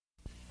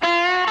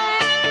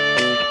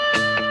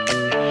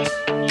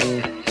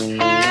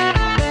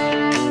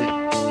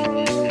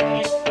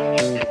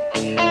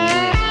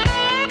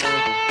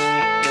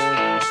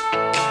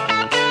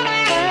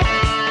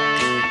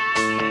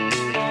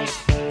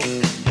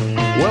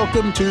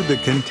Welcome to The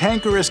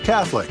Cantankerous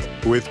Catholic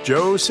with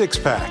Joe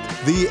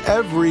Sixpack, the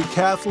every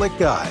Catholic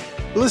guy.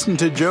 Listen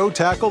to Joe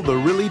tackle the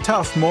really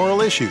tough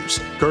moral issues,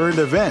 current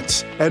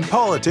events, and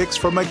politics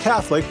from a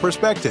Catholic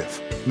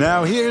perspective.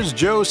 Now here's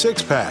Joe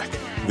Sixpack,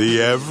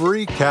 the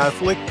every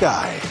Catholic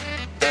guy.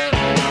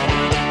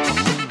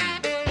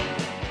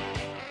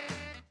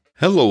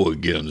 Hello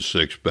again,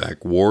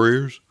 Sixpack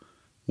Warriors.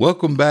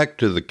 Welcome back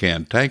to The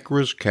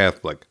Cantankerous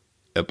Catholic,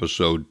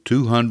 episode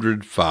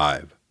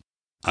 205.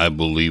 I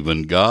believe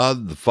in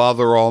God, the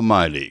Father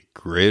Almighty,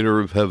 creator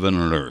of heaven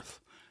and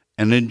earth,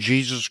 and in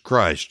Jesus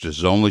Christ,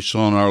 his only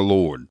Son, our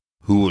Lord,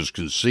 who was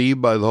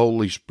conceived by the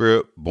Holy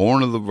Spirit,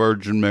 born of the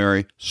Virgin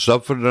Mary,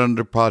 suffered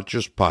under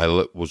Pontius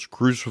Pilate, was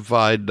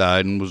crucified,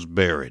 died, and was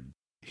buried.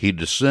 He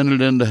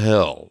descended into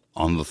hell.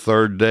 On the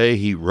third day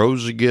he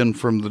rose again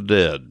from the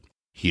dead.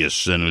 He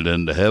ascended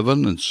into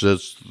heaven and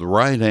sits at the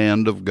right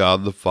hand of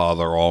God the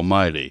Father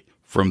Almighty.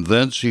 From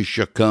thence he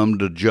shall come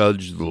to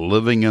judge the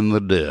living and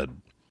the dead.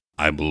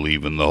 I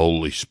believe in the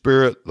Holy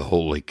Spirit, the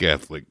Holy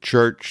Catholic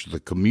Church,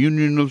 the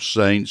communion of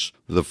saints,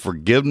 the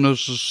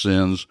forgiveness of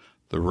sins,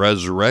 the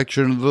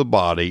resurrection of the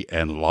body,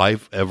 and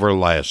life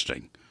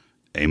everlasting.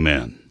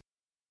 Amen.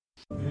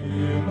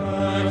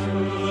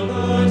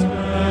 Immaculate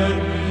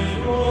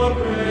Mary, your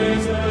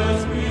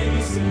praises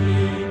we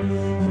sing.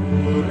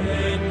 You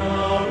reign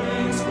now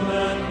in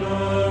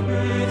splendor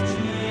with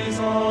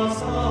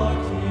Jesus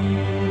our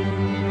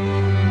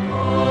King.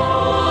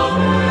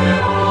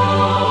 Ave,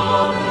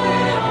 Ave,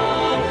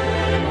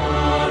 Ave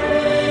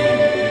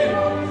Maria.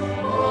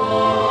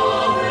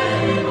 Ave, Ave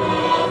Maria.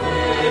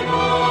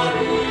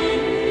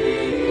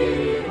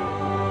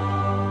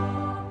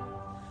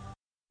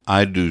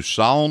 I do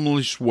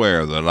solemnly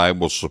swear that I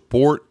will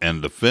support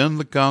and defend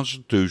the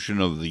Constitution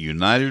of the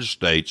United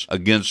States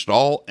against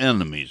all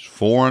enemies,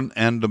 foreign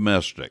and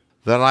domestic,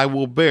 that I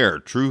will bear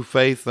true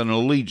faith and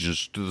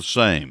allegiance to the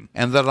same,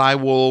 and that I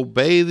will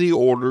obey the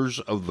orders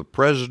of the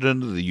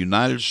President of the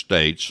United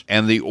States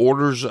and the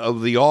orders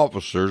of the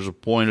officers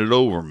appointed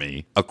over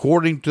me,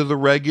 according to the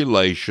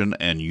regulation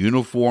and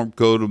Uniform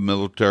Code of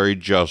Military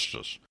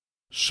Justice.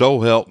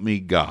 So help me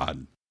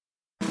God.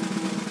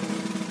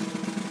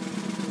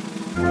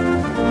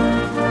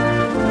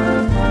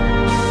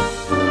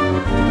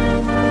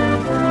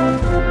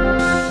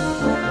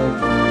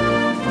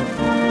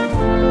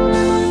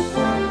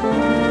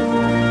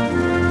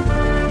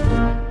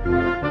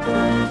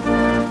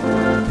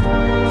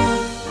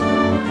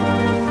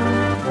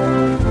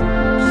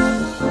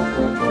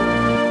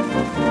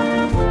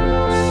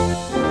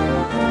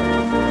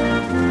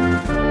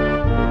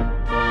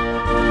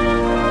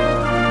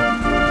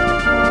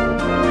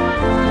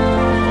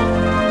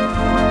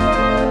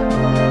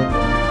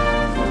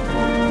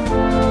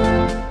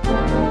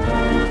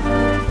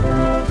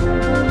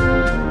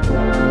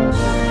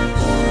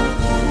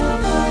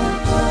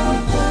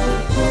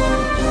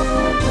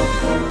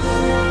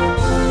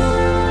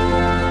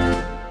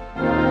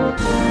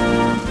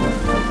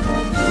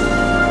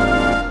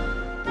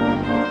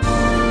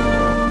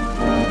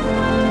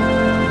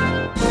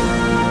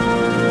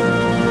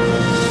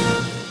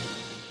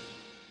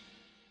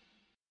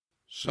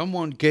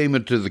 Someone came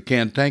into the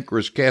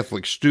Cantankerous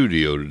Catholic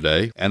studio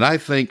today, and I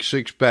think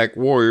Six-Pack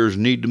Warriors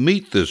need to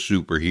meet this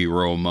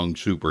superhero among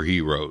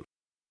superheroes.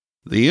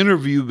 The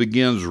interview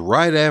begins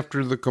right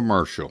after the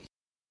commercial.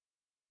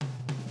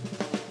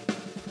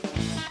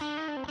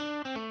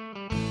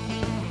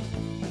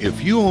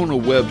 If you own a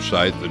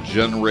website that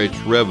generates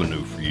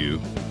revenue for you,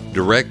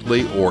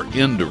 directly or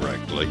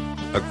indirectly,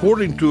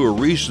 according to a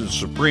recent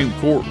Supreme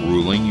Court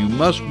ruling, you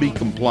must be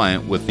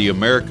compliant with the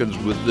Americans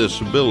with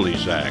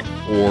Disabilities Act,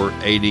 or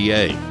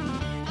ADA.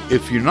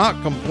 If you're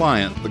not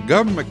compliant, the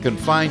government can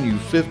fine you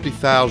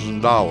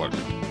 $50,000.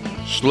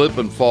 Slip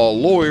and fall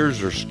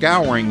lawyers are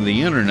scouring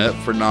the internet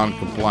for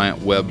non-compliant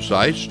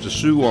websites to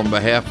sue on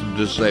behalf of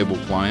disabled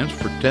clients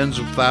for tens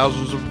of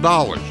thousands of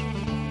dollars.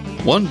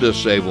 One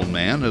disabled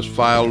man has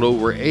filed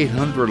over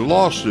 800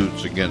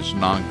 lawsuits against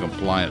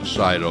non-compliant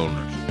site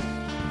owners.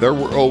 There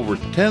were over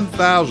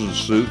 10,000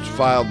 suits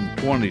filed in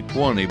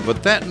 2020,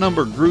 but that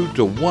number grew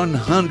to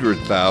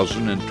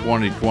 100,000 in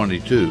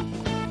 2022.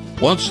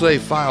 Once they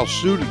file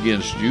suit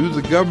against you,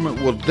 the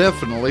government will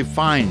definitely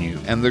fine you,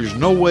 and there's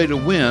no way to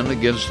win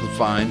against the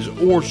fines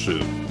or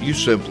suit. You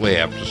simply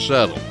have to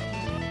settle.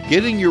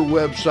 Getting your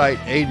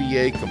website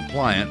ADA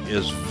compliant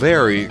is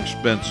very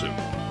expensive.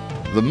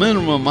 The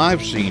minimum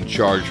I've seen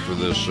charged for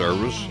this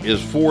service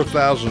is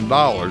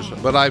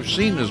 $4,000, but I've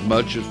seen as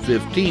much as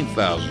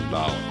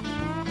 $15,000.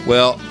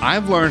 Well,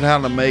 I've learned how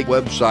to make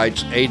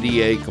websites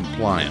ADA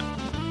compliant.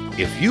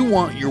 If you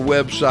want your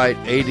website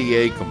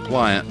ADA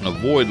compliant and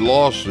avoid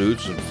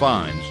lawsuits and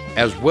fines,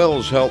 as well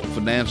as help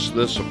finance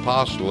this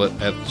apostolate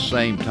at the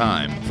same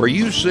time, for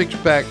you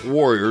Six-Pack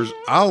Warriors,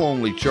 I'll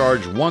only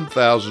charge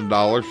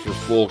 $1,000 for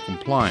full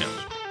compliance.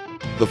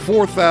 The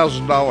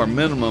 $4,000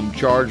 minimum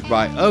charged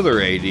by other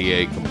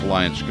ADA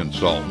compliance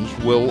consultants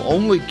will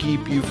only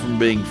keep you from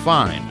being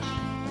fined.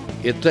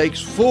 It takes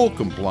full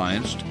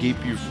compliance to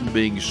keep you from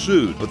being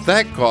sued, but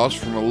that costs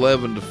from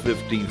 $11,000 to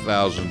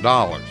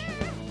 $15,000.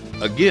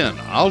 Again,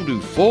 I'll do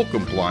full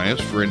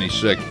compliance for any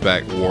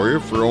six-pack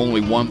warrior for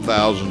only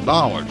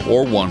 $1,000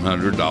 or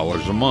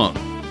 $100 a month.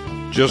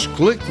 Just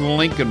click the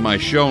link in my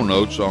show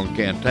notes on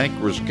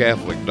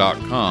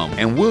cantankerouscatholic.com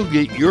and we'll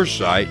get your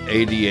site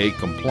ADA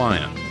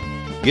compliant.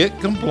 Get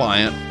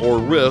compliant or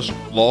risk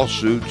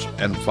lawsuits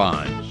and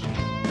fines.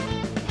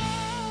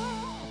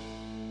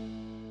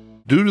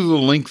 Due to the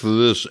length of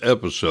this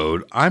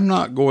episode, I'm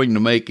not going to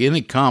make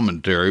any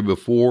commentary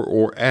before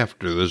or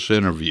after this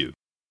interview.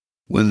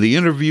 When the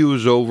interview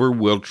is over,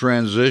 we'll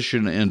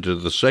transition into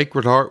The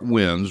Sacred Heart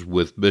Wins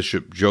with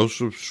Bishop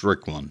Joseph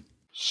Strickland.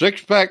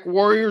 Six-pack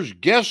warriors,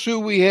 guess who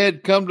we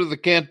had come to the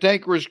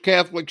Cantankerous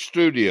Catholic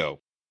studio?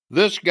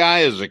 This guy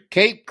is a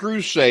Cape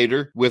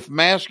Crusader with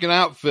mask and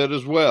outfit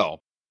as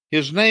well.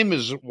 His name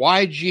is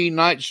YG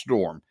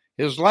Nightstorm.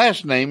 His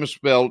last name is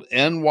spelled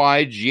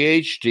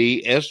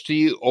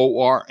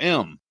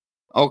Nyghtstorm.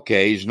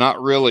 Okay, he's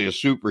not really a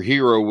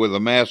superhero with a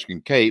mask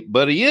and cape,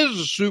 but he is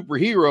a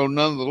superhero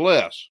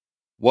nonetheless.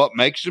 What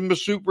makes him a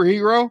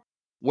superhero?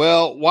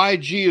 Well,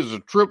 YG is a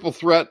triple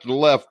threat to the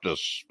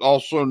leftists,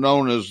 also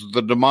known as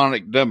the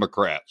demonic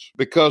Democrats,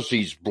 because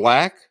he's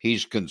black,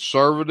 he's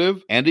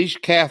conservative, and he's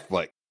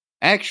Catholic.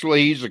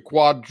 Actually, he's a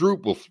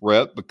quadruple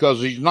threat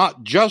because he's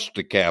not just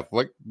a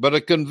Catholic, but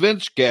a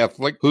convinced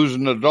Catholic who's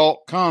an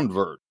adult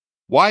convert.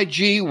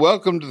 YG,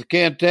 welcome to the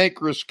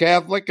Cantankerous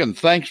Catholic, and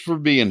thanks for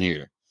being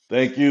here.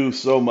 Thank you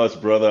so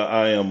much, brother.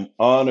 I am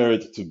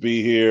honored to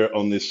be here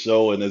on this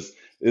show, and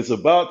it's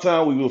about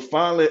time we were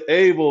finally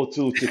able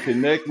to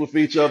connect with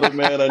each other,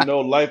 man. I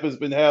know life has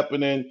been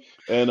happening,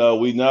 and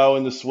we now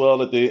in the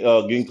swell at the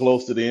getting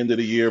close to the end of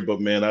the year. But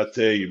man, I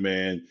tell you,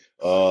 man,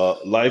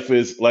 life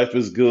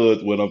is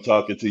good when I'm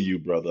talking to you,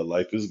 brother.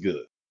 Life is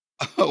good.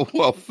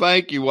 Well,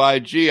 thank you,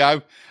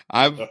 YG.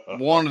 I've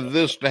wanted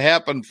this to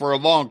happen for a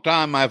long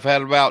time. I've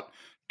had about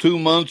 2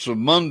 months of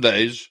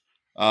Mondays.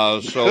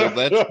 So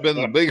that's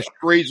been the biggest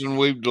reason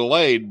we've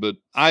delayed, but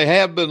I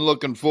have been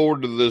looking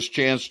forward to this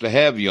chance to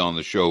have you on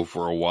the show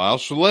for a while.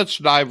 So let's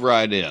dive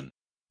right in.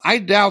 I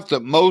doubt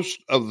that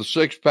most of the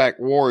six-pack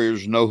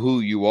warriors know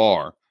who you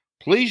are.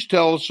 Please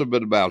tell us a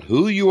bit about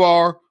who you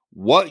are,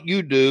 what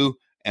you do,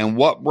 and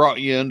what brought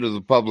you into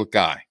the public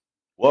eye.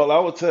 Well, I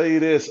will tell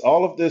you this.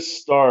 All of this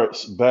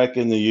starts back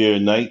in the year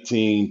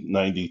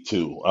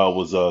 1992. I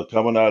was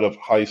coming out of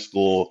high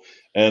school,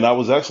 and I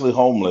was actually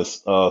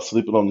homeless,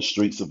 sleeping on the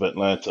streets of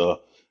Atlanta.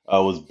 I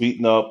was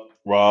beaten up,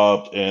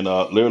 robbed, and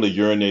literally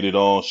urinated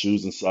on,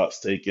 shoes and socks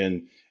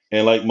taken.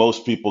 And like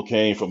most people,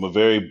 came from a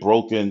very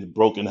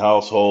broken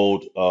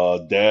household.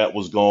 Dad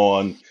was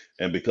gone,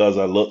 and because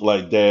I looked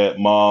like dad,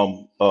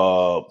 mom,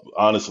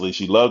 honestly,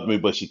 she loved me,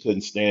 but she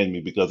couldn't stand me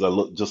because I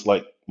looked just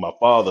like my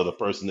father, the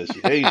person that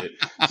she hated.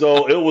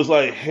 So it was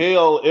like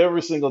hell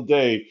every single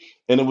day.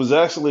 And it was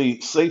actually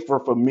safer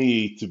for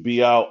me to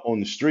be out on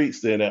the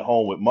streets than at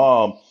home with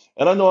mom.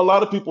 And I know a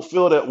lot of people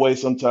feel that way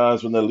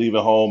sometimes when they're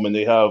leaving home and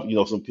they have,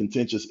 some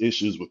contentious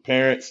issues with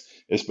parents,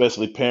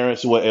 especially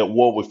parents who are at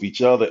war with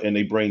each other and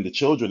they bring the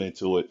children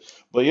into it.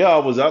 But yeah, I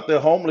was out there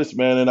homeless,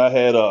 man, and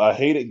I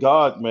hated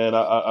God, man.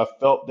 I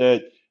felt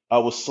that I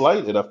was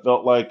slighted. I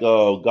felt like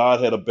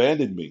God had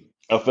abandoned me.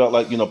 I felt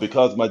like,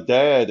 because my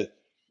dad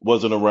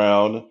wasn't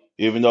around,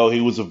 even though he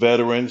was a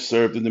veteran,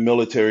 served in the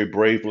military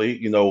bravely,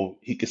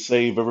 he could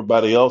save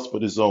everybody else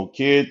but his own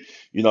kid.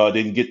 I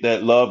didn't get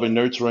that love and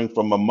nurturing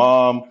from my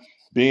mom.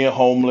 Being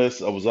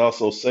homeless, I was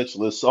also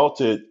sexually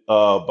assaulted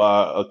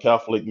by a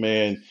Catholic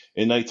man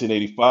in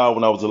 1985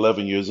 when I was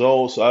 11 years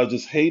old. So I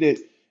just hated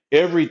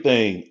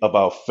everything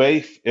about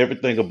faith,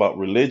 everything about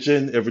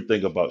religion,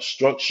 everything about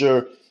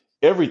structure,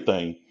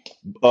 everything.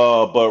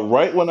 But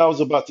right when I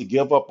was about to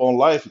give up on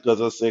life, because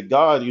I said,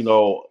 God,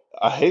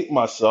 I hate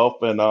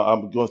myself and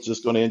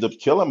just going to end up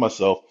killing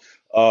myself.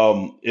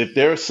 If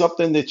there's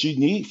something that you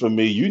need from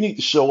me, you need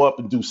to show up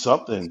and do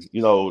something.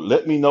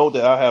 Let me know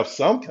that I have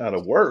some kind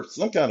of worth,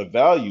 some kind of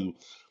value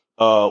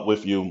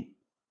with you.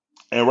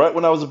 And right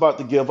when I was about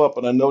to give up,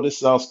 and I know this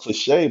sounds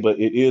cliche, but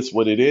it is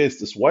what it is,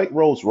 this white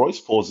Rolls Royce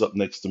pulls up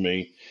next to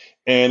me.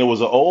 And it was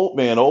an old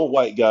man, old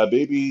white guy,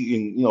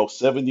 maybe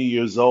 70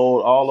 years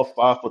old, all of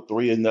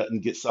 5'3" and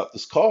nothing, gets out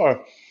this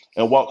car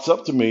and walks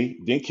up to me.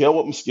 Didn't care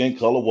what my skin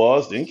color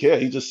was, didn't care.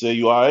 He just said,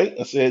 "You all right?"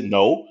 I said,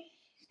 "No."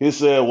 He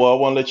said, "Well, I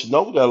want to let you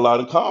know we got a lot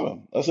in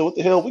common." I said, "What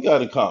the hell we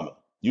got in common?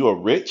 You are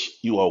rich,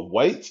 you are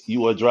white,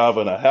 you are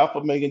driving a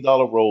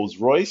 $500,000 Rolls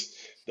Royce.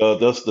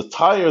 The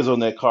tires on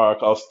that car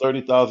cost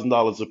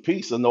 $30,000 a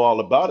piece. I know all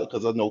about it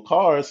because I know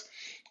cars.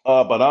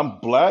 But I'm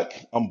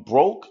black, I'm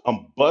broke,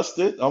 I'm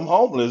busted, I'm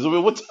homeless. I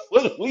mean, what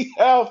do we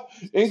have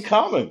in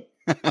common?"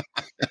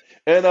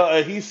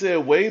 And he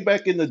said way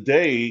back in the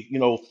day,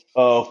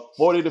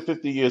 40 to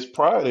 50 years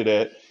prior to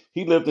that,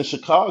 he lived in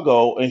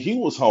Chicago and he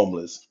was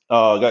homeless,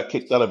 got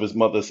kicked out of his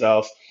mother's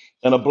house.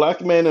 And a black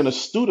man in a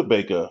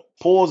Studebaker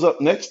pulls up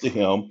next to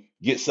him,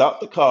 gets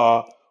out the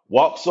car,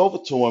 walks over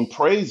to him,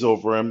 prays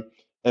over him,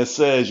 and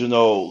says,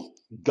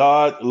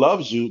 God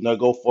loves you. Now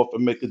go forth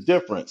and make a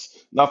difference.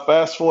 Now,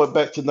 fast forward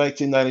back to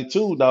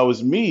 1992. Now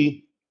it's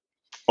me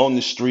on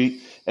the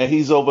street, and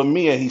he's over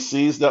me, and he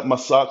sees that my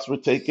socks were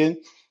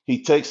taken.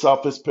 He takes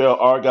off his pair of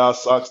Argyle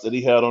socks that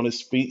he had on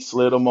his feet,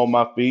 slid them on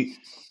my feet,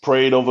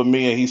 prayed over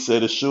me, and he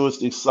said, as sure as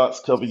these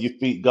socks cover your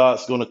feet,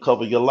 God's going to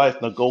cover your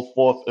life. Now go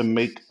forth and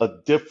make a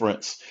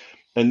difference.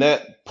 And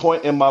that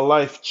point in my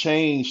life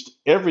changed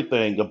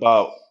everything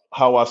about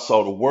how I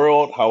saw the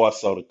world, how I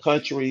saw the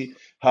country,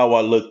 how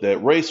I looked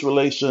at race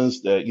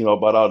relations, that,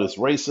 about all this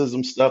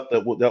racism stuff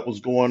that was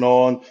going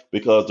on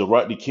because the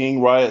Rodney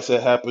King riots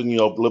that happened,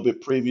 a little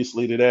bit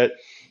previously to that.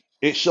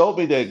 It showed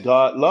me that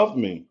God loved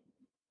me.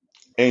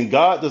 And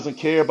God doesn't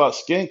care about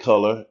skin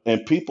color.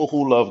 And people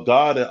who love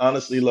God and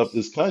honestly love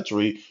this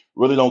country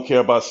really don't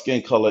care about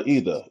skin color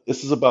either.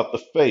 This is about the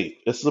faith.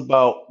 This is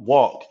about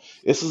walk.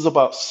 This is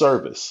about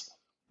service.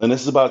 And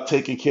this is about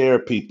taking care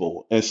of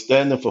people and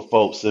standing for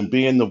folks and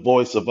being the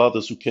voice of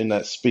others who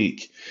cannot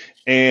speak.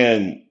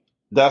 And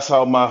that's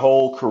how my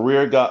whole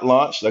career got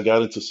launched. I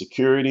got into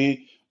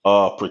security,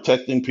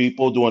 protecting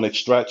people, doing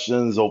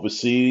extractions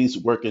overseas,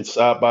 working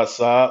side by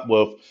side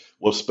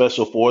with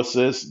special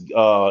forces,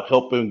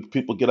 helping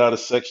people get out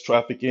of sex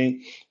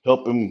trafficking,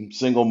 helping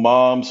single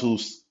moms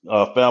whose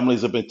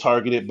families have been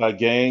targeted by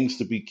gangs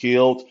to be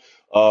killed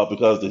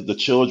because the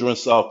children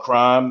saw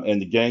crime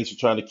and the gangs were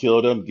trying to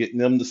kill them, getting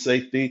them to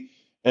safety.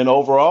 And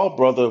overall,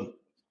 brother,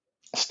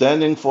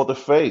 standing for the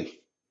faith.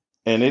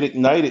 And it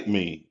ignited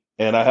me.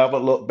 And I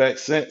haven't looked back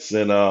since.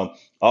 And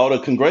all the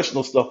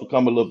congressional stuff will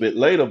come a little bit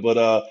later.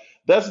 But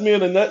that's me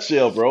in a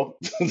nutshell, bro.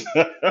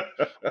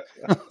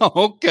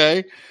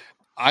 Okay.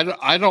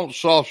 I don't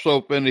soft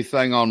soap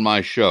anything on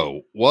my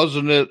show.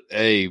 Wasn't it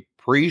a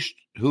priest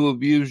who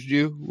abused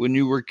you when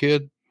you were a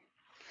kid?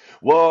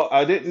 Well,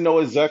 I didn't know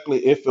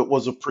exactly if it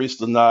was a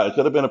priest or not. It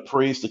could have been a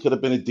priest. It could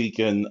have been a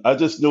deacon. I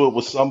just knew it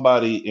was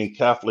somebody in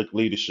Catholic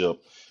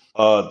leadership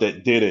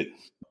that did it.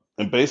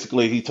 And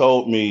basically, he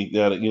told me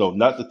that,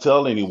 not to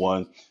tell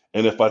anyone.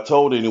 And if I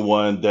told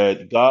anyone,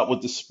 that God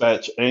would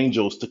dispatch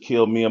angels to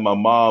kill me and my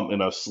mom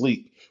in our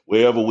sleep,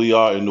 wherever we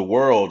are in the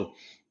world.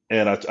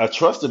 And I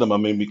trusted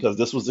him, because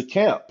this was a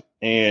camp.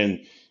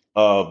 And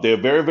they're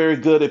very, very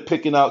good at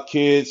picking out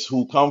kids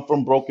who come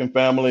from broken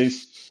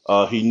families.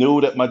 He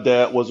knew that my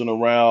dad wasn't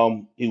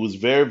around. He was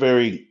very,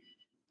 very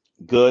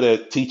good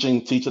at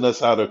teaching us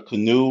how to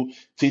canoe,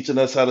 teaching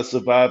us how to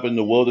survive in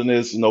the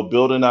wilderness,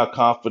 building our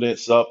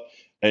confidence up,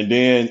 and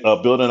then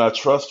building our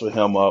trust for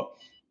him up.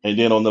 And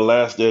then on the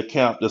last day of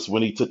camp, that's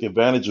when he took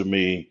advantage of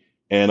me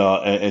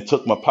and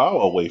took my power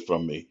away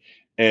from me.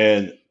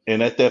 And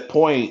at that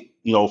point,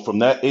 from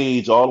that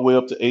age all the way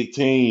up to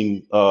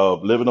 18,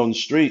 living on the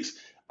streets,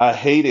 I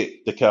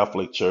hated the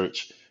Catholic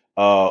Church.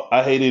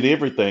 I hated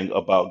everything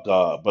about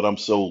God, but I'm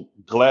so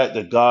glad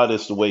that God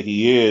is the way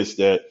he is,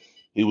 that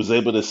he was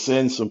able to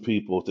send some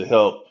people to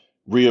help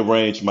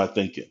rearrange my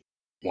thinking.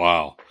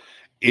 Wow.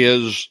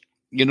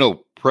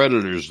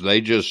 Predators,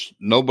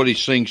 nobody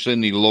sinks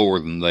any lower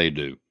than they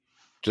do.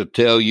 To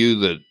tell you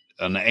that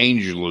an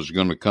angel is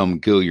going to come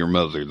and kill your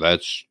mother,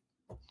 that's,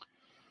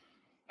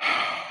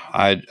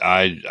 I'm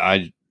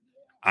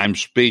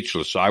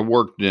speechless. I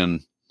worked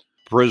in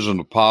prison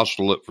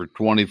apostolate for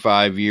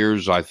 25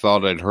 years. I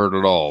thought I'd heard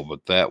it all,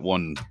 but that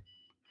one,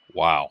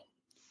 wow.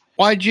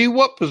 YG,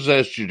 what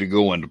possessed you to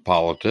go into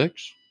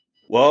politics?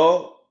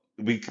 Well,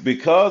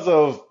 because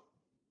of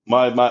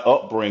my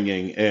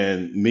upbringing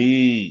and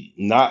me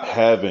not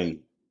having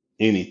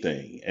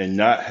anything and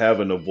not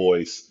having a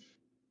voice,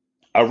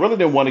 I really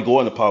didn't want to go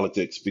into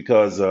politics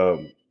because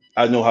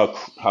I know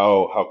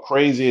how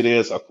crazy it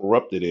is, how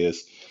corrupt it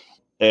is.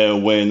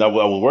 And when I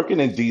was working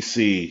in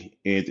DC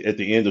at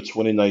the end of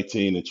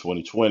 2019 and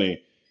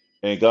 2020,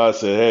 and God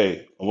said,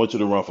 "Hey, I want you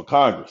to run for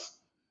Congress."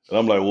 And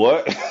I'm like,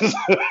 "What?"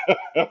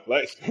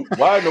 Like,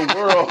 why in the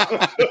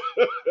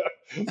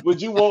world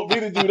would you want me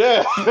to do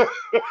that?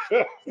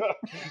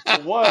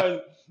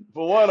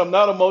 For one, I'm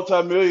not a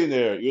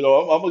multimillionaire.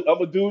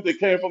 I'm a dude that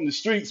came from the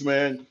streets,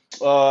 man.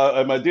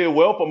 And I did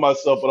well for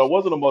myself, but I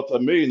wasn't a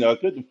multimillionaire. I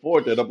couldn't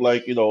afford that. I'm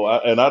like,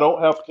 and I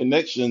don't have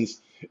connections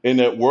in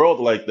that world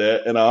like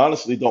that. And I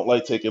honestly don't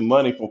like taking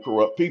money from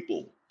corrupt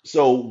people.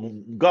 So,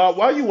 God,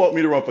 why you want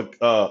me to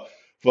run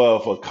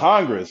for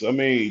Congress? I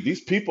mean,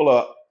 these people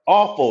are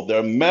awful.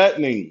 They're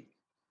maddening.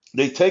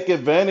 They take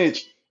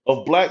advantage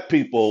of black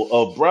people,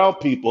 of brown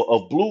people,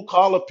 of blue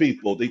collar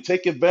people. They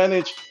take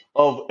advantage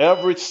of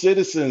average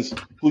citizens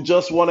who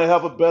just want to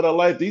have a better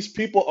life. These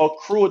people are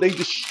cruel. They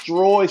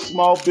destroy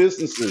small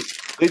businesses.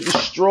 They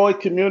destroy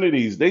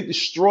communities. They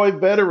destroy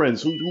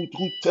veterans who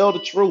tell the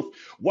truth.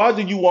 Why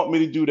do you want me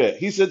to do that?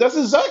 He said, that's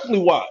exactly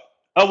why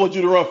I want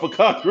you to run for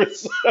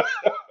Congress.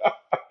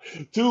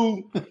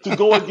 to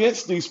go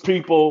against these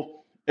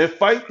people and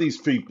fight these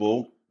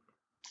people,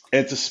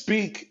 and to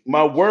speak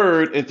my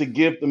word and to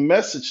give the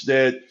message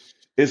that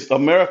it's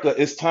America,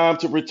 it's time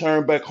to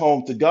return back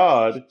home to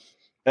God.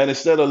 And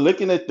instead of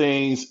looking at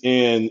things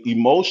in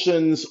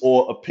emotions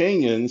or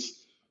opinions,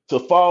 to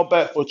fall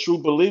back for true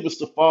believers,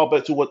 to fall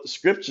back to what the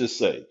scriptures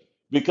say.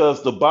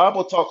 Because the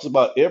Bible talks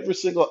about every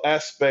single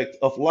aspect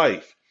of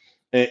life.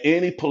 and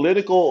any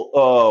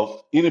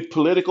political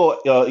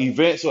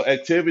events or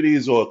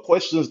activities or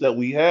questions that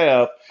we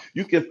have,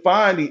 you can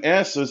find the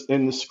answers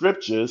in the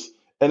scriptures.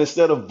 And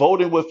instead of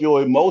voting with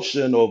your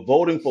emotion or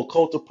voting for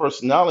cult of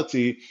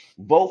personality,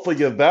 vote for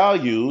your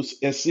values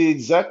and see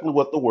exactly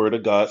what the Word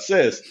of God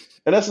says.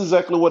 And that's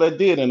exactly what I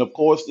did. And of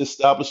course, the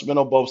establishment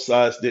on both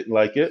sides didn't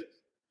like it.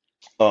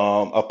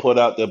 I put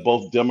out that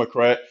both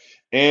Democrat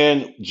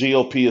and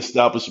GOP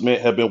establishment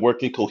have been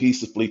working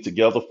cohesively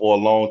together for a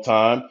long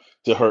time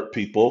to hurt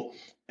people.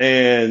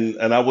 And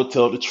I would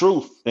tell the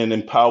truth and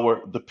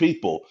empower the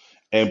people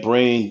and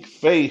bring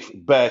faith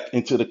back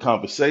into the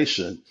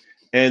conversation.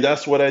 And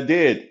that's what I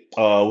did. It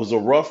was a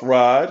rough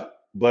ride,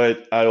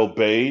 but I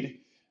obeyed.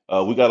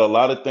 We got a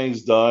lot of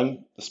things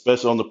done,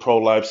 especially on the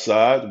pro-life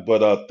side,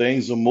 but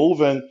things are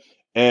moving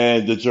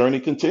and the journey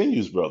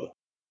continues, brother.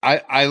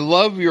 I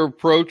love your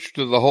approach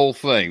to the whole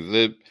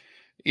thing.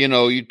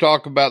 You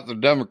talk about the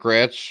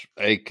Democrats,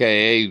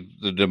 aka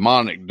the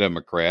demonic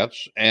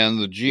Democrats, and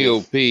the Yes.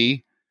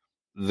 GOP,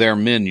 their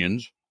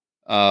minions,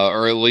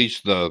 or at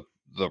least the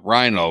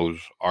rhinos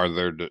are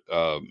their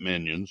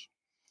minions.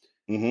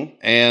 Hmm.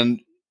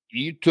 And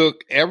you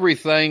took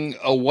everything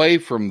away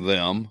from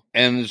them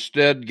and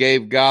instead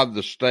gave God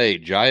the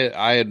stage.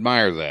 I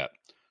admire that.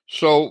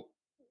 So,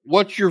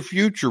 what's your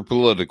future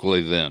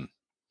politically then?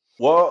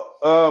 Well,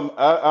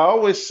 I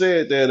always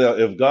said that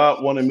if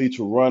God wanted me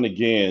to run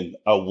again,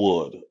 I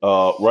would.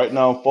 Right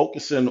now, I'm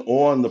focusing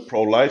on the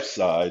pro-life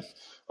side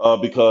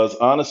because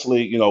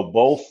honestly,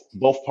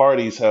 both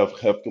parties have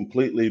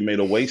completely made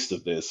a waste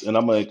of this, and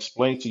I'm going to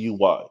explain to you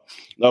why.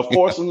 Now, of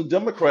course, on the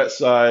Democrat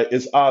side,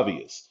 it's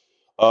obvious,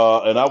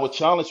 and I would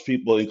challenge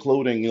people,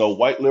 including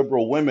white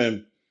liberal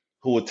women,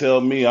 who would tell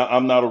me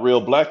I'm not a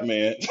real black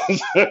man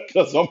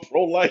because I'm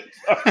pro-life.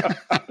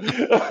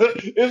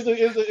 It's the I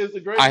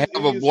greatest have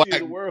a idiocy in black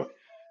the world.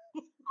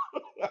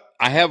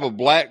 I have a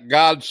black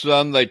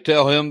godson. They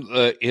tell him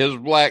his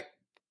black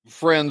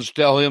friends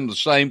tell him the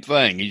same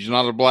thing. He's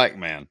not a black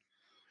man.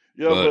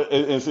 Yeah, But but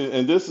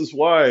and this is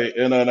why,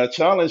 and I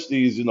challenge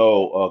these,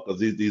 because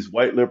these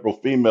white liberal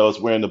females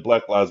wearing the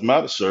Black Lives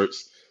Matter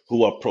shirts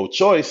who are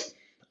pro-choice.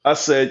 I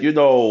said,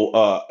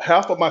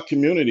 half of my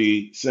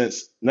community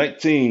since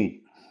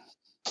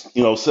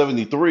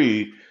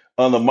 1973,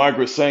 under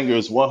Margaret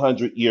Sanger's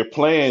 100-year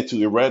plan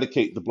to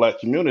eradicate the black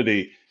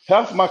community,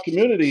 half my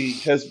community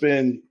has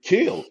been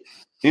killed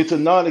into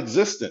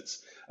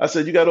non-existence. I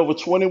said, you got over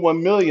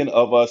 21 million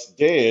of us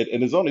dead,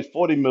 and there's only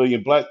 40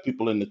 million black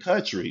people in the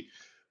country.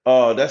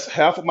 That's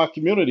half of my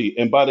community.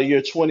 And by the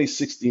year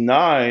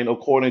 2069,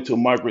 according to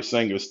Margaret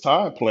Sanger's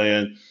time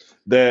plan,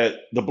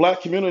 that the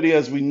black community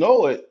as we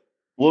know it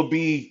will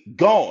be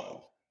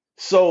gone.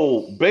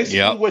 So basically,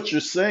 yeah, what you're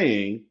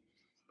saying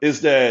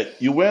is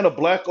that you wearing a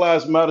Black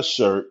Lives Matter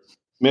shirt,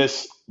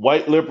 Miss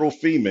White Liberal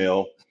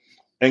Female,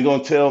 and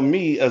gonna tell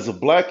me as a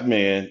black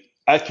man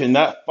I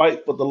cannot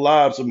fight for the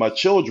lives of my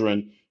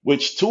children,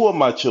 which two of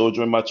my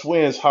children, my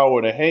twins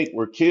Howard and Hank,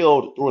 were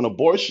killed through an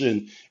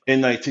abortion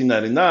in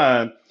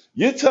 1999.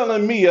 You're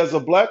telling me as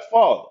a black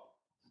father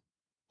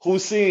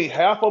who's seen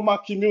half of my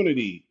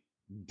community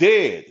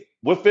dead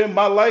within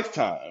my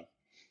lifetime,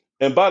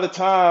 and by the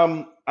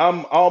time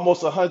I'm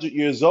almost 100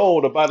 years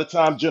old, or by the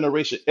time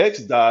Generation X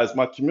dies,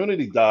 my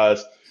community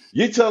dies,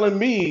 you're telling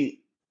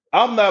me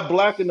I'm not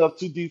black enough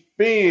to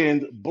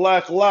defend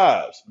black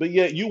lives, but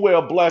yet you wear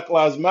a Black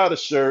Lives Matter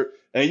shirt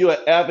and you are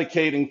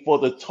advocating for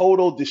the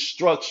total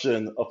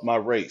destruction of my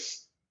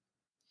race.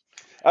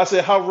 I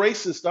said, how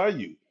racist are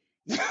you?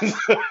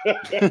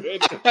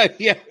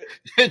 yeah.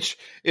 It's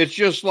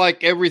just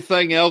like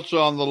everything else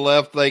on the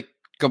left. They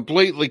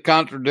completely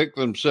contradict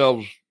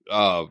themselves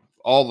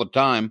all the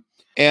time.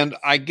 And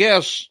I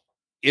guess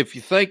if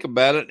you think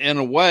about it, in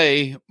a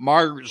way,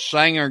 Margaret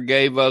Sanger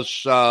gave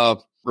us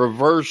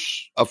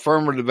reverse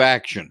affirmative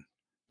action.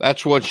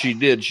 That's what she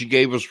did. She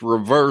gave us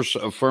reverse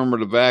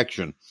affirmative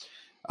action.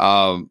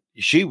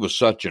 She was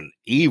such an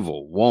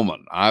evil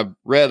woman. I've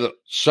read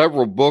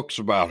several books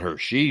about her.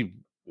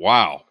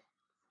 Wow.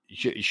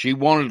 She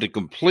wanted to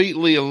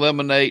completely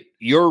eliminate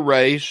your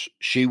race.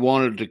 She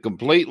wanted to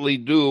completely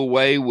do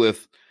away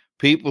with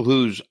people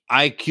whose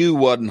IQ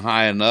wasn't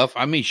high enough.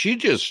 I mean,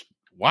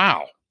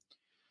 wow. Yeah,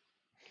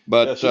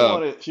 But she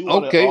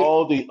wanted okay,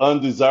 all the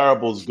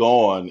undesirables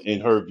gone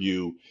in her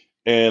view,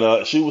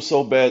 and she was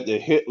so bad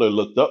that Hitler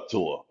looked up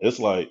to her. It's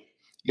like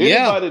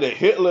yeah, anybody that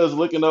Hitler is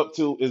looking up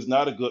to is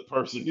not a good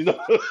person, I'm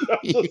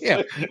just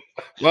yeah. saying.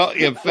 Well,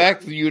 in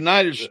fact, the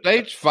United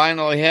States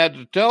finally had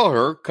to tell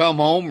her, come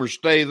home or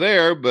stay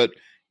there. But,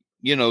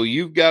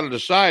 you've got to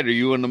decide, are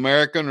you an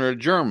American or a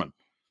German?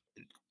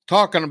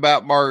 Talking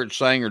about Margaret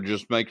Sanger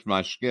just makes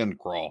my skin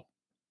crawl.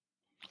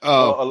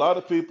 Well, a lot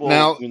of people,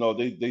 Now,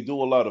 they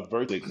do a lot of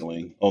virtue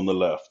signaling on the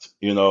left,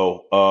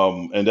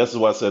 and that's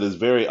why I said it's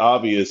very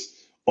obvious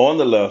on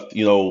the left,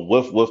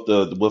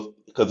 with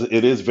because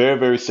it is very,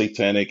 very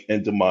satanic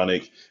and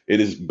demonic.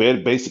 It is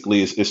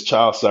basically it's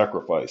child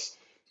sacrifice.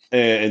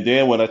 And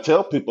then when I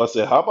tell people, I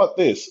say, how about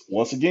this?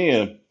 Once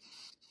again,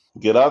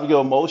 get out of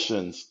your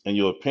emotions and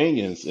your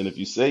opinions. And if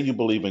you say you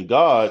believe in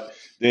God,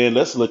 then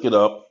let's look it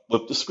up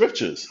with the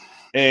scriptures.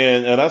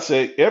 And I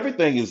say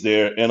everything is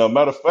there. And a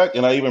matter of fact,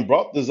 and I even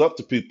brought this up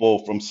to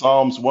people from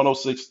Psalms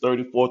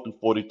 106:34 through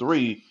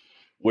 43,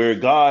 where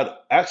God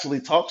actually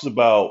talks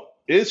about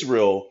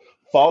Israel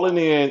falling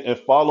in and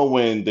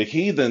following the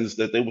heathens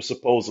that they were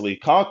supposedly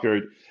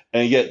conquered,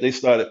 and yet they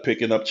started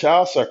picking up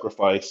child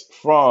sacrifice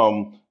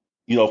from,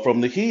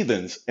 from the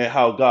heathens, and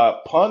how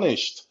God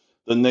punished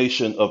the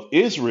nation of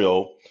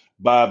Israel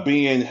by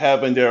being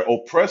having their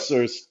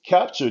oppressors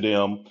capture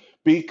them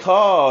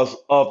because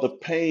of the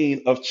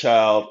pain of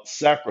child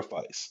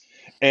sacrifice,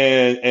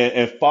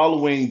 and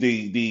following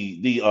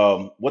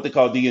the what they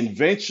call the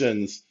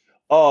inventions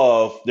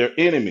of their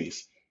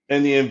enemies.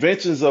 And the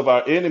inventions of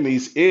our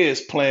enemies is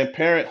Planned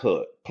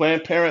Parenthood.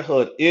 Planned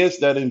Parenthood is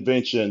that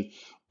invention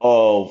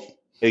of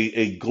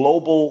a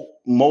global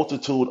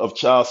multitude of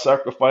child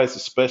sacrifice,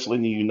 especially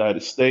in the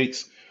United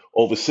States.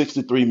 Over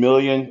 63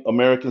 million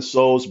American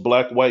souls,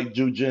 black, white,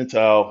 Jew,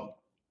 Gentile,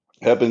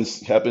 have been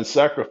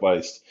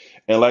sacrificed.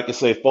 And like I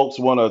say, folks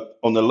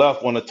on the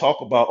left want to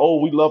talk about, oh,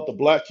 we love the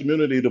black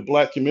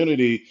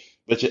community,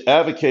 but you're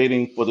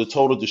advocating for the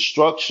total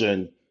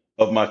destruction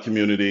of my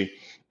community.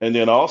 And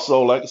then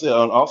also, like I said,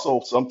 and also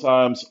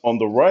sometimes on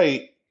the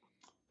right,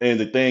 and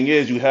the thing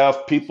is, you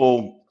have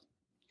people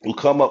who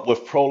come up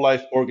with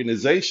pro-life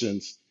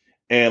organizations,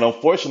 and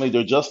unfortunately,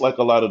 they're just like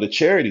a lot of the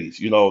charities,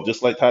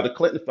 just like how the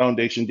Clinton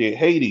Foundation did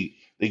Haiti.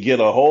 They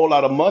get a whole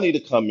lot of money to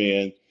come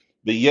in,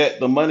 but yet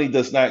the money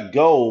does not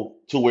go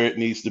to where it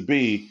needs to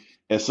be.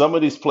 And some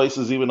of these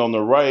places, even on the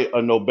right,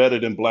 are no better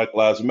than Black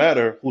Lives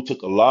Matter, who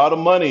took a lot of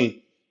money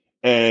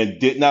and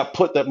did not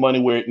put that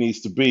money where it needs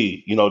to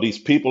be. These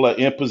people are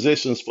in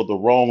positions for the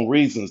wrong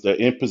reasons. They're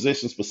in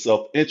positions for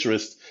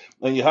self-interest,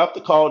 and you have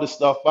to call this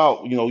stuff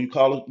out. You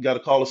got to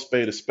call a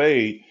spade a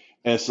spade.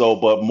 And so,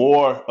 but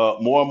more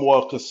and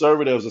more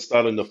conservatives are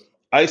starting to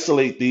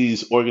isolate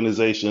these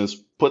organizations,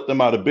 put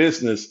them out of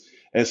business,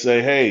 and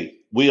say, "Hey,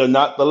 we are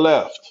not the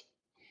left.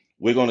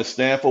 We're going to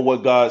stand for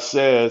what God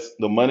says.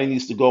 The money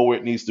needs to go where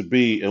it needs to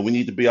be, and we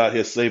need to be out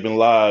here saving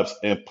lives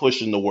and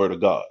pushing the word of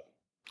God."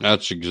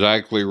 That's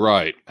exactly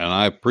right. And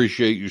I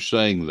appreciate you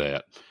saying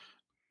that.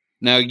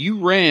 Now, you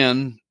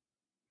ran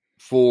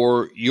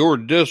for your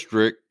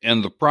district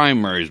in the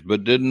primaries,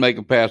 but didn't make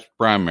it past the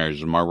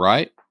primaries. Am I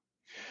right?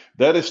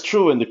 That is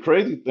true. And the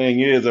crazy thing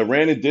is, I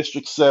ran in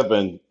District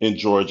 7 in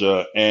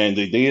Georgia, and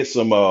they did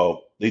the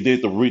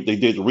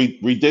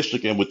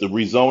redistricting with the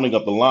rezoning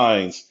of the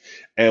lines.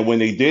 And when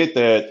they did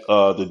that,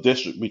 the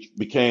district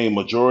became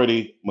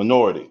majority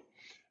minority.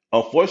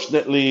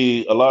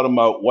 Unfortunately, a lot of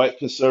my white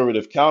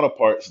conservative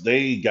counterparts,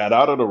 they got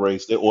out of the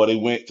race, or they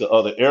went to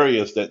other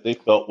areas that they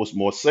felt was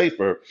more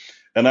safer.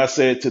 And I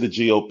said to the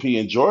GOP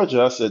in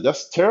Georgia, I said,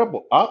 that's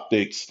terrible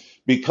optics,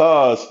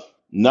 because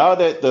now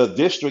that the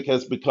district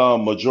has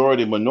become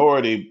majority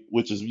minority,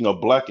 which is,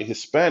 black and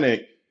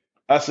Hispanic,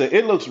 I said,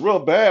 it looks real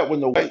bad when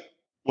the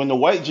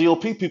white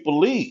GOP people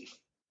leave,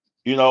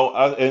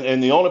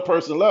 and the only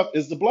person left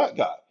is the black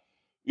guy.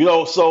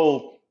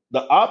 So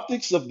the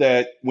optics of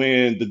that,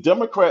 when the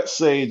Democrats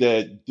say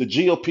that the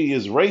GOP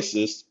is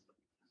racist,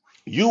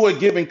 you are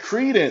giving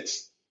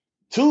credence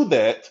to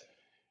that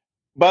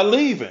by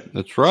leaving.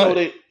 That's So right.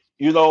 they,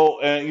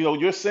 and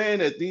you're saying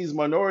that these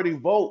minority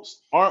votes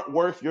aren't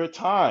worth your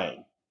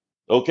time.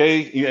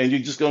 Okay, and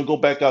you're just gonna go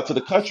back out to the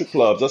country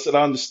clubs. I said,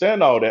 I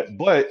understand all that,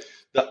 but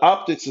the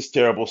optics is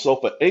terrible. So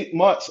for 8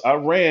 months, I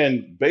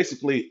ran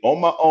basically on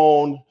my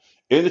own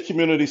in the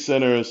community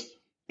centers,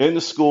 in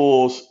the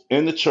schools,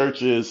 in the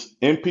churches,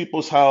 in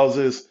people's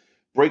houses,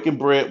 breaking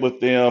bread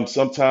with them.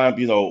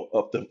 Sometimes,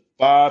 up to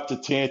 5 to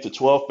 10 to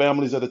 12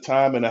 families at a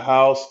time in a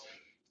house,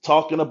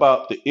 talking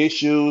about the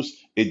issues.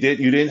 You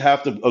didn't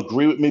have to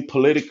agree with me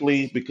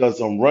politically,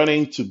 because I'm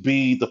running to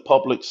be the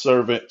public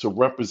servant to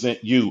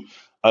represent you.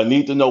 I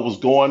need to know what's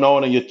going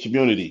on in your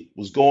community,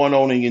 what's going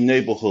on in your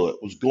neighborhood,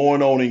 what's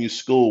going on in your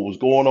school, what's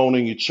going on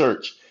in your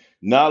church.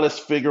 Now let's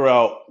figure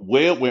out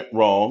where it went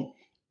wrong.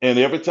 And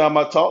every time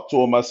I talk to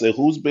them, I say,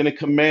 who's been in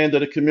command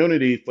of the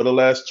community for the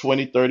last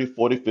 20, 30,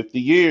 40, 50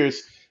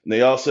 years? And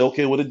they all say,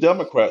 okay, well, the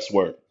Democrats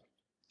were.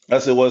 I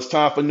said, well, it's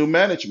time for new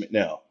management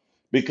now.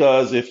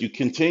 Because if you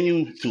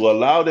continue to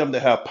allow them to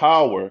have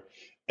power,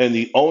 and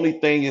the only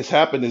thing that's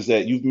happened is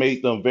that you've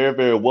made them very,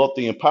 very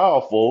wealthy and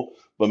powerful,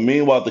 but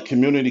meanwhile the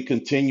community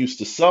continues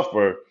to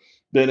suffer,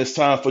 then it's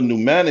time for new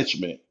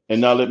management. And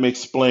now let me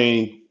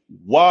explain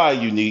why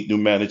you need new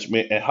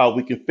management and how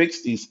we can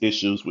fix these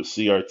issues with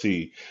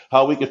CRT,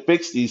 how we can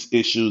fix these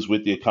issues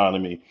with the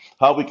economy,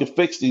 how we can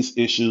fix these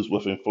issues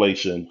with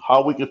inflation,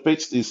 how we can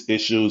fix these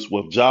issues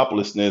with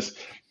joblessness,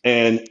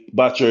 and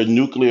about your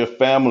nuclear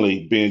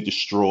family being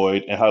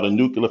destroyed, and how the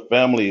nuclear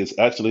family is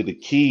actually the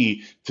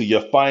key to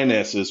your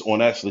finances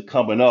on actually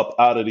coming up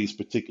out of these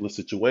particular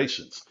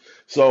situations.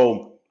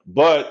 So,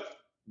 but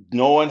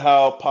knowing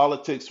how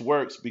politics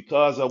works,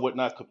 because I would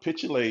not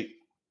capitulate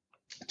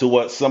to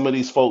what some of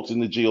these folks in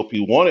the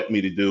GOP wanted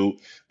me to do.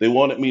 They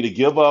wanted me to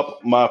give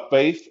up my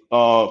faith,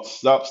 stop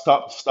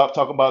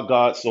talking about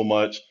God so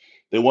much,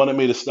 They wanted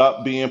me to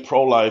stop being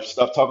pro-life,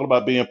 stop talking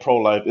about being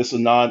pro-life. It's a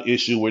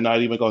non-issue. We're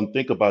not even going to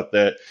think about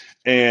that.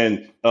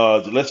 And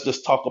let's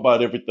just talk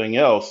about everything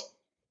else.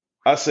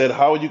 I said,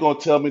 how are you going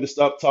to tell me to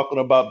stop talking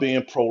about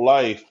being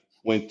pro-life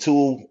when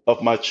two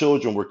of my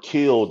children were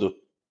killed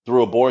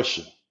through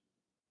abortion,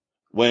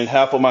 when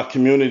half of my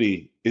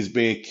community is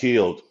being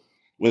killed,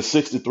 when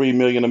 63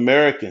 million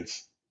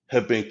Americans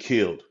have been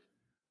killed?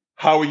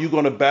 How are you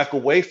going to back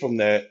away from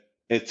that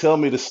and tell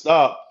me to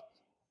stop?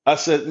 I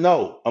said,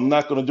 no, I'm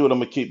not going to do it. I'm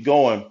going to keep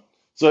going.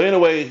 So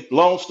anyway,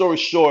 long story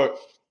short,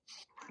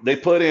 they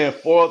put in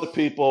four other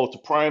people to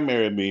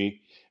primary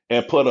me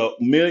and put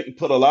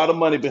a lot of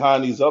money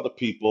behind these other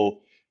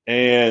people,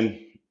 and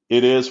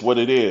it is what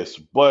it is.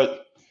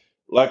 But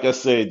like I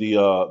said,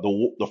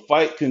 the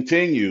fight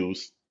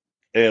continues,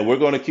 and we're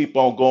going to keep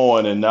on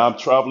going. And now I'm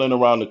traveling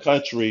around the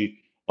country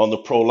on the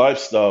pro life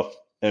stuff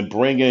and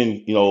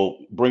bringing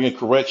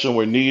correction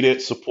where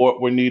needed, support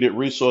where needed,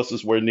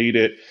 resources where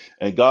needed,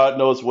 and God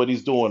knows what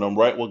He's doing. I'm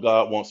right where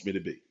God wants me to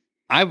be.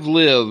 I've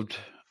lived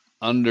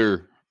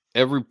under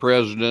every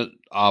president,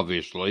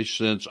 obviously,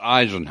 since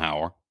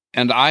Eisenhower,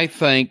 and I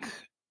think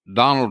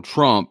Donald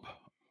Trump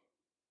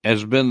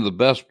has been the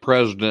best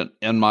president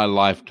in my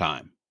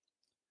lifetime.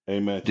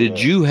 Amen. Did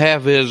you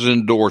have his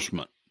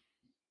endorsement?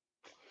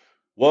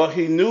 Well,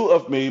 he knew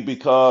of me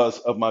because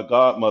of my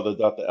godmother,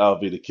 Dr.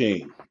 Alveda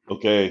King.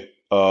 Okay.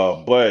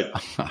 But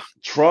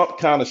Trump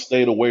kind of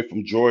stayed away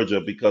from Georgia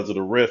because of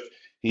the rift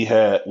he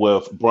had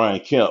with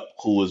Brian Kemp,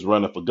 who was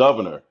running for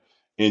governor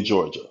in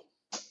Georgia.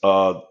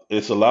 Unfortunately,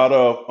 there's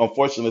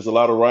a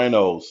lot of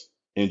rhinos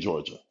in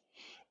Georgia.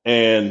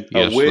 And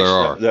Yes, there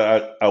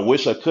are. I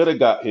wish I could have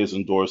got his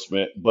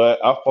endorsement,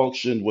 but I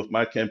functioned with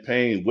my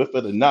campaign, with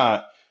it or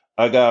not.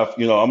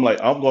 I'm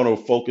like, I'm going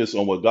to focus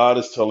on what God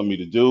is telling me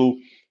to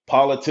do.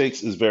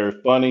 Politics is very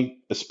funny,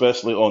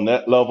 especially on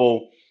that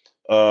level.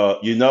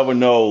 You never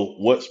know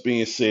what's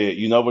being said.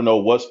 You never know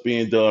what's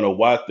being done or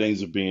why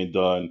things are being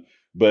done.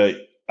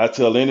 But I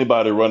tell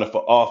anybody running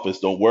for office,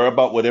 don't worry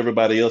about what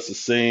everybody else is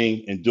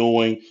saying and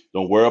doing.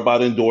 Don't worry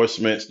about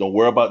endorsements. Don't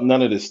worry about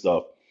none of this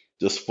stuff.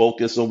 Just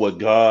focus on what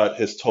God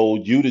has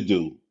told you to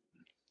do.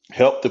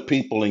 Help the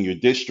people in your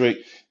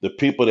district, the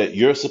people that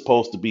you're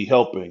supposed to be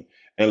helping,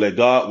 and let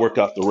God work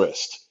out the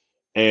rest.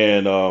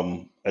 And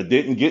I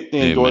didn't get the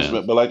Amen.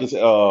 endorsement, but like I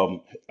said,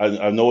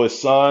 I know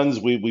his sons.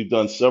 We've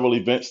done several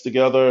events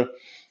together.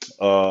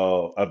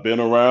 I've been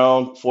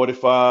around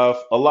 45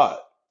 a lot.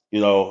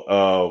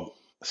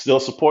 Still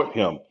support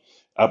him.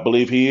 I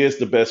believe he is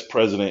the best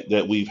president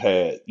that we've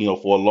had,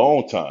 for a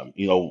long time.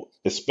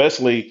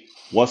 Especially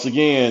once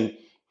again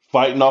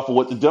fighting off of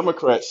what the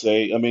Democrats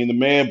say. I mean, the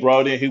man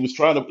he was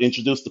trying to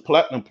introduce the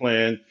platinum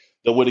plan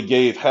that would have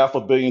gave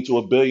 $500 million to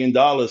 $1 billion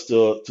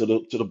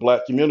to the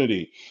black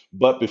community.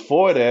 But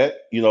before that,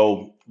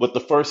 with the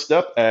First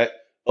Step Act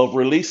of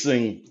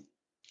releasing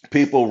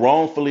people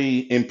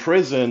wrongfully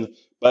imprisoned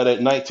by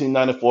that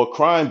 1994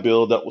 crime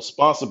bill that was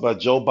sponsored by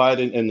Joe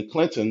Biden and the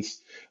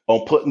Clintons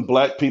on putting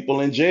black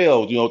people in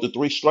jail, the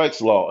three strikes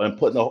law, and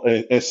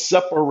and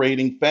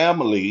separating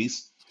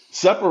families,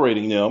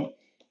 separating them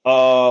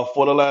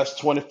for the last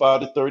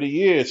 25 to 30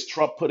 years.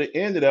 Trump put an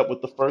end to that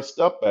with the First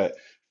Step Act.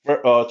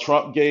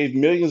 Trump gave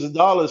millions of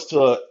dollars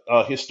to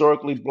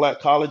historically black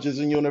colleges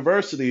and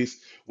universities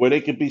where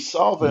they could be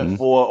solvent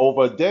for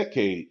over a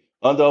decade.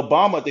 Under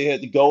Obama, they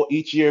had to go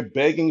each year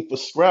begging for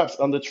scraps.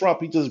 Under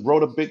Trump, he just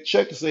wrote a big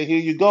check and said, here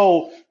you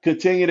go,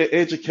 continue to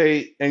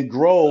educate and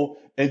grow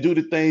and do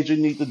the things you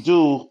need to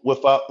do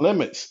without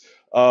limits.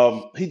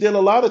 He did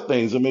a lot of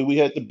things. I mean, we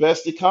had the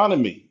best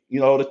economy.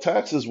 The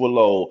taxes were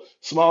low.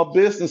 Small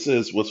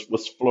businesses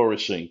was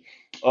flourishing.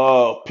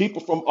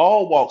 People from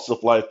all walks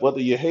of life, whether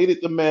you hated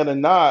the man or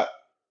not,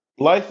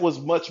 life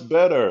was much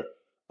better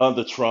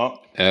under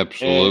Trump.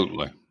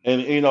 Absolutely.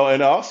 And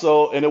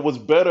it was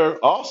better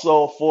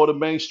also for the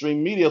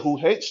mainstream media who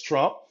hates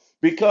Trump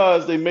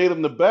because they made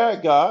him the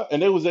bad guy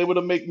and they was able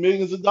to make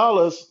millions of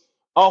dollars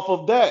off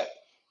of that.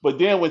 But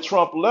then when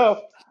Trump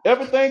left,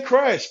 everything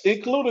crashed,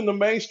 including the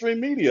mainstream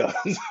media.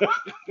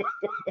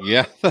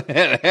 Yeah,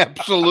 it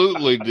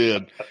absolutely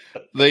did.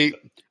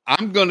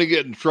 I'm going to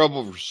get in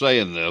trouble for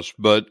saying this,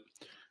 but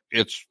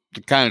it's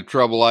the kind of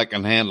trouble I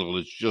can handle.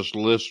 It's just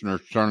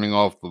listeners turning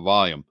off the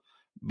volume.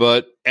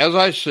 But as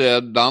I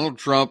said, Donald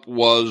Trump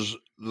was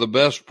the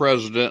best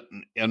president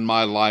in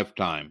my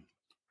lifetime.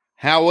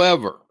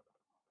 However,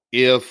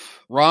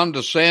 if Ron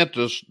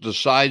DeSantis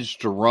decides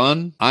to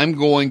run, I'm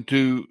going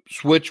to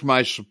switch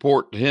my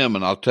support to him,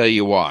 and I'll tell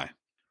you why.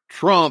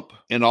 Trump,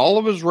 in all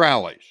of his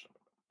rallies,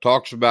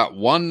 talks about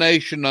one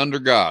nation under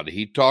God.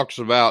 He talks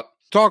a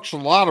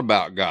lot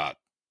about God.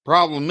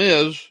 Problem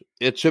is,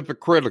 it's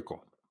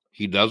hypocritical.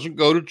 He doesn't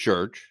go to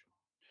church.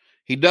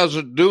 He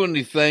doesn't do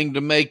anything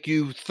to make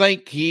you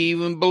think he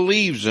even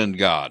believes in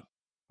God.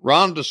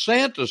 Ron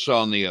DeSantis,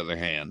 on the other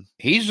hand,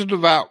 he's a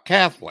devout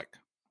Catholic,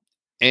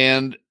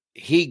 and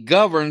he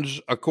governs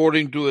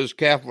according to his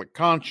Catholic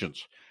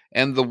conscience.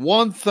 And the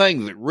one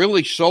thing that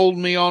really sold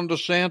me on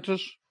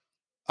DeSantis,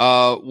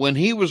 when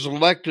he was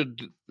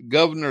elected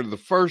governor the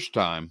first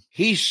time,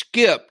 he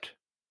skipped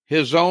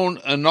his own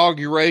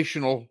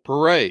inaugurational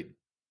parade.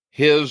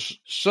 His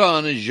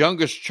son, his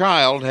youngest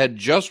child, had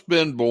just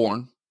been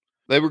born.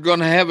 They were going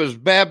to have his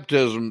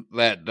baptism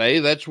that day.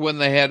 That's when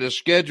they had his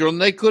schedule,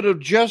 and they could have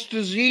just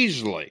as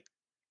easily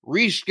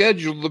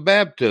rescheduled the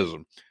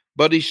baptism.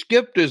 But he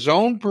skipped his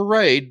own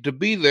parade to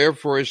be there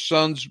for his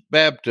son's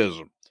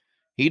baptism.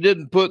 He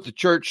didn't put the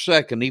church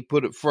second, he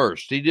put it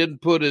first. He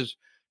didn't put his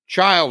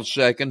child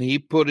second, he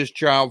put his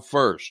child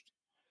first.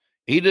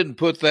 He didn't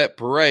put that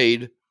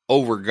parade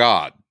over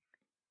God.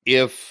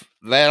 If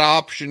that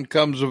option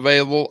comes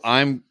available,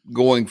 I'm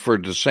going for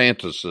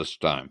DeSantis this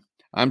time.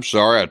 I'm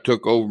sorry, I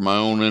took over my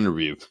own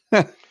interview.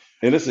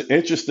 And it's an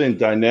interesting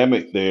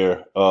dynamic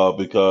there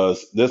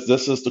because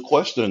this is the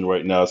question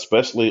right now,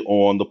 especially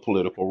on the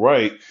political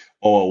right,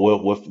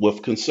 or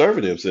with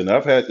conservatives. And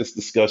I've had this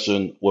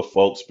discussion with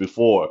folks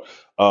before.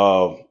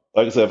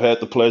 Like I said, I've had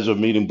the pleasure of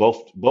meeting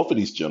both of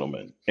these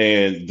gentlemen.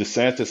 And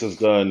DeSantis has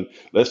done.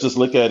 Let's just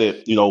look at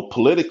it,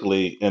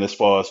 politically and as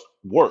far as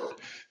work.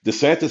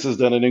 DeSantis has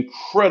done an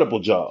incredible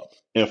job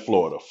in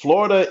Florida.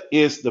 Florida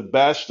is the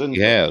bastion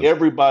of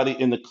everybody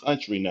in the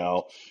country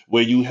now,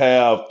 where you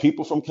have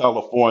people from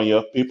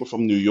California, people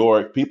from New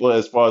York, people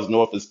as far as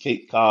north as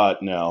Cape Cod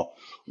now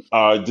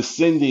are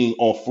descending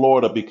on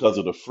Florida because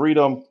of the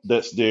freedom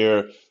that's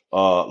there.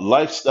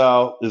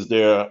 Lifestyle is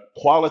there.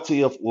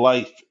 Quality of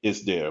life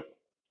is there.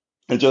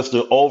 And just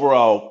the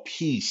overall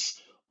peace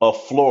of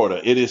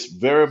Florida. It is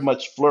very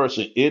much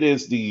flourishing. It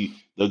is the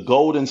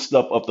golden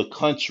stuff of the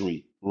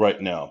country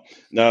right now.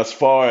 Now, as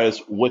far as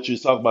what you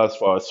talk about, as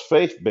far as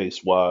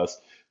faith-based wise,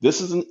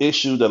 this is an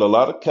issue that a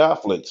lot of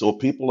Catholics or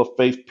people of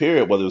faith,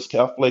 period, whether it's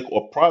Catholic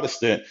or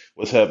Protestant,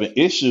 was having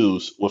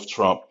issues with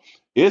Trump.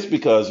 It's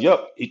because,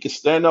 he could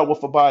stand up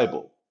with a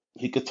Bible.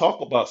 He could talk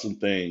about some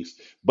things,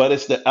 but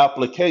it's the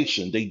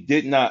application. They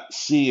did not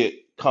see it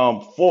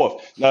come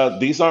forth. Now,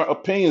 these aren't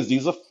opinions.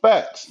 These are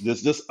facts. This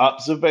is just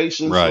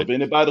observations Right. of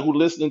anybody who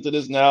listening to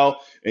this now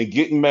and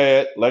getting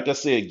mad. Like I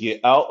said,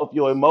 get out of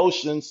your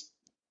emotions,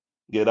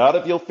 get out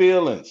of your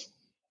feelings,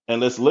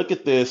 and let's look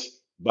at this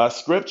by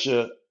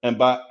scripture and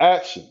by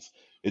actions.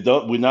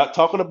 We're not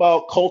talking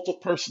about cult of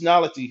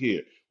personality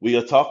here. We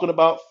are talking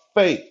about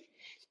faith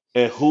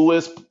and who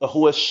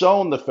has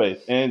shown the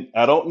faith. And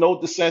I don't know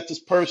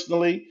DeSantis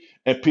personally,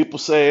 and people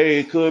say, hey,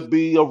 it could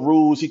be a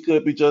ruse. He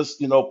could be just,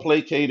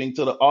 placating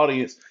to the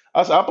audience.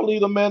 I believe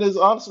the man is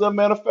honestly a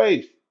man of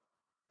faith,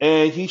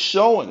 and he's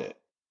showing it.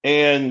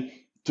 And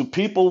to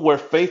people where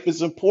faith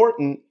is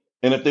important,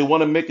 and if they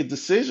want to make a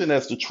decision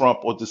as to Trump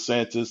or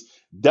DeSantis,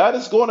 that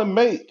is going to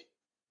make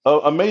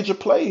a major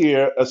play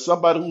here as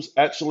somebody who's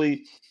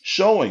actually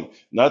showing.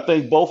 And I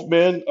think both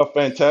men are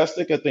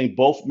fantastic. I think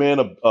both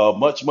men are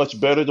much, much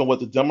better than what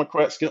the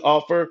Democrats can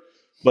offer.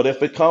 But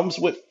if it comes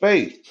with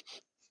faith,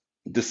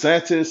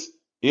 DeSantis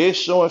is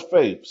showing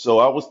faith. So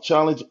I would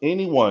challenge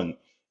anyone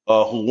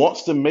who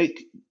wants to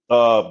make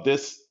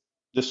this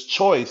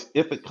choice,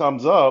 if it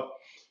comes up,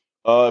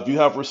 if you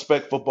have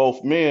respect for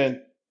both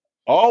men,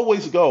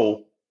 always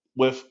go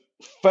with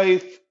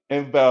faith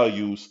and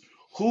values.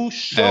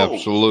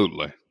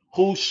 Absolutely.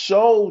 Who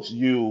shows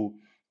you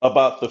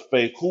about the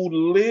faith,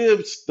 who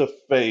lives the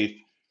faith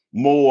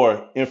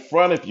more in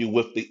front of you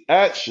with the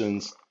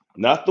actions,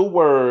 not the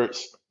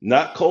words,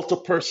 not cult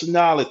of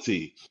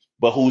personality,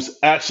 but who's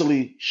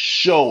actually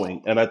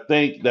showing. And I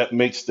think that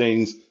makes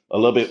things a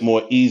little bit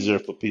more easier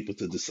for people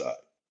to decide.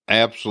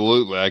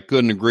 Absolutely. I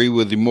couldn't agree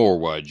with you more,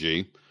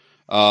 YG.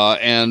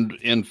 And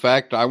in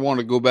fact, I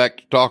want to go back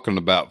to talking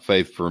about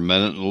faith for a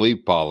minute and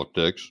leave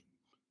politics.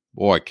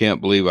 Boy, I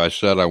can't believe I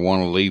said I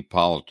want to leave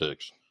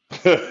politics.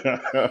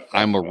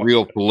 I'm a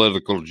real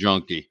political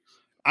junkie.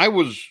 I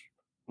was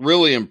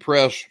really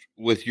impressed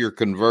with your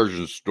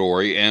conversion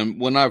story.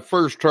 And when I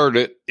first heard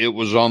it, it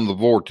was on the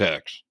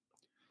Vortex.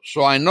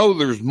 So I know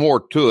there's more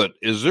to it.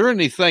 Is there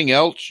anything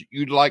else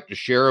you'd like to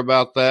share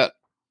about that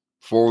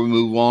before we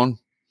move on?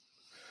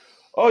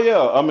 Oh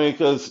yeah, I mean,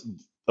 because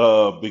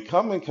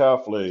becoming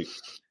Catholic,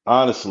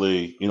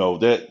 honestly,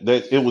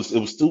 that it was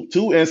two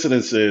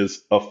incidences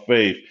of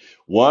faith.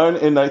 One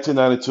in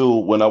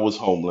 1992 when I was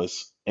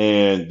homeless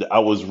and I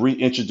was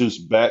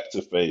reintroduced back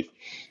to faith,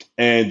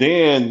 and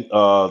then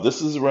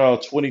this is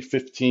around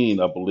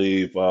 2015, I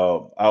believe.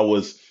 I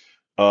was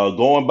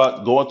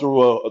going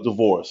through a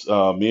divorce.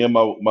 Me and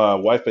my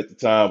wife at the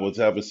time was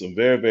having some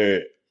very,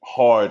 very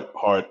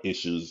hard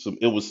issues.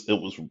 It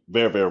was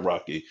very, very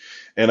rocky,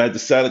 and I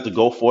decided to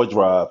go for a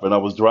drive. And I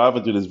was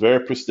driving through this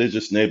very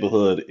prestigious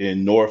neighborhood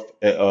in North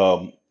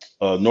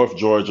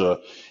Georgia,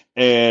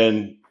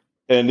 and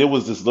there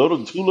was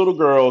two little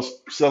girls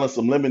selling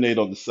some lemonade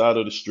on the side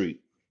of the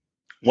street.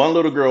 One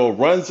little girl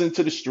runs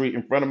into the street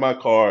in front of my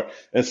car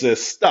and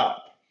says,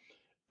 "Stop!"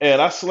 And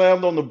I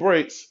slammed on the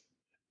brakes.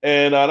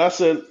 And I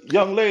said,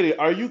 "Young lady,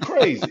 are you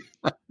crazy?"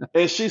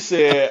 And she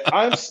said,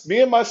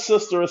 me and my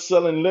sister are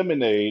selling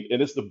lemonade,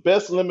 and it's the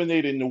best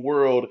lemonade in the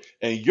world,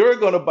 and you're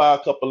going to buy a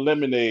cup of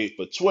lemonade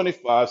for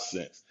 25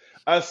 cents.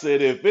 I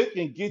said, if it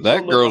can get your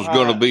That little girl's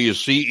going to behind, be a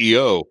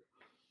CEO.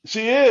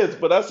 She is,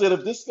 but I said,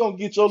 if this is gonna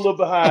get your little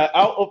behind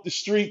out of the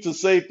street to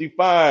safety,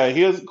 fine.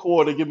 Here's a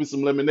quarter, give me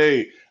some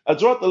lemonade. I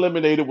drank the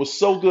lemonade. It was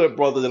so good,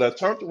 brother, that I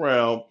turned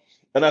around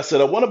and I said,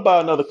 I want to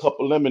buy another cup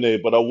of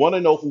lemonade, but I want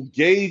to know who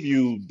gave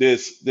you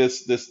this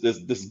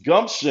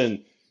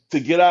gumption to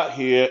get out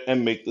here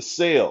and make the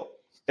sale.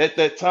 At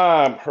that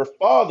time, her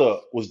father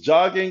was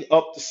jogging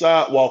up the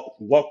sidewalk,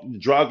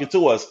 jogging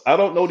to us. I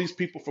don't know these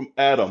people from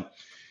Adam.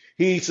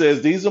 He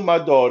says, these are my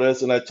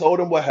daughters. And I told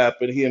him what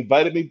happened. He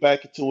invited me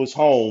back into his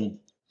home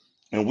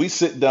and we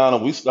sit down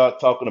and we start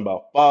talking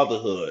about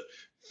fatherhood,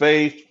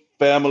 faith,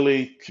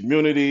 family,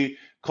 community,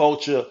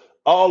 culture,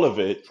 all of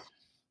it.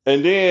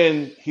 And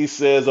then he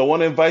says, I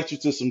want to invite you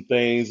to some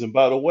things. And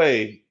by the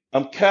way,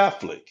 I'm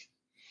Catholic.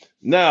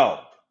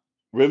 Now,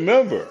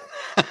 remember,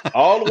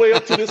 all the way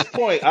up to this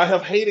point, I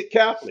have hated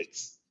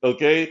Catholics.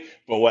 Okay,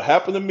 from what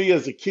happened to me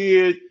as a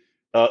kid,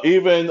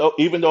 even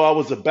though I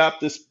was a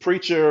Baptist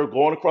preacher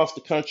going across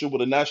the country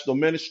with a national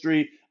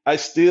ministry, I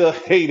still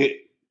hated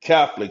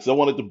Catholics. I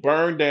wanted to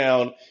burn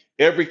down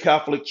every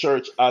Catholic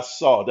church I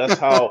saw. That's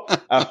how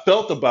I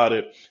felt about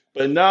it.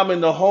 But now I'm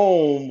in the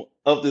home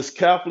of this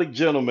Catholic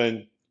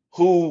gentleman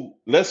who,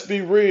 let's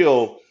be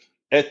real,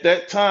 at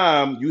that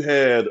time you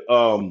had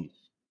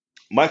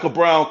Michael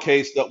Brown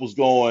case that was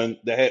going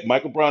that had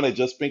Michael Brown had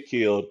just been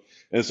killed.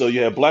 And so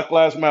you had Black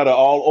Lives Matter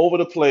all over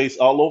the place,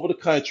 all over the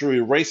country.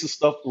 Racist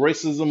stuff,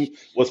 racism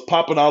was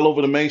popping all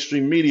over the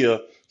mainstream media.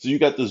 So you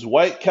got this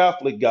white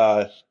Catholic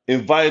guy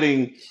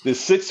inviting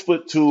this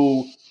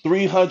 6'2",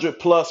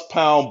 300+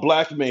 pound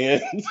black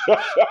man into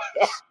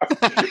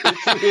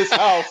his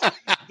house.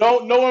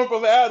 Don't know him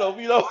from Adam,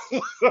 you know.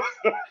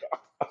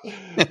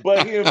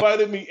 But he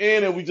invited me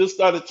in, and we just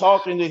started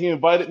talking. And he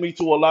invited me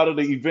to a lot of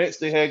the events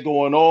they had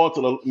going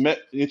on.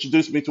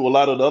 Introduced me to a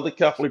lot of the other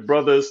Catholic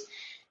brothers.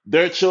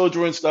 Their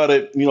children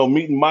started,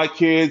 meeting my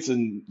kids,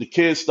 and the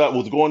kids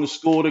was going to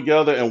school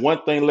together. And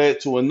one thing led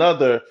to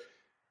another.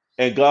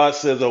 And God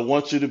says, "I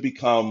want you to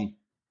become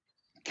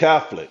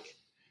Catholic."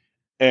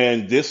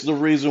 And this is the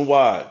reason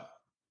why.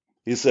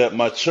 He said,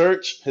 "My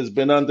church has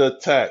been under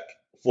attack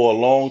for a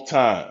long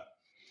time.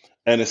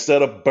 And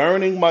instead of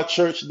burning my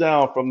church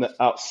down from the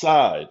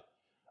outside,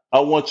 I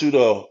want you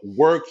to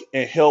work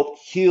and help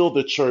heal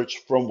the church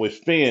from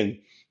within,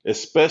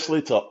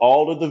 especially to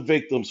all of the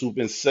victims who've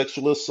been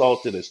sexually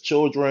assaulted as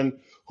children,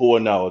 who are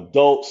now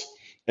adults,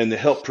 and to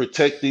help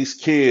protect these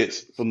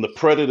kids from the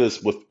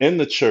predators within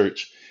the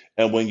church.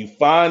 And when you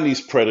find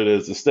these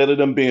predators, instead of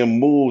them being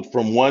moved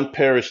from one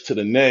parish to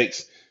the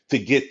next, to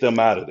get them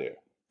out of there."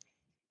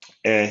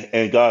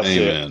 And God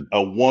said, Amen. "I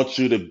want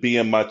you to be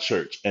in my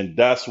church." And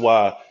that's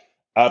why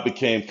I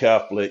became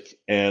Catholic,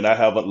 and I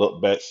haven't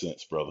looked back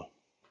since, brother.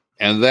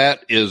 And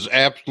that is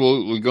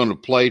absolutely going to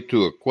play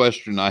to a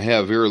question I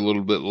have here a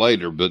little bit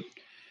later. But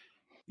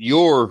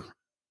your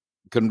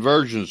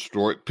conversion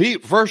story,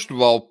 Pete, first of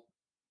all,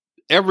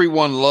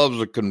 everyone loves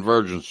a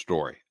conversion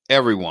story.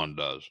 Everyone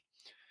does.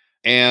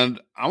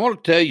 And I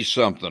want to tell you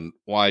something,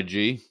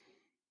 YG.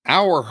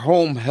 Our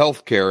home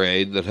health care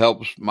aide that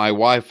helps my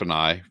wife and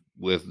I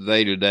with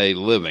day-to-day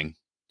living,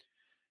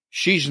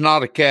 she's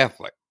not a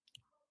Catholic.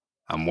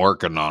 I'm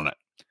working on it.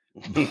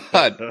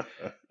 But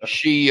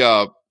she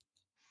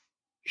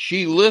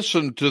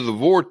listened to the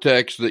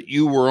vortex that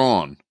you were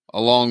on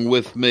along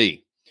with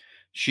me.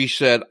 She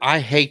said, "I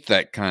hate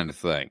that kind of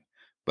thing,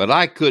 but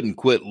I couldn't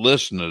quit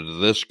listening to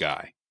this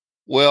guy."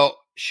 Well,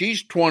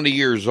 she's 20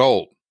 years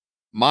old.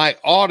 My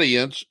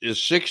audience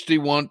is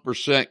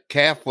 61%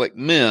 Catholic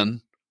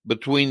men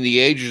between the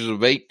ages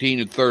of 18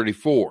 and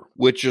 34,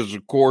 which is,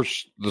 of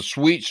course, the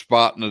sweet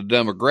spot in the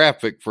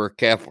demographic for a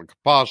Catholic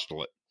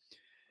apostolate.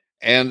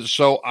 And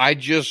so I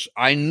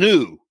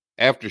knew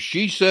after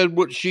she said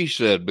what she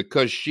said,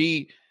 because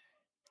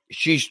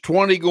she's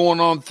 20 going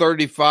on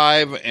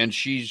 35, and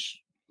she's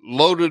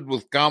loaded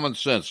with common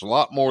sense, a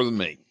lot more than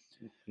me.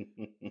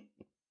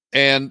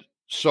 And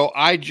so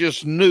I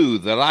just knew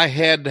that I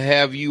had to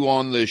have you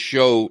on this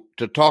show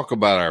to talk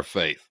about our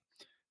faith.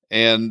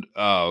 And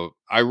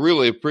I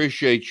really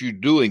appreciate you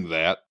doing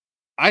that.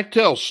 I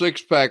tell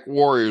six-pack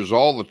warriors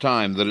all the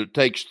time that it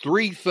takes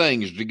 3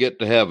 things to get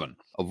to heaven: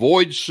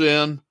 avoid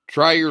sin,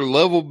 try your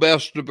level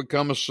best to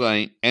become a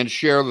saint, and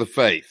share the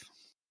faith.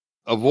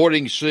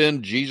 Avoiding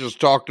sin, Jesus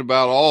talked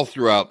about all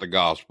throughout the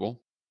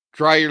gospel.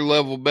 Try your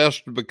level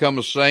best to become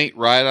a saint,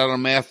 right out of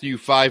Matthew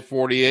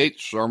 5:48,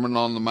 Sermon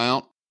on the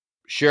Mount.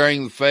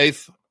 Sharing the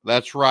faith,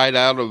 that's right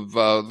out of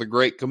the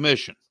Great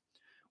Commission.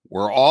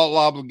 We're all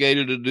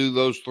obligated to do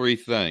those 3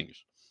 things.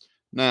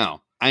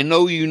 Now, I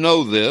know you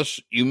know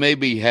this. You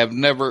maybe have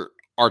never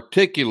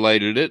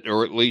articulated it,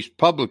 or at least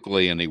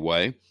publicly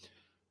anyway.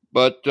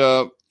 But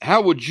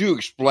how would you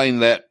explain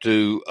that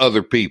to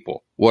other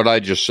people, what I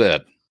just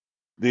said?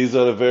 These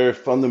are the very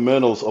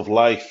fundamentals of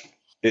life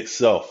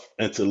itself,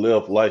 and to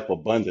live life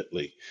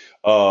abundantly.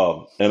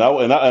 I'll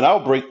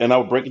break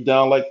it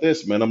down like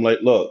this, man. I'm like,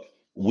 look,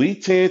 we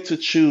tend to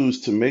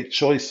choose to make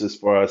choices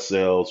for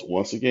ourselves,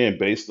 once again,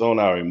 based on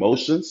our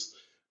emotions,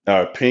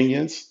 our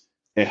opinions,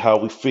 and how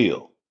we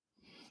feel.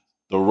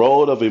 The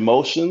road of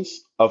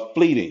emotions are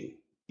fleeting.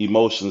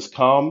 Emotions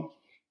come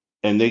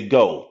and they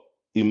go.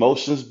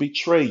 Emotions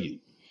betray you.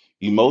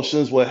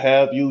 Emotions will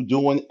have you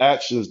doing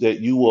actions that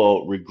you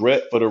will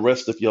regret for the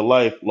rest of your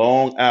life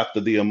long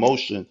after the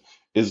emotion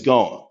is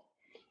gone.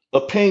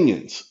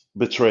 Opinions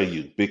betray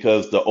you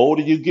because the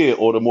older you get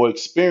or the more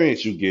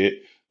experience you get,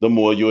 the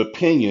more your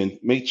opinion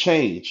may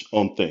change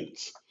on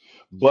things.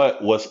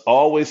 But what's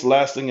always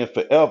lasting and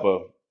forever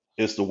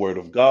is the word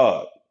of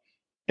God.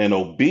 And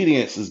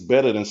obedience is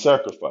better than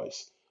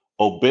sacrifice.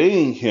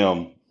 Obeying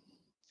him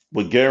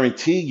will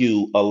guarantee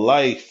you a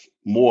life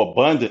more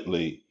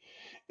abundantly.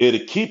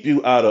 It'll keep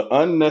you out of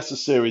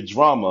unnecessary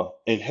drama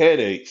and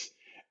headaches,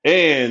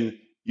 and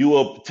you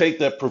will take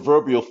that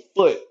proverbial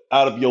foot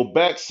out of your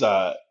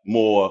backside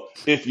more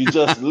if you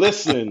just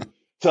listen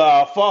to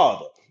our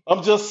Father.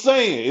 I'm just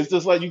saying, it's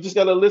just like you just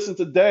got to listen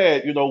to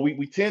Dad.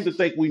 We tend to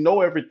think we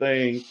know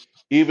everything,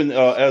 even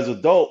as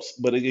adults,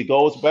 but it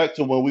goes back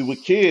to when we were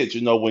kids.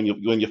 When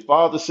your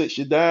father sits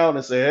you down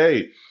and say,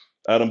 "Hey,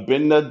 I done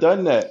been there,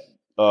 done that."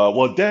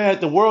 Well,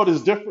 Dad, the world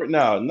is different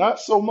now. Not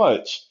so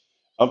much.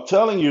 I'm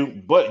telling you,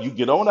 but you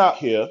get on out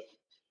here,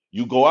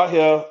 you go out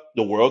here,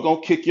 the world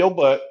gonna kick your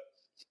butt,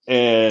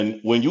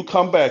 and when you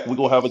come back, we're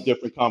gonna have a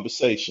different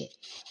conversation,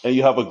 and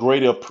you have a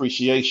greater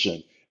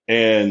appreciation.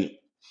 And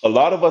a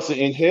lot of us are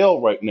in hell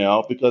right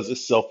now because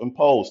it's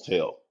self-imposed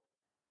hell.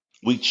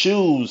 We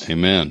choose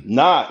Amen.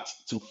 not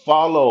to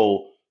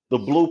follow the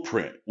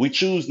blueprint. We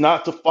choose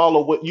not to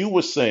follow what you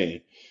were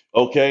saying.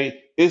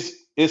 Okay,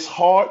 it's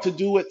hard to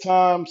do at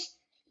times,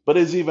 but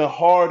it's even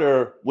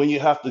harder when you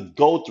have to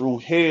go through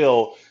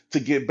hell to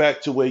get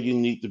back to where you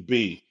need to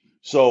be.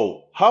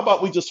 So how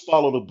about we just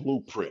follow the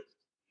blueprint?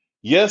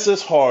 Yes,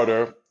 it's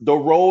harder. The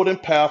road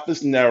and path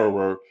is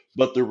narrower,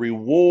 but the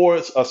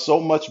rewards are so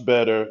much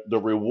better. The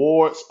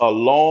rewards are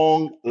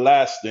long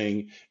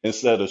lasting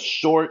instead of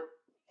short,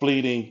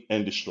 fleeting,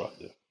 and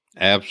destructive.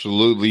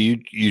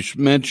 Absolutely. You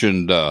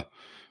mentioned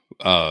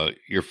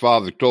your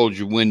father told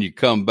you when you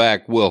come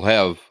back, we'll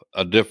have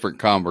a different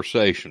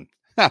conversation.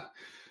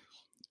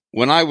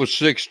 When I was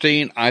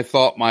 16, I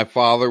thought my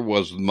father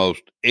was the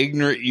most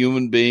ignorant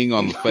human being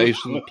on the face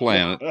of the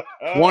planet.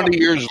 20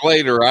 years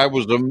later, I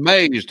was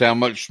amazed how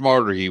much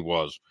smarter he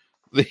was.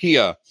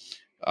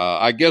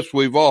 I guess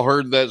we've all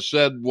heard that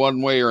said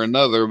one way or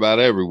another about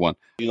everyone.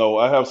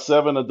 I have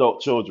 7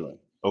 adult children,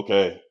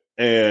 okay?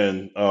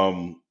 And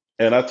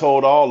I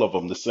told all of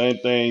them the same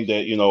thing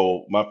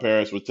that, my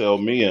parents would tell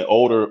me and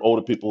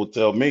older people would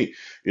tell me.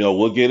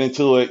 We'll get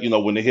into it,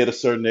 when they hit a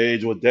certain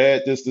age, well,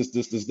 Dad, this,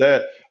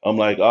 that. I'm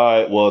like,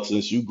 all right, well,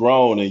 since you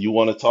grown and you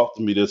want to talk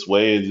to me this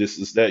way and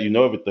this, that,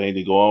 everything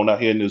to go on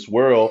out here in this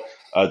world,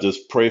 I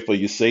just pray for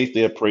your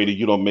safety. I pray that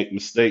you don't make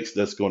mistakes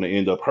that's going to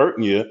end up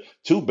hurting you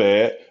too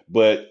bad.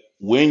 But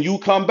when you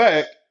come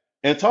back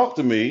and talk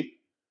to me,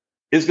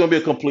 it's going to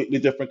be a completely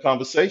different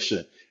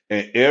conversation.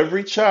 And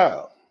every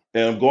child,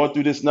 and I'm going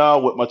through this now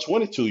with my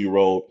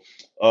 22-year-old.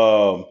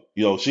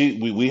 We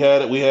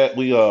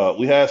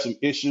had some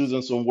issues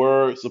and some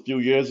words a few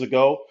years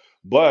ago,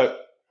 but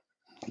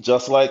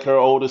just like her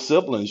older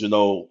siblings,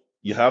 you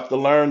have to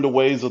learn the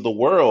ways of the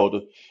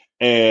world.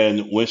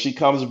 And when she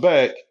comes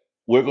back,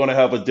 we're going to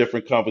have a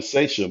different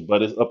conversation.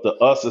 But it's up to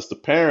us as the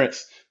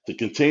parents to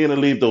continue to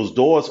leave those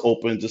doors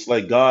open, just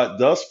like God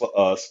does for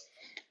us.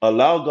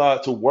 Allow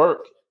God to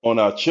work on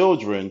our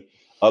children.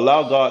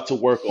 Allow God to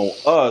work on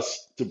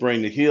us to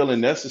bring the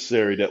healing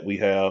necessary that we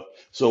have.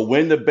 So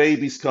when the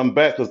babies come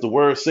back, because the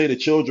words say the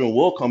children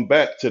will come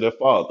back to their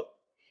father.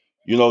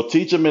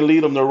 Teach them and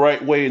lead them the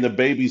right way, and the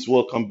babies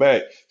will come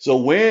back. So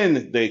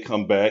when they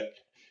come back,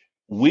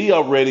 we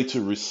are ready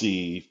to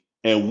receive,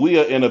 and we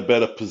are in a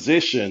better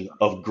position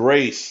of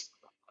grace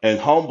and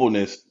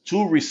humbleness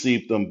to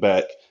receive them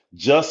back,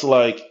 just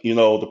like,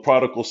 the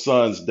prodigal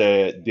son's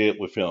dad did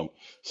with him.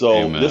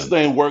 So this Amen.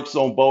 thing works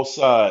on both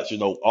sides.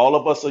 All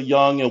of us are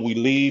young and we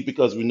leave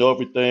because we know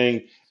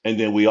everything, and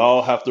then we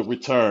all have to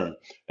return.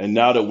 And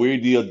now that we're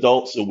the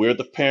adults and we're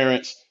the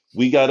parents,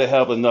 we got to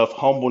have enough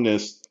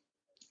humbleness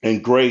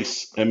and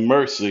grace and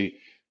mercy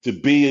to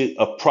be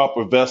a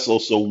proper vessel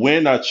so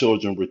when our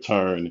children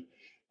return,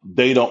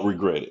 they don't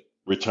regret it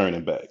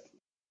returning back.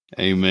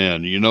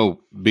 Amen.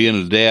 Being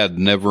a dad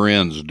never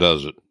ends,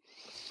 does it?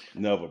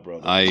 Never,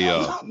 brother.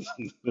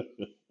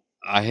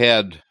 I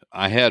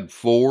had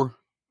 4.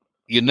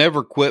 You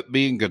never quit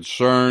being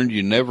concerned.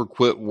 You never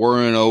quit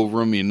worrying over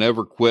them. You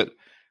never quit.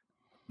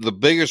 The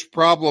biggest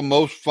problem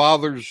most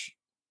fathers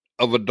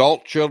of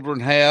adult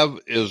children have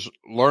is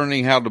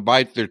learning how to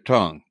bite their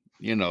tongue.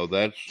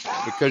 That's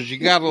because you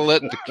got to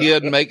let the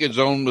kid make his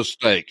own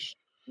mistakes.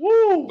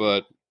 Woo!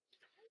 But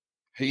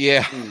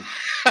yeah,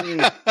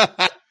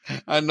 Mm.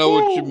 I know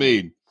what you Woo!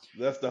 mean.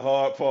 That's the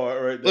hard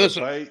part right there.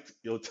 Listen, Bite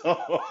your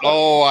tongue.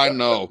 oh, I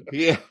know.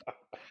 Yeah.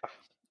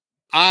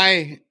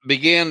 I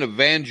began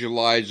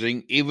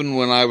evangelizing even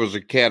when I was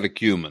a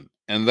catechumen,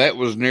 and that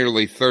was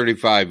nearly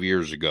 35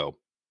 years ago.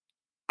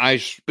 I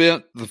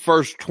spent the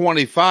first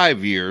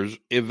 25 years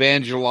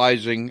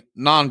evangelizing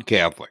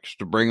non-Catholics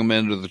to bring them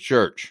into the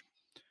church.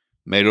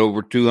 Made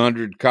over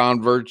 200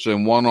 converts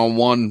and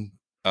one-on-one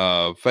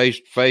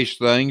face-to-face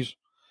things.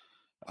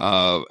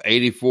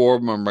 84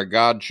 of them are my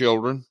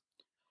godchildren.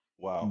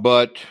 Wow.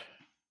 But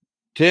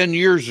 10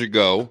 years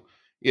ago,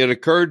 it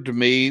occurred to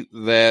me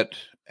that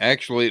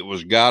actually it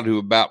was God who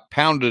about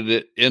pounded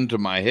it into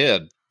my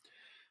head.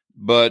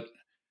 But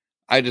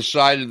I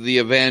decided the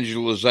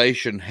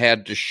evangelization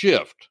had to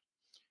shift.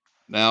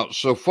 Now,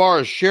 so far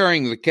as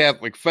sharing the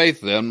Catholic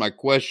faith, then, my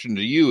question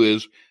to you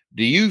is,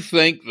 do you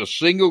think the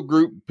single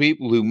group of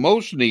people who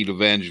most need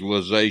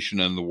evangelization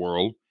in the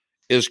world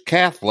is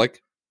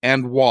Catholic,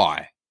 and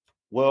why?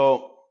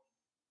 Well,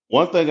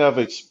 one thing I've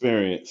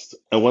experienced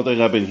and one thing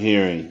I've been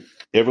hearing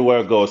everywhere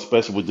I go,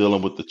 especially with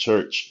dealing with the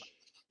church,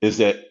 is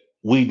that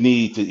we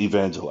need to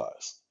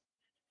evangelize.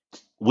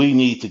 We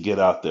need to get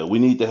out there. We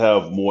need to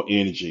have more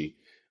energy.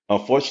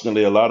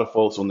 Unfortunately, a lot of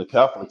folks on the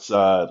Catholic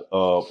side,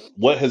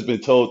 what has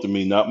been told to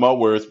me, not my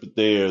words, but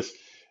theirs,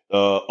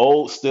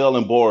 old, stale,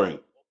 and boring.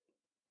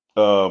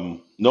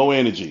 No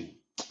energy,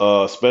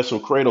 special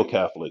cradle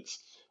Catholics.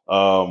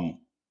 Um,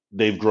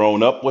 they've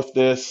grown up with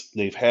this,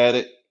 they've had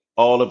it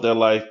all of their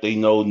life, they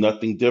know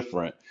nothing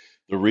different.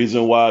 The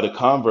reason why the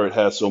convert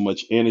has so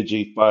much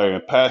energy, fire,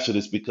 and passion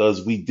is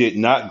because we did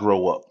not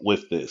grow up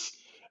with this.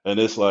 And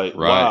it's like,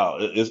 Right. wow,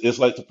 it's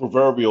like the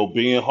proverbial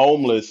being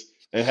homeless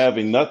and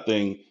having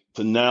nothing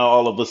to now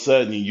all of a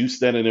sudden you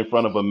standing in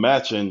front of a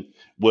mansion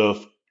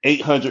with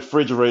 800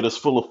 refrigerators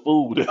full of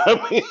food.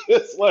 I mean,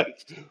 it's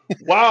like,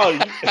 wow,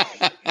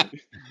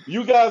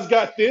 you guys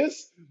got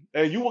this,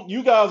 and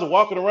you guys are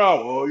walking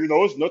around. Oh,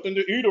 it's nothing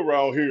to eat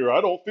around here.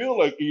 I don't feel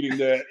like eating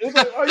that. It's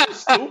like, are you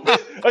stupid?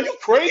 Are you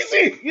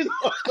crazy?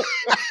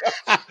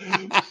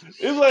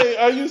 It's like,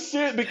 are you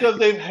serious? Because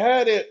they've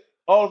had it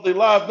all of their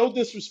lives. No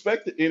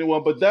disrespect to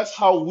anyone, but that's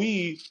how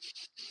we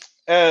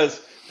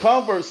as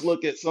converts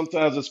look at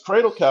sometimes as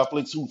cradle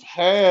Catholics who've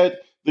had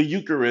the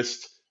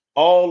Eucharist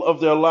all of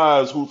their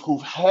lives,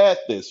 who've had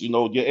this.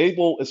 You're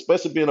able,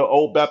 especially being an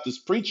old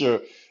Baptist preacher,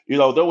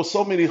 there were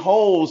so many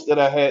holes that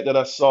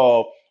I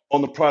saw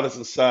on the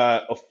Protestant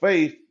side of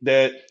faith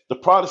that the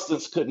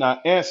Protestants could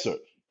not answer.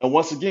 And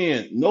once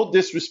again, no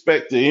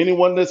disrespect to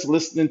anyone that's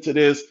listening to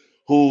this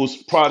who's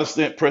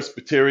Protestant,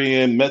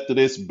 Presbyterian,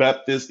 Methodist,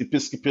 Baptist,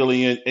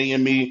 Episcopalian,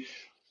 AME.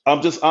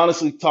 I'm just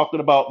honestly talking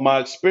about my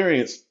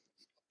experience.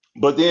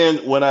 But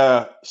then when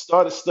I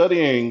started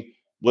studying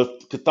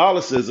with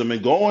Catholicism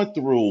and going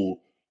through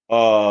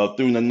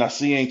the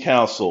Nicene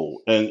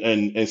Council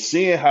and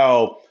seeing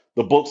how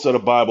the books of the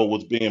Bible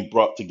was being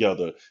brought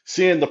together,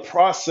 seeing the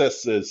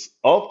processes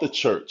of the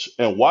church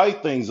and why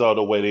things are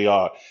the way they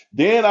are,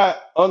 then I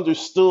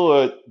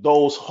understood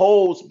those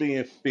holes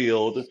being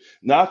filled.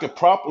 Now I could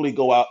properly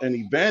go out and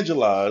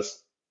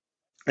evangelize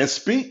and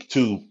speak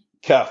to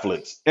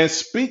Catholics and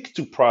speak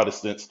to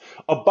Protestants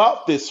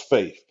about this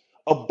faith,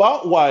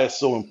 about why it's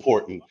so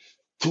important,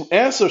 to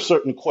answer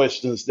certain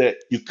questions that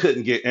you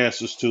couldn't get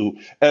answers to,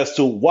 as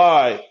to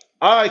why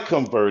I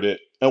converted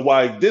and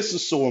why this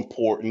is so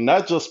important,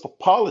 not just for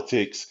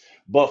politics,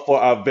 but for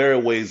our very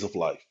ways of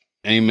life.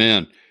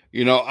 Amen.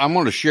 I'm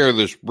going to share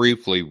this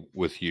briefly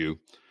with you.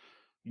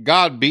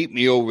 God beat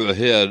me over the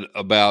head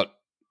about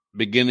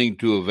beginning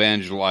to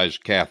evangelize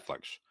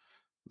Catholics.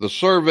 The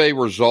survey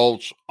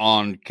results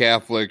on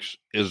Catholics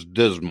is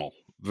dismal,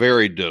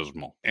 very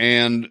dismal.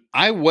 And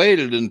I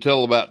waited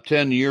until about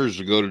 10 years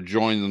ago to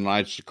join the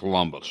Knights of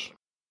Columbus.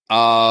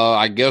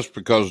 I guess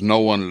because no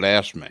one had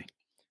asked me.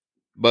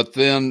 But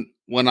then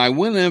when I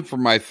went in for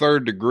my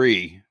third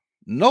degree,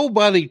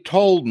 nobody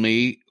told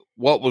me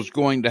what was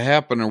going to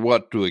happen or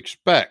what to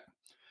expect.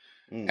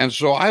 And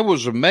so I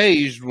was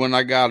amazed when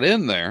I got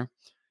in there,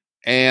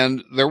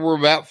 and there were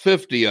about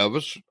 50 of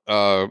us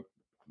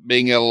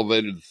being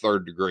elevated to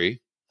third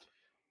degree.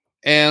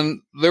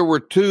 And there were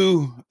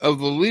two of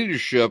the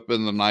leadership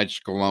in the Knights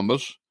of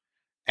Columbus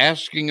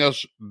asking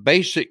us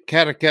basic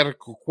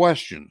catechetical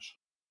questions.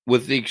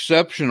 With the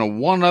exception of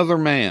one other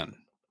man,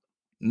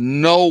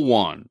 no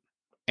one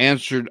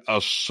answered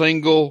a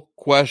single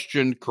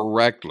question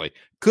correctly.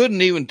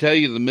 Couldn't even tell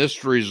you the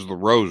mysteries of the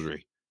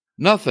rosary.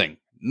 Nothing.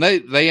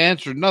 They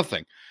answered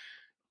nothing.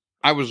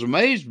 I was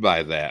amazed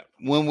by that.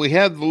 When we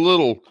had the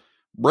little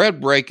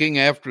bread breaking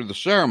after the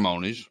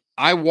ceremonies,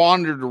 I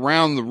wandered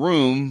around the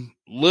room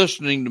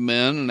listening to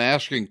men and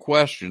asking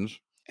questions,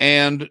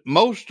 and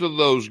most of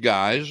those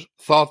guys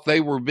thought they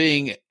were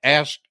being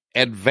asked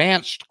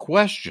advanced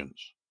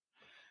questions,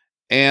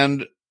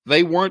 and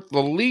they weren't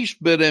the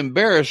least bit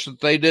embarrassed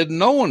that they didn't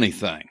know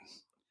anything.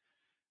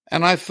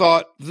 And I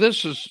thought,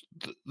 this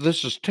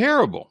is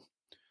terrible.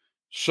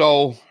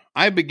 So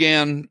I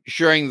began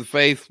sharing the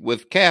faith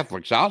with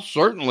Catholics. I'll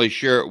certainly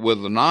share it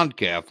with a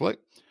non-Catholic.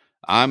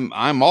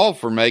 I'm all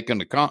for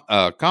making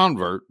a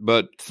convert,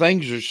 but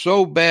things are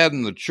so bad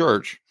in the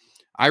church.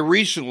 I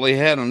recently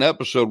had an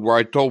episode where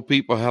I told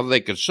people how they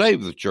could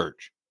save the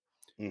church.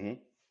 Mm-hmm.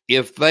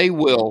 If they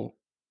will,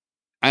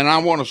 and I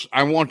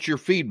want your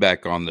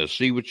feedback on this,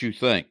 see what you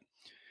think.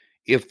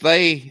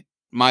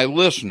 My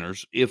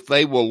listeners, if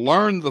they will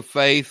learn the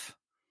faith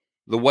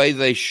the way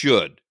they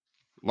should,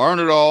 learn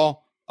it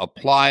all,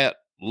 apply it,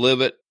 live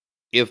it,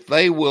 if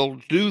they will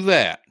do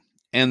that,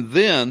 and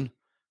then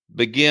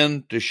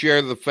begin to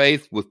share the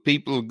faith with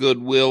people of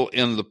goodwill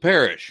in the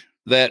parish,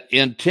 that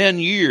in 10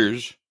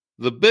 years,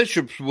 the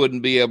bishops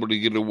wouldn't be able to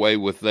get away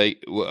with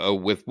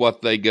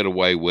what they get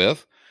away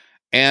with,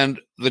 and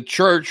the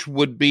church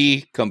would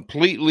be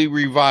completely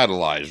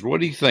revitalized.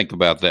 What do you think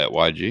about that,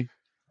 YG?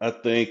 I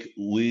think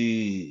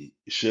we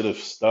should have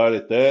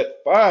started that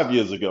 5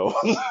 years ago.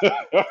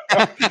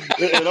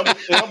 And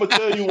I'm gonna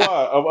tell you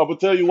why. I'm gonna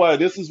tell you why.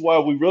 This is why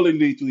we really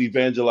need to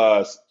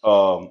evangelize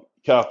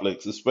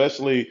Catholics,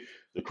 especially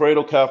the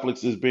cradle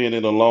Catholics has been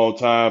in a long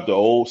time, the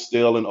old,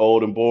 stale, and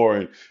old and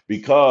boring.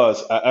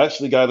 Because I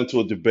actually got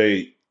into a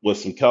debate with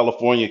some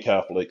California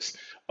Catholics,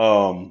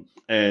 and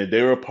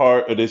they were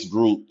part of this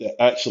group that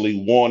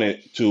actually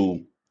wanted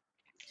to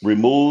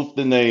remove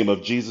the name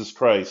of Jesus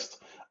Christ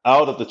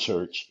out of the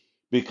church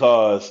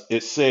because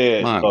it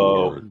said My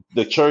Lord.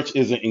 the church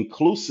isn't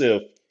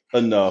inclusive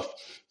enough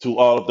to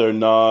all of their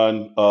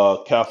non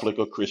Catholic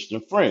or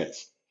Christian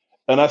friends.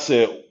 And I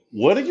said,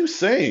 what are you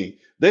saying?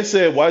 They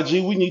said,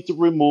 YG, we need to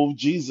remove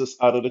Jesus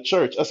out of the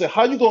church. I said,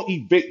 how you going to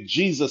evict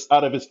Jesus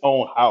out of his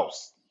own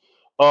house?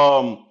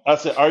 I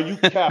said, are you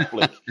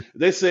Catholic?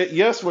 They said,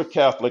 yes, we're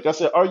Catholic. I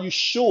said, are you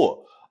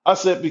sure? I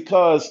said,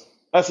 because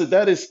I said,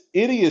 that is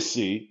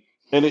idiocy.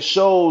 And it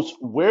shows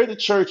where the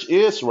church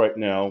is right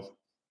now,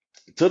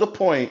 to the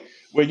point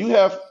where you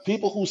have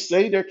people who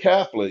say they're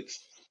Catholics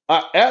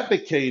are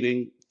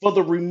advocating for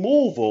the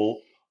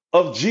removal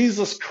of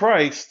Jesus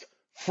Christ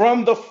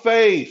from the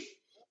faith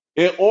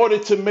in order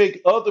to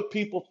make other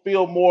people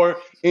feel more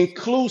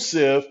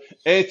inclusive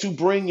and to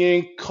bring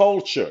in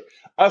culture.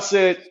 I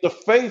said the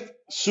faith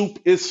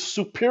is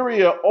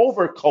superior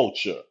over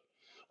culture.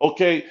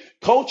 Okay,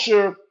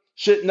 culture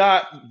should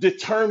not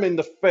determine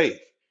the faith.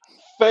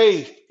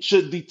 Faith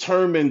should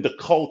determine the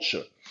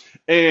culture.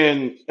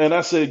 And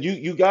I said,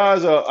 you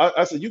guys are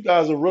I said, you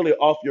guys are really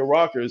off your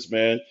rockers,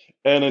 man.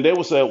 And then they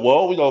would say,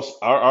 well,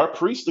 our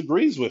priest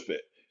agrees with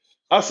it.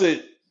 I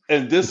said,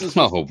 and this is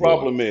what the Oh, boy.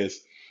 problem is.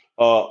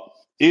 Uh,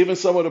 even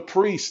some of the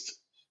priests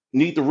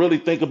need to really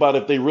think about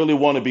if they really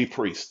want to be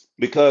priests,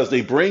 because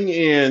they bring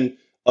in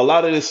a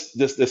lot of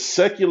this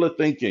secular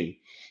thinking.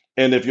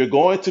 And if you're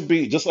going to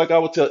be, just like I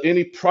would tell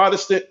any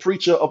Protestant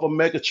preacher of a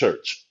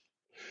megachurch,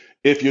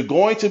 if you're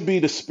going to be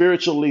the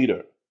spiritual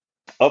leader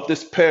of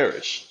this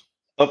parish,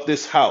 of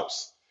this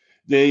house,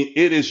 then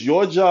it is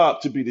your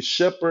job to be the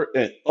shepherd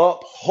and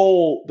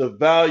uphold the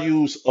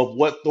values of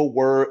what the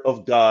word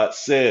of God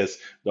says.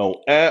 Don't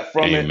add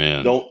from it,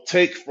 Amen. don't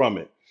take from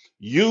it.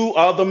 You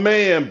are the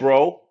man,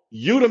 bro.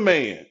 You the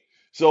man.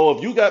 So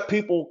if you got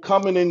people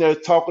coming in there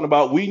talking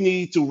about we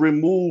need to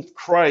remove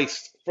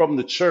Christ from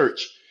the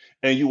church,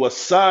 and you are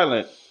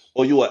silent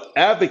or you are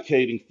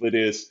advocating for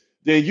this,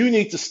 then you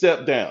need to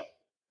step down.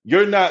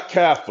 You're not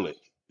Catholic.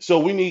 So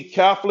we need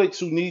Catholics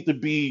who need to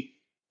be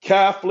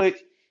Catholic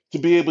to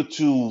be able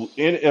to,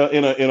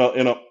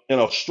 in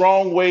a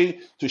strong way,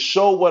 to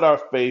show what our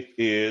faith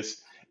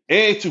is,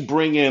 and to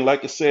bring in,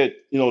 like I said,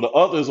 the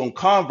others on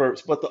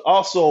converts, but to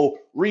also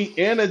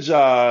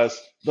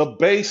re-energize the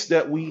base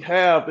that we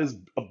have is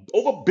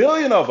over a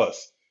billion of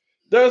us.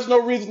 There's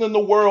no reason in the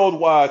world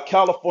why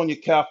California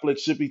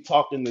Catholics should be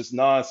talking this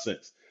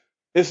nonsense.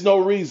 It's no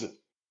reason.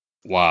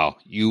 Wow,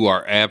 you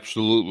are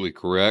absolutely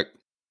correct.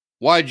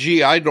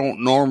 YG, I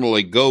don't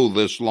normally go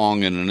this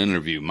long in an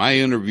interview. My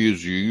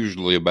interviews are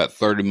usually about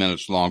 30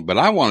 minutes long, but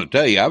I want to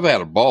tell you, I've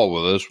had a ball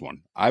with this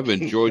one. I've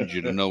enjoyed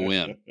you to no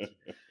end.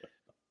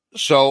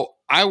 So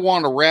I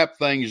want to wrap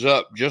things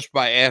up just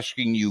by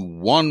asking you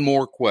one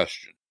more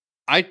question.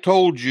 I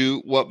told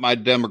you what my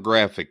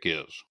demographic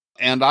is,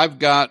 and I've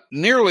got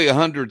nearly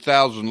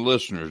 100,000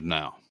 listeners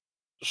now.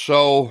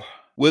 So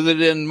with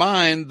it in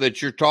mind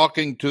that you're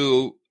talking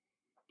to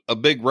a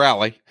big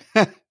rally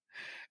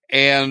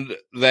and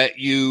that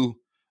you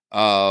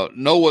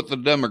know what the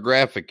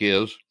demographic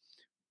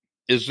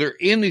is there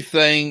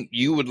anything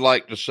you would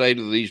like to say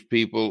to these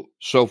people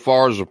so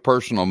far as a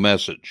personal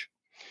message?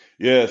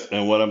 Yes,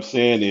 and what I'm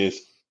saying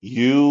is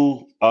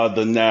you are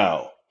the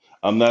now.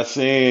 I'm not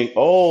saying,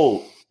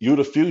 oh, you're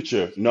the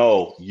future.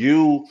 No,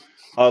 you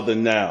are the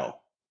now.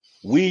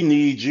 We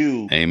need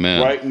you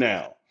Amen. right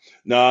now.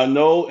 Now, I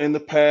know in the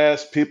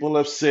past people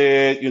have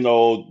said,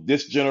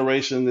 this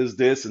generation is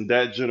this and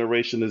that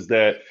generation is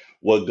that.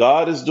 What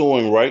God is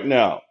doing right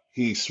now,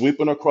 He's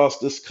sweeping across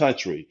this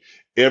country.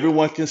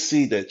 Everyone can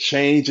see that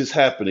change is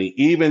happening.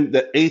 Even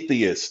the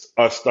atheists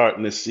are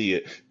starting to see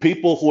it.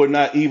 People who are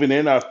not even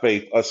in our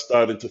faith are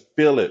starting to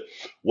feel it.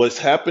 What's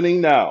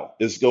happening now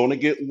is going to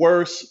get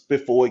worse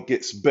before it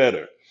gets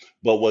better.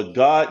 But what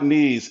God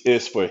needs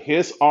is for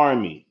His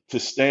army to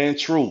stand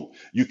true.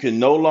 You can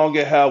no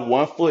longer have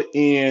 1 foot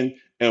in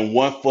and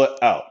 1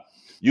 foot out.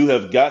 You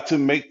have got to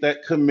make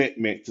that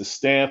commitment to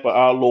stand for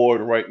our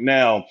Lord right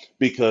now,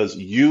 because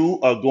you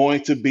are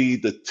going to be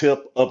the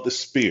tip of the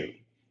spear.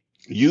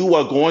 You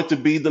are going to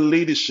be the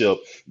leadership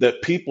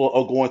that people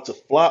are going to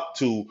flock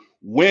to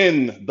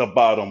when the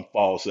bottom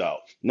falls out.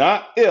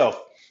 Not if,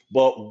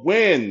 but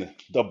when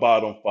the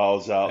bottom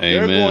falls out.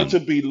 They're Amen. going to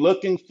be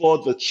looking for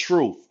the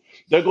truth.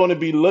 They're going to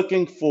be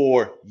looking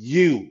for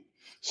you.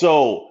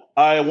 So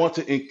I want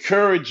to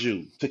encourage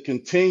you to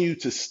continue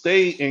to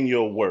stay in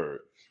your word.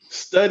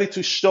 Study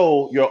to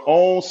show your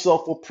own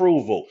self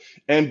approval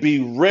and be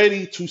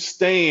ready to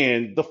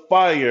stand the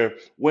fire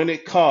when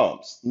it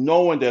comes,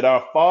 knowing that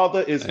our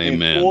Father is in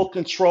Amen. full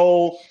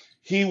control.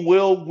 He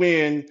will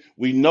win.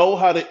 We know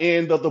how the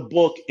end of the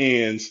book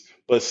ends,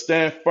 but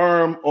stand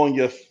firm on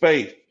your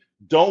faith.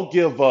 Don't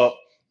give up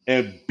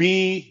and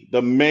be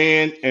the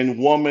man and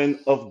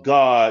woman of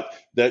God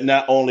that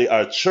not only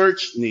our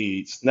church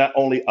needs, not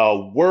only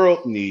our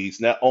world needs,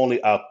 not only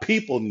our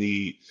people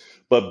need,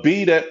 but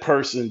be that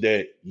person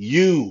that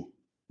you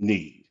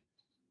need.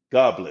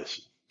 God bless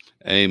you.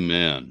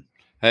 Amen.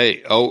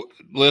 Hey,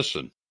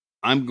 listen,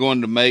 I'm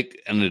going to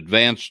make an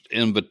advanced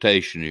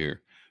invitation here.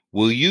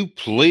 Will you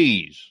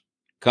please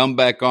come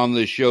back on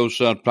this show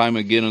sometime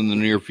again in the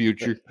near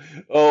future?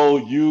 Oh,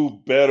 you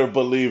better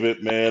believe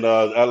it, man.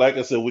 Like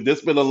I said, this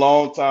has been a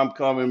long time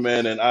coming,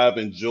 man, and I've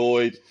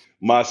enjoyed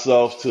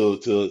myself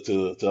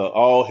to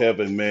all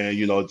heaven, man.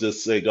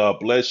 Just say God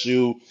bless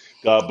you.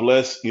 God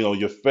bless,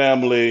 your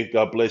family.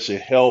 God bless your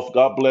health.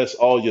 God bless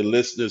all your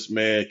listeners,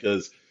 man,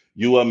 because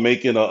you are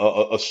making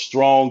a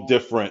strong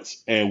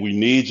difference, and we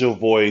need your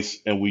voice,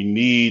 and we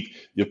need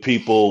your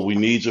people. We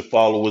need your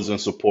followers and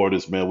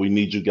supporters, man. We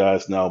need you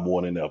guys now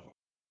more than ever.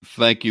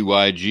 Thank you,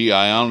 YG.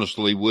 I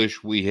honestly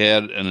wish we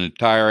had an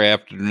entire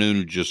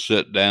afternoon to just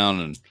sit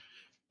down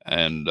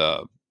and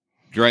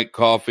drink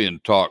coffee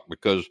and talk,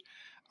 because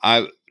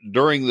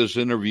during this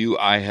interview,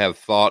 I have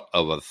thought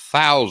of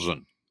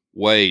 1,000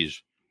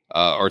 ways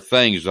or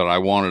things that I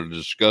wanted to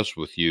discuss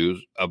with you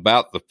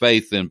about the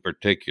faith in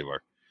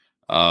particular.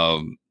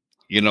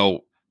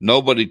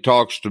 Nobody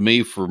talks to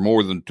me for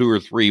more than 2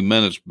 or 3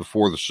 minutes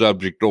before the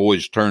subject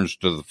always turns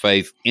to the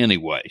faith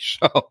anyway.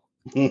 So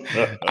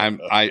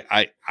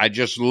I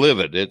just live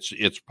it.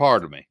 It's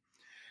part of me.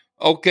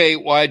 Okay,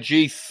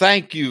 YG,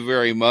 thank you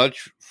very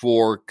much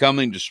for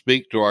coming to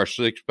speak to our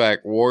Six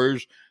Pack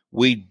Warriors.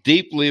 We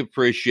deeply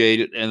appreciate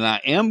it, and I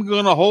am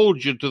going to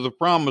hold you to the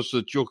promise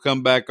that you'll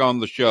come back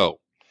on the show.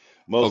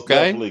 Most Okay?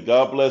 definitely.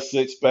 God bless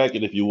Six Pack.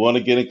 And if you want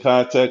to get in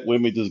contact with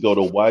me, just go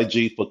to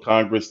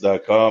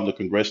ygforcongress.com. The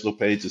congressional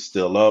page is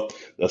still up.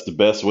 That's the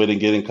best way to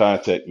get in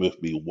contact with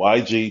me.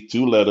 YG,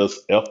 2 letters,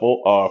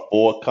 FOR,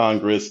 for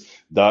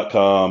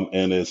Congress.com.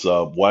 And it's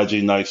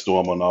YG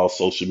Nightstorm on all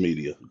social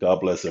media. God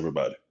bless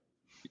everybody.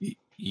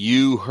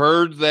 You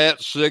heard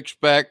that, Six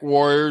Pack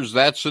Warriors.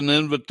 That's an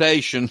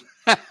invitation.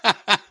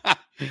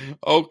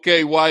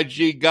 Okay,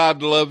 YG,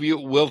 God love you.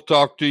 We'll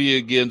talk to you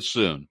again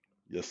soon.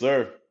 Yes,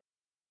 sir.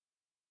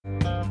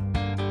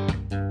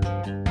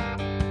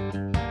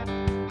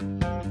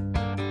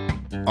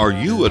 Are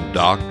you a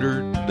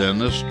doctor,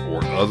 dentist,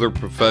 or other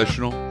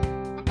professional?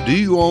 Do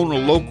you own a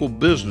local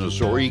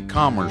business or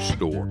e-commerce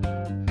store?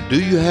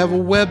 Do you have a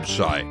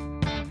website?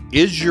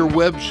 Is your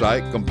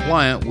website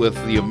compliant with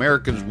the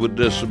Americans with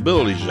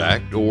Disabilities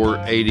Act, or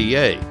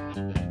ADA?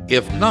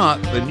 If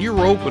not, then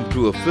you're open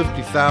to a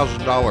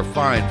 $50,000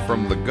 fine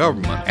from the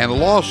government and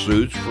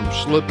lawsuits from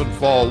slip and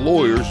fall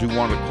lawyers who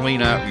want to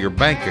clean out your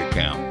bank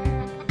account.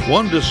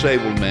 One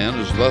disabled man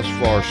has thus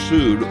far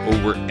sued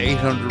over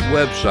 800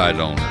 website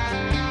owners.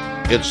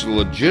 It's a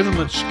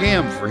legitimate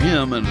scam for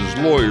him and his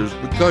lawyers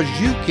because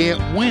you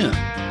can't win.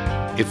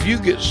 If you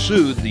get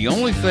sued, the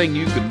only thing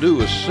you can do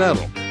is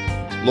settle.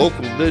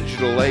 Local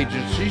digital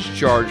agencies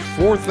charge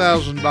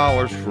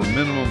 $4,000 for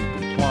minimum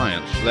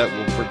compliance that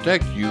will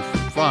protect you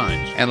from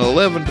fines, and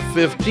 $11,000 to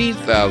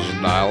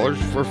 $15,000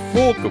 for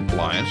full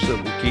compliance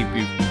that will keep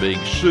you from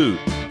being sued.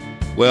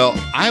 Well,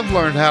 I've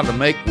learned how to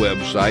make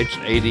websites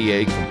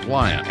ADA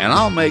compliant, and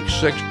I'll make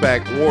Six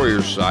Pack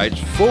Warrior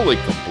sites fully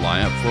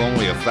compliant for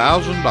only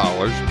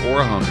 $1,000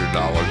 or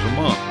 $100 a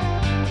month.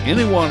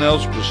 Anyone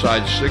else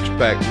besides Six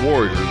Pack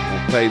Warriors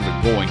will pay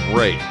the going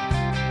rate.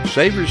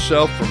 Save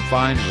yourself from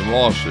fines and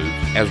lawsuits,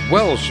 as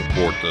well as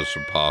support this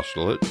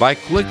apostolate, by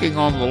clicking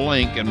on the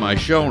link in my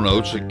show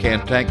notes at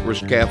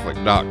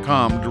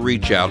cantankerouscatholic.com to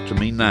reach out to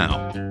me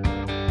now.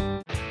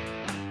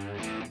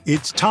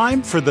 It's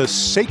time for the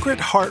Sacred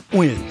Heart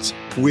Wins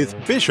with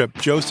Bishop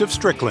Joseph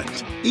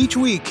Strickland. Each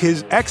week,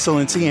 His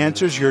Excellency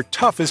answers your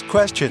toughest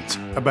questions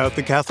about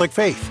the Catholic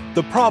faith,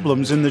 the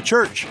problems in the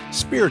Church,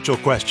 spiritual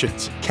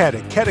questions,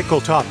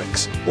 catechetical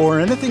topics, or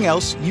anything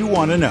else you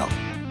want to know.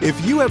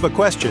 If you have a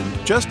question,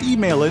 just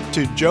email it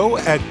to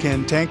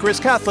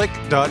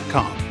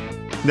joe@cantankerouscatholic.com.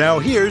 Now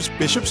here's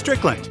Bishop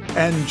Strickland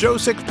and Joe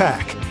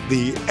Sixpack,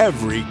 the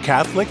Every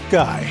Catholic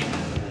Guy.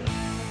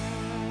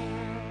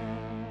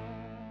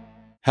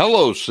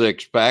 Hello,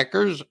 Six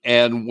Packers,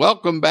 and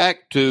welcome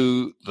back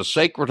to the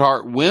Sacred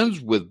Heart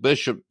Wins with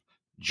Bishop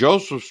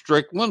Joseph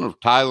Strickland of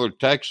Tyler,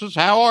 Texas.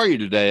 How are you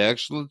today,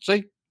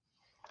 Excellency?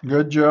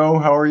 Good, Joe.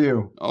 How are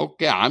you?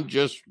 Okay, I'm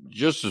just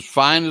as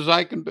fine as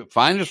I can be.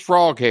 Fine as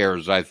frog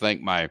hairs, I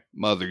think my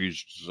mother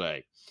used to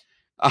say.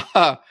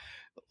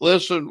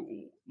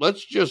 Listen,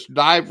 let's just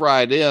dive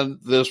right in.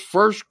 This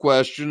first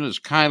question is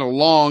kind of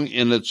long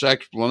in its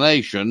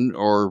explanation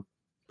or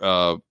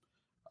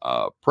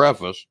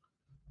preface,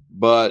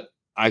 but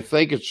I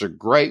think it's a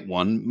great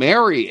one.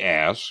 Mary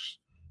asks,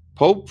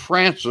 Pope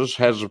Francis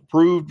has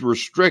approved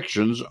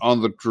restrictions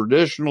on the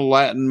traditional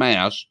Latin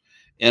Mass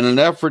in an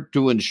effort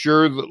to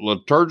ensure that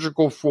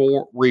liturgical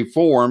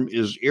reform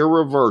is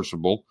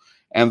irreversible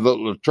and that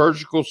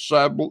liturgical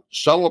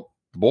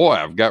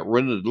I've got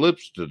rented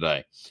lips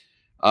today.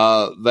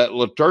 That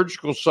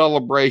liturgical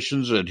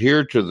celebrations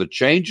adhere to the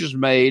changes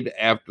made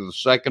after the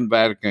Second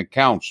Vatican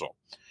Council.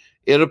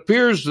 It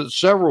appears that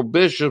several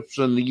bishops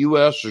in the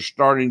U.S. are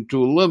starting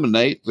to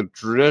eliminate the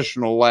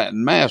traditional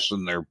Latin Mass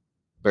in their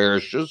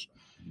parishes,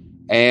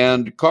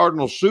 and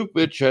Cardinal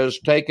Cupich has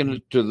taken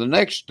it to the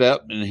next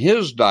step in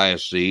his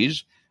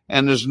diocese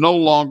and is no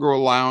longer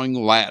allowing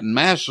Latin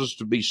Masses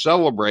to be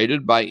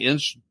celebrated by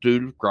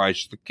Institute of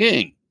Christ the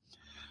King.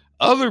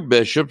 Other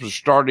bishops are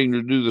starting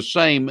to do the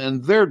same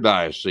in their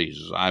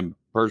dioceses. I'm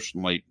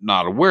personally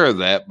not aware of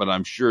that, but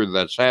I'm sure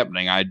that's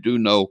happening. I do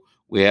know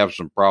we have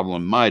some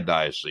problem in my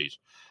diocese.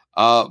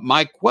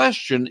 My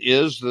question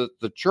is that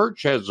the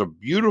church has a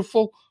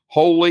beautiful,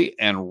 holy,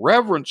 and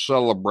reverent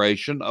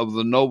celebration of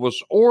the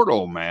Novus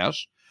Ordo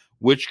Mass,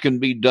 which can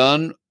be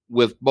done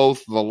with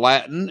both the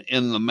Latin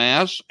in the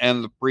Mass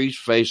and the priest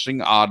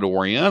facing ad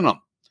orientem.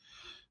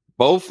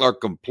 Both are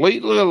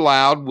completely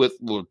allowed with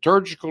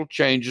liturgical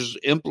changes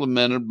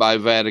implemented by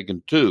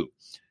Vatican II.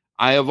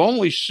 I have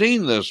only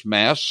seen this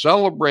Mass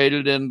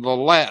celebrated in the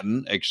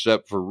Latin,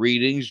 except for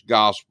readings,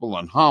 gospel,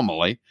 and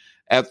homily,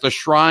 at the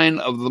Shrine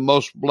of the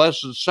Most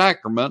Blessed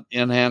Sacrament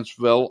in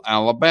Huntsville,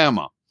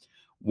 Alabama.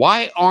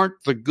 Why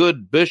aren't the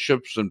good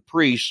bishops and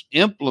priests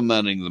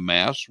implementing the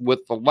Mass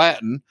with the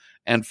Latin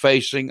and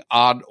facing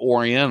ad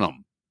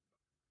orientem?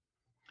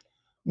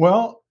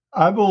 Well,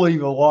 I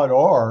believe a lot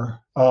are.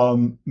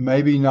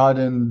 Maybe not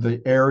in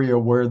the area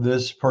where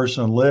this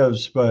person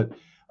lives, but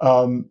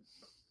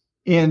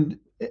and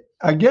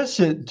I guess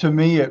to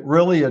me, it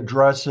really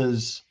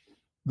addresses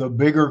the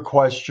bigger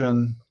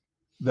question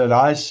that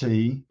I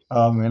see.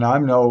 And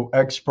I'm no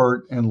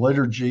expert in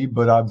liturgy,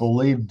 but I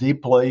believe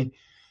deeply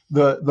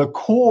the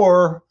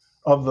core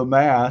of the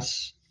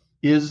Mass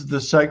is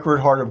the Sacred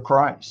Heart of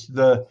Christ,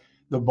 the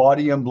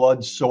body and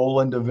blood,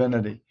 soul and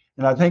divinity.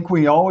 And I think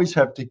we always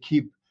have to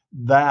keep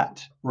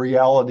that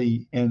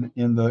reality in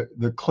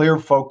the clear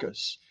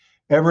focus.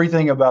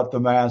 Everything about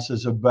the Mass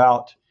is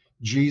about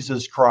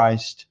Jesus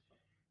Christ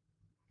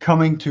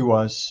coming to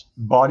us,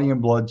 body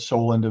and blood,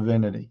 soul and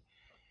divinity.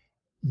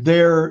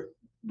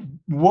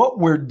 What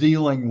we're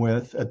dealing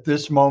with at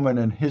this moment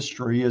in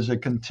history is a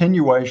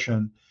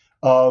continuation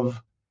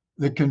of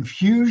the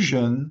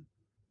confusion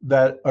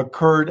that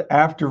occurred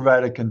after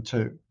Vatican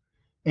II.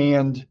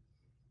 And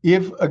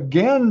if,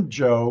 again,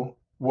 Joe,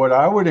 what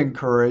I would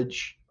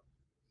encourage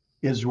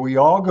is we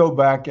all go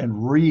back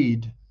and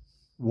read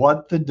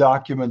what the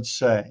documents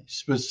say,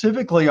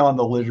 specifically on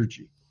the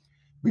liturgy,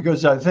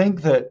 because I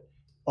think that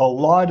a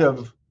lot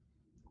of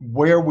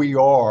where we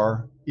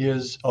are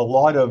is a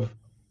lot of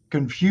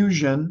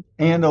confusion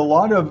and a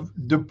lot of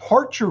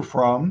departure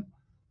from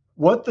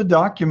what the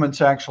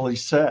documents actually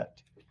said.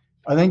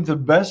 I think the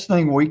best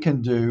thing we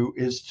can do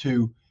is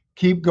to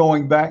keep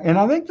going back. And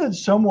I think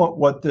that's somewhat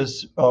what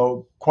this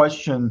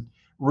question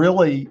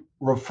really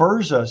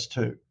refers us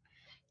to.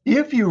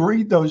 If you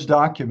read those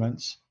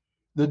documents,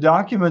 the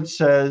document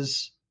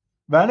says,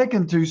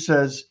 Vatican II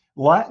says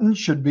Latin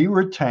should be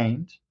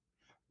retained.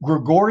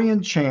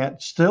 Gregorian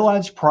chant still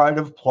has pride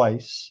of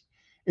place.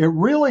 It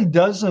really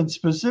doesn't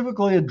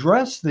specifically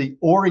address the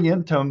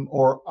orientem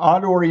or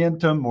ad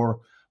orientem or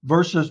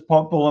versus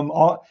populum.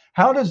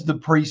 How does the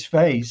priest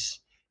face?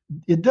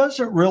 It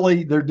doesn't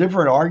really, there are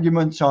different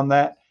arguments on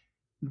that.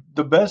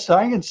 The best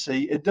I can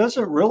see, it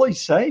doesn't really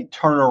say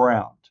turn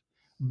around.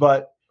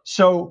 But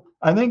so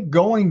I think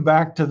going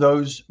back to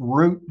those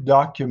root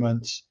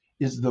documents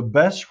is the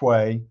best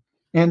way.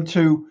 And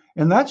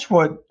that's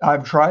what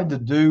I've tried to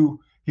do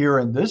here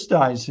in this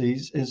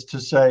diocese, is to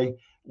say,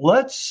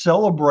 let's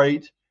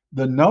celebrate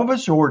the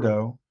Novus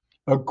Ordo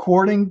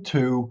according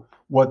to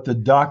what the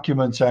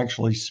documents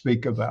actually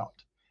speak about.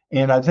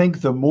 And I think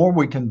the more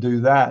we can do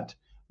that,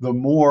 the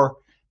more,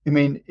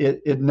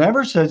 it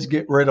never says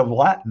get rid of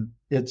Latin.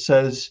 It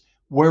says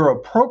where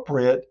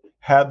appropriate,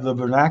 have the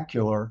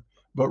vernacular,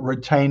 but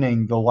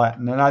retaining the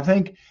Latin. And I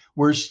think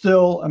we're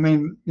still,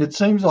 it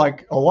seems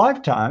like a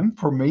lifetime.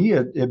 For me,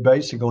 it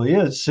basically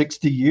is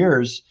 60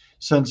 years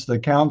since the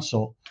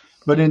council.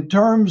 But in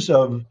terms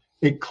of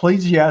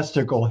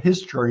ecclesiastical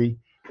history,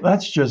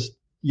 that's just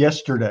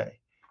yesterday.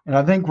 And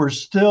I think we're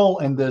still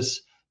in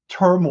this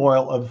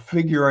turmoil of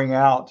figuring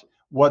out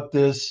what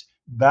this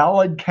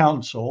valid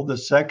council, the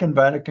Second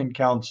Vatican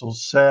Council,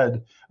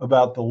 said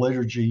about the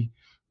liturgy.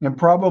 And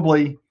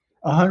probably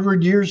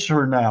 100 years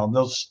from now,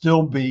 they'll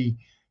still be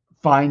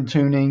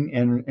fine-tuning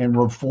and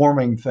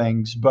reforming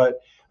things. But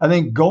I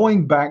think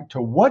going back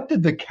to what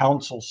did the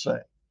council say?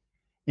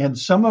 And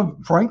some of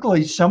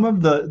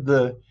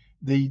the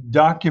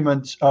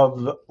documents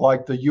of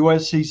like the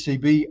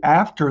USCCB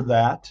after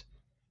that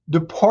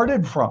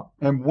departed from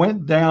and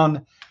went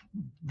down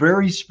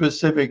very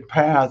specific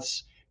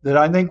paths that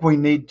I think we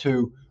need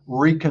to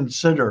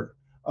reconsider,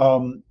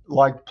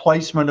 like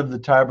placement of the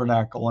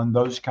tabernacle and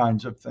those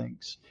kinds of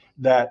things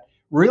that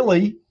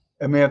really,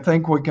 I mean, I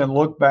think we can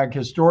look back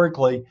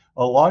historically,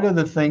 a lot of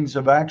the things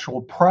of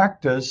actual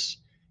practice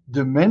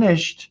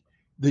diminished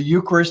the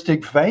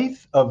Eucharistic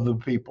faith of the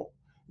people.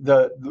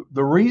 The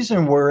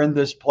reason we're in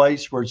this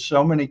place where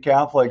so many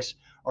Catholics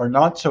are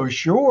not so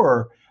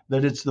sure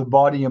that it's the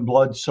body and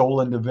blood, soul,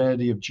 and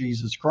divinity of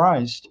Jesus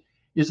Christ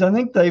is I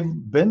think they've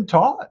been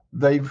taught.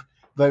 They've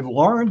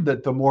learned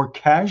that the more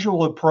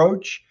casual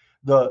approach,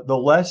 the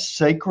less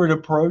sacred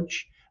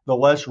approach, the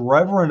less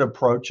reverent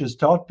approach has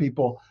taught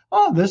people,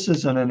 oh, this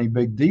isn't any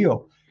big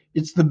deal.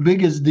 It's the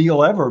biggest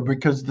deal ever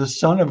because the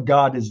Son of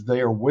God is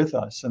there with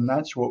us. And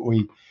that's what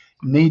we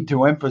need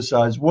to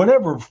emphasize,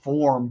 whatever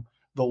form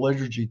the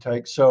liturgy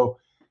takes. So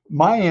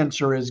my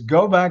answer is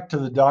go back to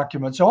the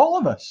documents, all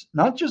of us,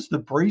 not just the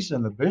priests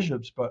and the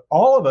bishops, but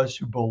all of us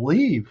who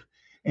believe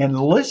and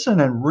listen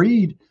and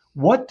read,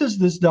 what does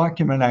this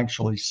document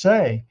actually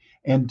say?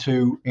 And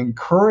to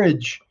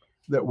encourage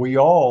that we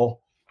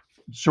all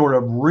sort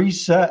of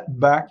reset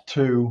back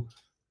to,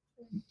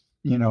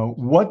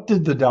 what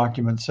did the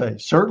document say?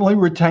 Certainly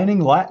retaining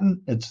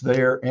Latin, it's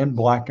there in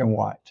black and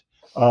white.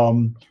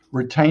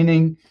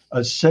 Retaining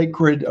a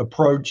sacred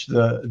approach,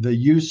 the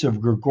use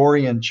of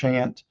Gregorian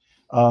chant.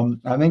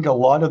 I think a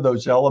lot of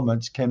those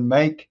elements can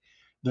make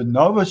the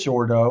Novus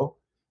Ordo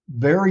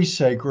very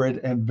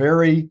sacred and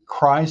very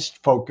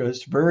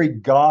Christ-focused, very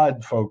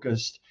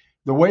God-focused,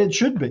 the way it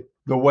should be,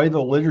 the way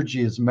the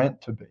liturgy is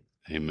meant to be.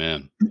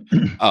 Amen.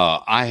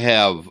 I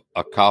have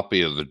a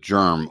copy of the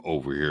Germ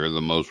over here,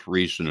 the most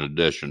recent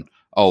edition.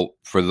 Oh,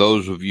 for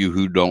those of you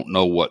who don't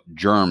know what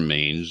Germ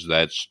means,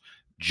 that's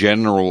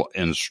General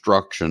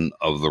Instruction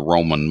of the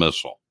Roman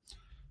Missal.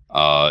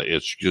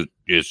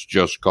 It's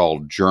just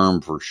called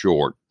Germ for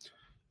short.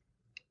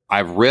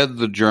 I've read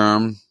the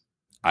Germ.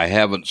 I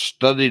haven't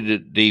studied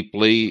it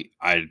deeply.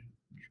 I'm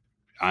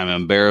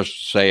embarrassed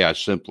to say I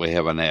simply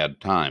haven't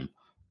had time,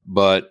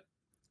 but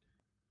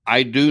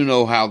I do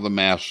know how the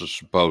Mass is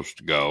supposed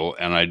to go,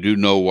 and I do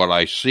know what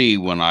I see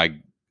when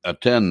I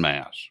attend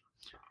Mass.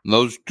 And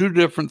those are two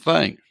different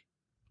things.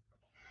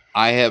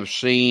 I have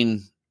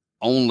seen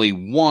only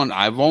one.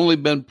 I've only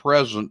been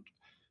present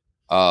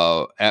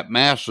at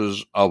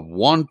Masses of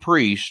one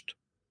priest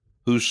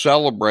who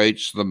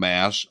celebrates the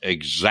Mass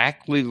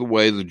exactly the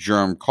way the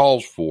Germ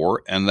calls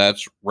for, and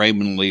that's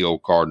Raymond Leo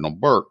Cardinal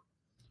Burke.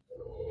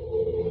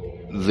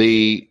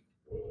 The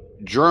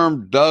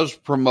Germ does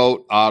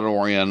promote Ad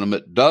Orientem.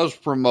 It does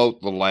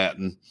promote the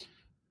Latin.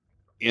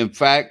 In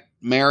fact,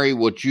 Mary,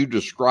 what you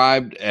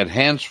described at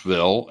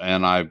Hanceville,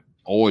 and I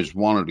always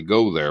wanted to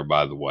go there,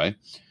 by the way,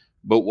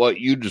 but what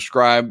you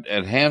described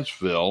at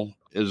Hanceville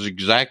is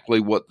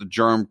exactly what the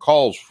Germ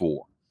calls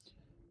for.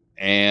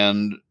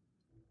 And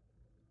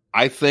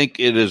I think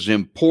it is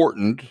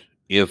important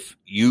if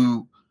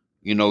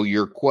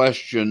your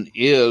question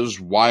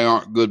is, why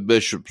aren't good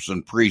bishops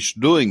and priests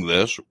doing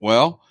this?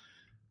 Well,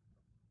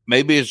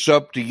 maybe it's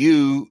up to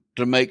you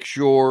to make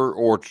sure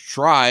or to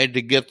try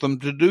to get them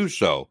to do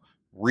so.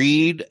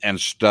 Read and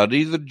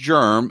study the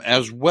Germ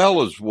as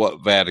well as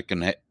what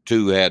Vatican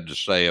II had to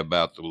say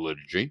about the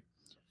liturgy.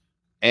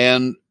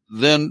 And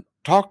then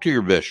talk to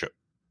your bishop.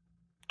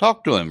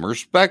 Talk to him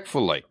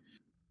respectfully.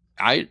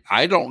 I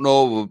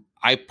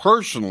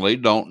personally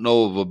don't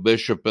know of a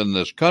bishop in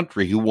this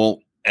country who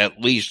won't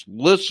at least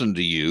listen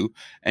to you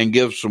and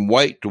give some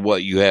weight to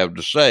what you have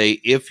to say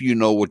if you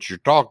know what you're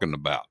talking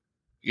about.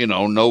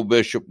 No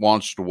bishop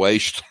wants to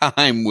waste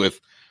time with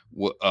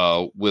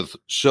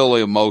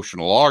silly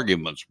emotional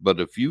arguments. But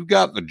if you've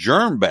got the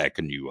Germ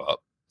backing you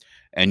up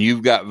and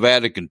you've got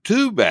Vatican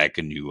II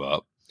backing you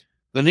up,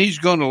 then he's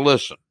going to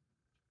listen.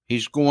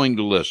 He's going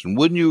to listen.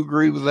 Wouldn't you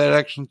agree with that,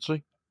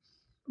 Excellency?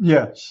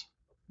 Yes.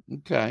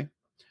 Okay.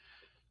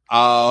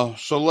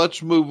 So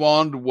let's move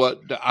on to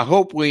what I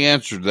hope we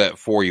answered that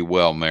for you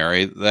well,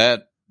 Mary.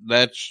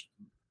 That's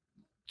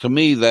to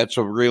me, that's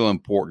a real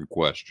important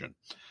question.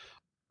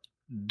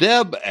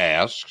 Deb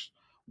asks,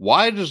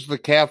 why does the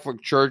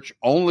Catholic Church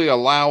only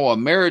allow a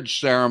marriage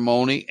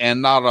ceremony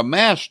and not a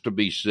Mass to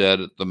be said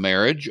at the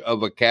marriage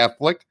of a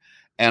Catholic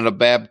and a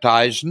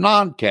baptized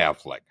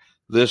non-Catholic?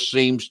 This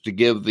seems to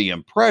give the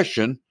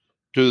impression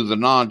to the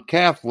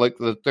non-Catholic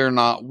that they're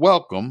not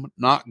welcome,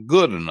 not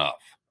good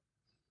enough.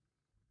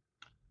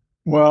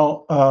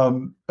 Well,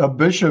 a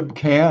bishop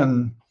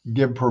can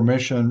give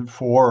permission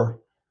for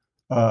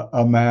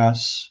a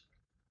Mass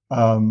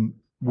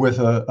with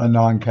a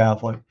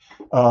non-Catholic.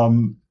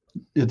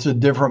 It's a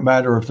different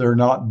matter if they're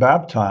not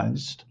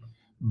baptized,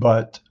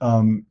 but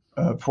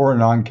for a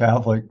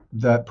non-Catholic,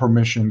 that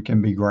permission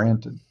can be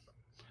granted.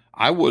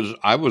 I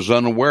was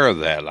unaware of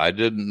that. I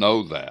didn't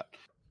know that.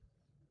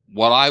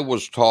 What I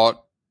was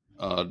taught,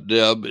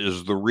 Deb,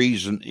 is the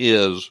reason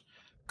is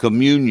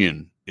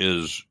communion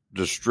is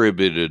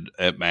distributed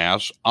at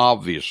Mass,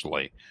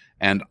 obviously.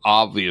 And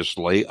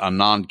obviously, a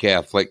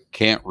non-Catholic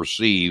can't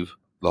receive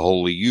the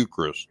Holy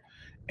Eucharist.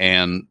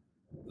 And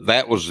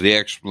that was the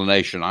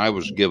explanation I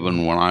was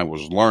given when I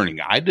was learning.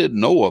 I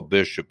didn't know a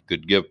bishop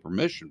could give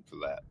permission for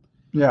that.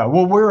 Yeah,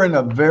 well, we're in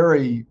a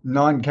very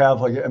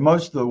non-Catholic,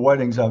 most of the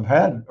weddings I've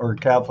had are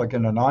Catholic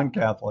and a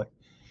non-Catholic.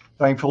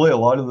 thankfully, a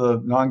lot of the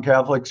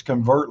non-Catholics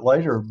convert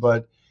later.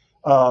 But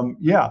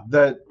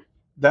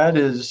that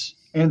is,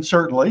 and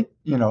certainly,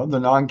 the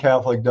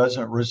non-Catholic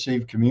doesn't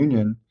receive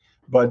communion,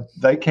 but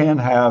they can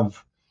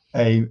have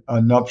a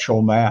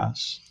nuptial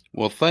mass.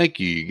 Well, thank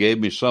you. You gave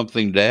me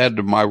something to add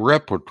to my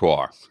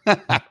repertoire.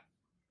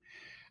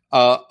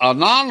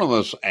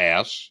 Anonymous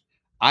asks,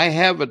 I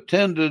have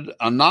attended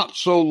a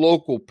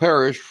not-so-local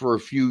parish for a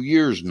few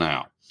years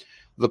now.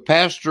 The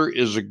pastor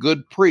is a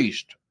good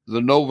priest. The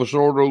Novus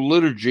Ordo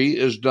liturgy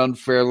is done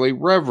fairly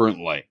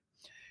reverently,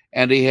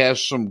 and he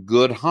has some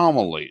good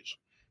homilies.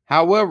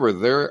 However,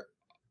 there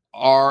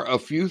are a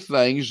few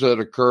things that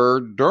occur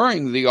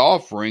during the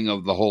offering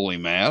of the Holy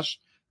Mass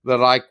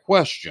that I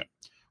question.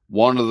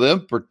 One of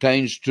them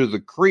pertains to the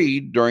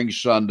creed during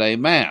Sunday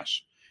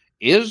Mass.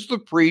 Is the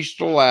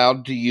priest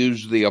allowed to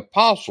use the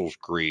Apostles'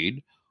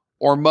 Creed,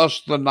 or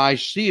must the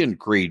Nicene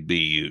Creed be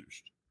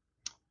used?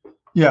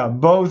 Yeah,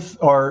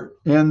 both are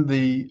in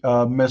the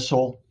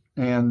missal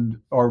and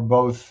are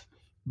both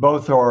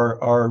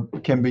are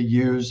can be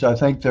used. I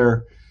think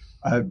they're,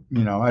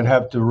 I'd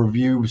have to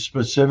review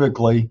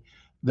specifically.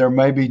 There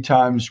may be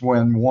times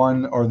when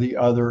one or the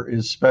other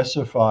is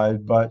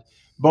specified, but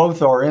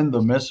both are in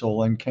the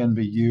missal and can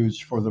be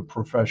used for the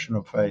profession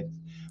of faith.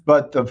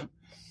 But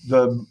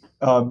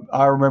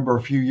I remember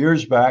a few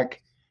years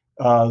back,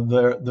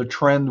 the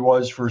trend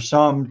was for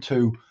some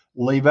to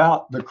leave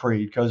out the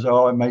creed because,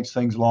 it makes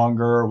things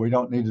longer, or we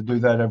don't need to do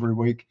that every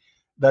week.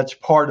 That's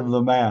part of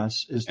the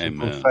Mass, is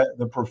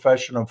the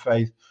profession of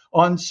faith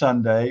on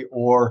Sunday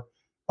or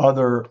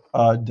other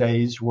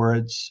days where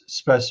it's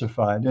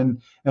specified.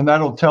 And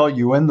that'll tell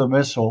you in the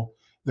missal,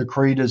 the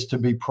creed is to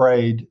be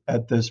prayed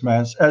at this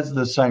Mass, as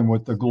the same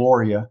with the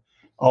Gloria.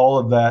 All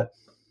of that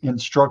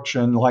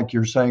instruction, like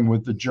you're saying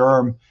with the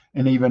germ,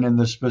 and even in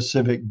the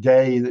specific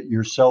day that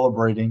you're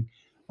celebrating,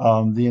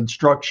 the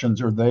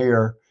instructions are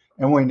there,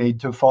 and we need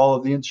to follow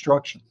the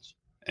instructions.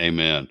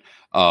 Amen.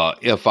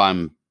 If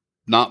I'm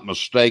not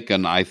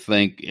mistaken, I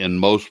think in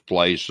most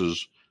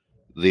places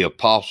the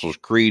Apostles'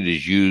 Creed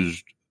is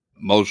used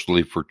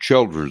mostly for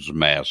children's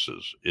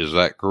masses. Is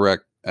that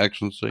correct,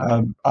 Excellency?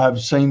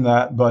 I've seen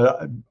that,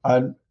 but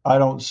I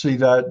don't see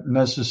that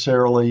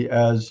necessarily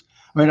as,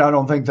 I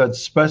don't think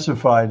that's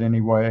specified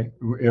anyway,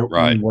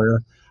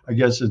 anywhere. I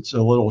guess it's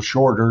a little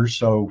shorter,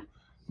 so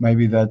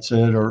maybe that's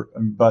it.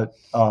 But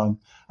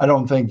I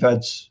don't think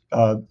that's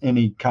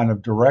any kind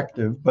of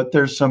directive. But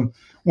there's some,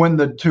 when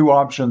the two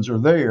options are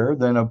there,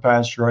 then a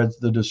pastor has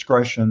the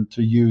discretion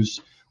to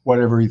use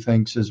whatever he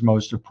thinks is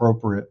most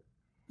appropriate.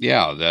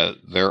 Yeah,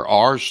 there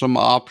are some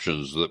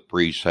options that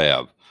priests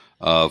have.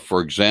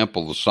 For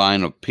example, the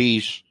sign of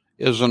peace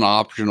is an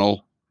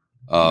optional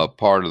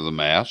part of the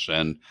Mass,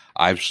 and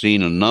I've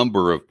seen a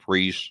number of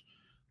priests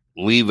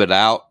leave it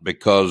out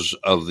because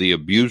of the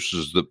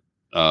abuses that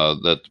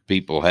the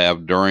people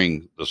have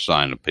during the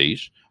sign of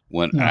peace,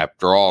 when,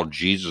 after all,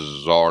 Jesus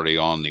is already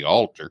on the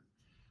altar.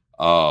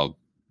 There are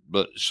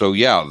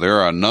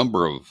a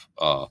number of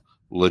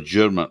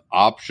legitimate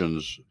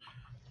options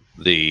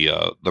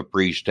the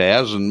priest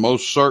has, and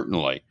most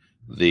certainly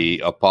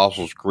the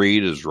Apostles'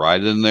 Creed is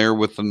right in there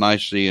with the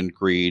Nicene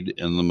Creed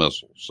in the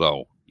Missal.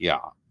 So,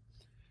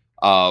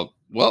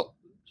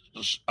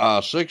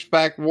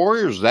 Six-Pack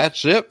Warriors,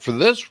 that's it for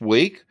this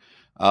week.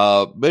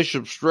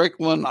 Bishop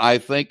Strickland, I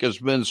think, has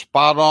been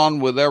spot on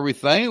with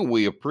everything.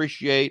 We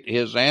appreciate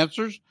his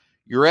answers.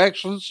 Your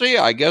Excellency,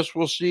 I guess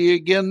we'll see you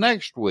again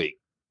next week.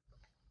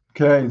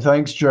 Okay,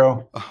 thanks,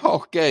 Joe.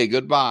 Okay,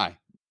 goodbye.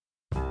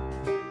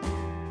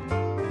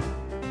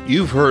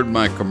 You've heard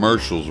my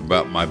commercials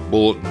about my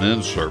bulletin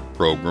insert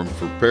program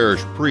for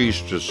parish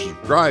priests to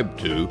subscribe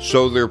to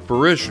so their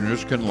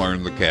parishioners can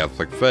learn the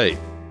Catholic faith.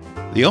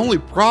 The only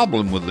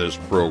problem with this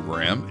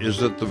program is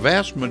that the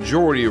vast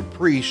majority of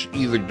priests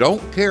either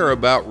don't care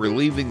about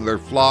relieving their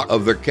flock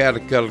of their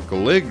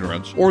catechetical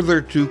ignorance, or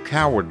they're too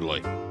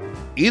cowardly.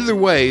 Either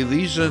way,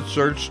 these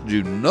inserts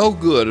do no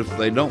good if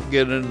they don't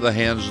get into the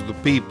hands of the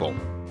people.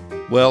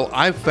 Well,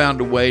 I've found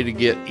a way to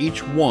get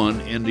each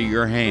one into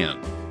your hand.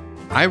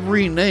 I've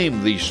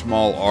renamed these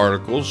small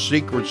articles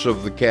Secrets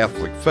of the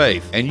Catholic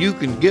Faith, and you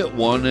can get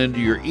one into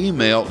your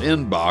email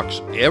inbox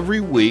every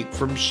week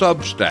from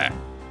Substack.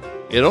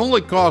 It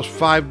only costs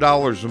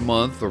 $5 a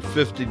month or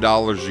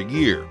 $50 a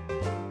year.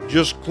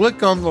 Just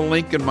click on the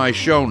link in my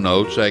show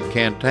notes at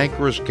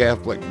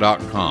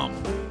cantankerouscatholic.com.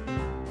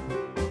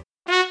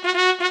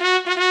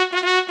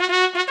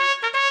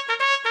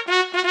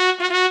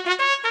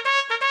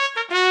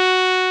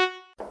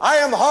 I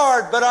am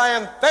hard, but I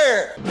am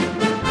fair.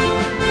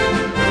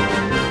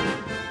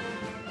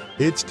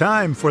 It's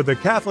time for the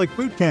Catholic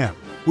Boot Camp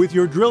with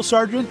your drill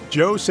sergeant,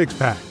 Joe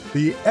Sixpack,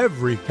 the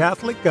Every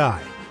Catholic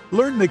Guy.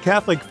 Learn the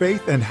Catholic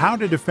faith and how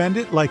to defend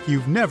it like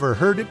you've never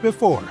heard it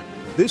before.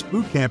 This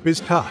boot camp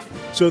is tough,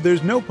 so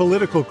there's no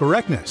political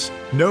correctness,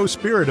 no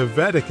spirit of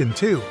Vatican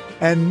II,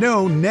 and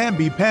no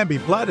namby-pamby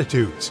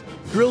platitudes.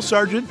 Drill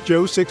Sergeant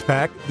Joe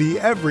Sixpack, the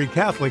Every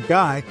Catholic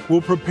Guy,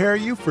 will prepare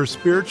you for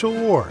spiritual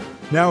war.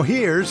 Now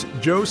here's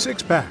Joe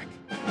Sixpack.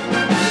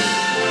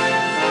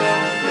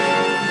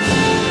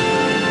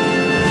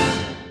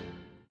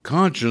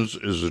 conscience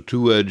is a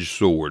two-edged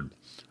sword.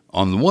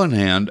 On the one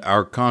hand,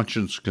 our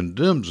conscience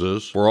condemns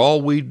us for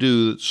all we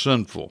do that's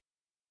sinful.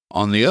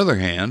 On the other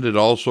hand, it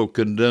also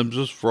condemns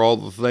us for all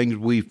the things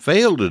we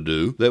fail to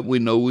do that we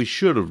know we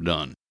should have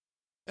done.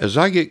 As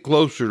I get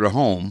closer to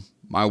home,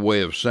 my way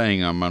of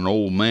saying I'm an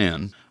old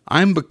man,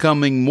 I'm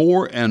becoming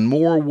more and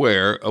more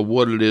aware of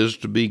what it is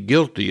to be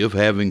guilty of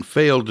having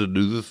failed to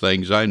do the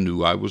things I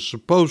knew I was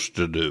supposed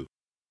to do.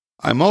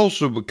 I'm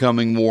also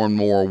becoming more and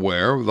more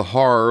aware of the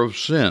horror of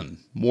sin,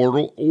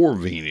 mortal or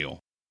venial.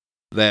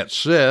 That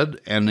said,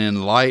 and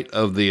in light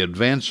of the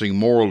advancing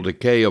moral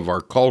decay of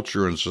our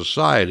culture and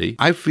society,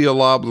 I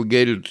feel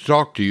obligated to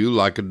talk to you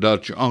like a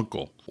Dutch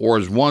uncle, or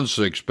as one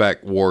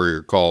six-pack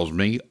warrior calls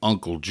me,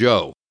 Uncle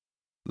Joe.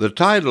 The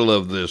title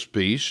of this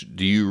piece,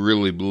 Do You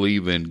Really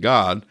Believe in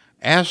God?,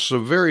 asks a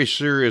very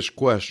serious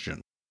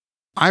question.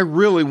 I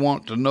really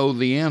want to know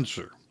the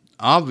answer.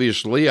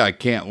 Obviously, I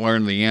can't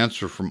learn the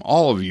answer from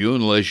all of you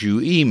unless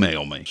you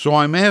email me. So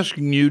I'm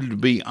asking you to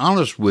be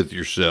honest with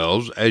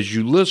yourselves as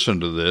you listen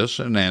to this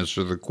and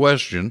answer the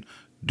question,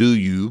 do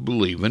you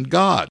believe in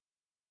God?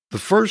 The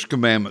first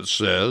commandment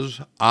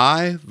says,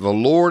 I, the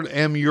Lord,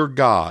 am your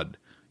God.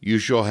 You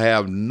shall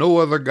have no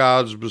other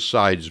gods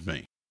besides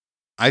me.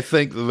 I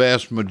think the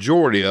vast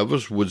majority of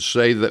us would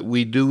say that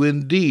we do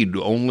indeed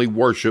only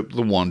worship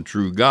the one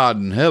true God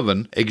in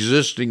heaven,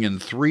 existing in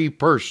three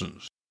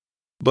persons.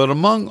 But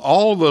among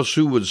all of us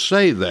who would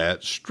say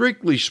that,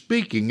 strictly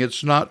speaking,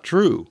 it's not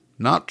true.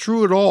 Not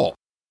true at all.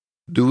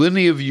 Do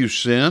any of you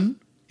sin?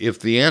 If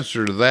the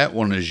answer to that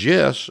one is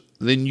yes,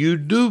 then you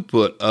do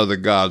put other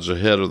gods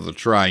ahead of the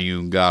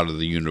triune God of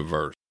the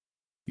universe.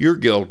 You're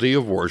guilty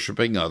of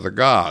worshiping other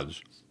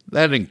gods.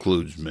 That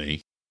includes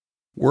me.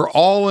 We're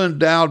all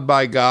endowed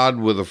by God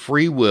with a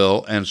free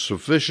will and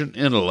sufficient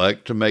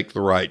intellect to make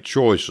the right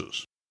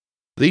choices.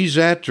 These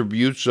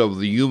attributes of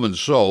the human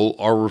soul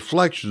are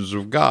reflections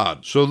of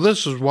God, so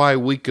this is why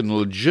we can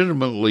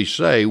legitimately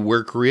say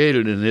we're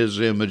created in His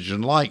image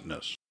and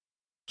likeness.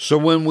 So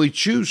when we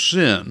choose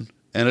sin,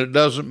 and it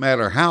doesn't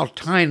matter how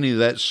tiny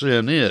that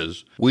sin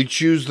is, we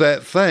choose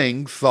that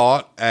thing,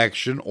 thought,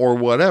 action, or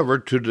whatever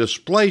to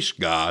displace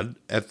God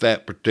at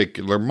that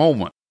particular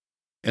moment.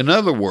 In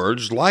other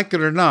words, like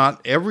it or not,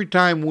 every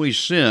time we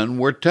sin,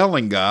 we're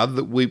telling God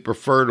that we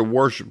prefer to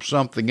worship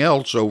something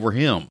else over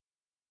Him.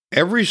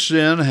 Every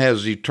sin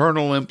has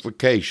eternal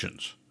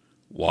implications.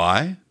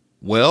 Why?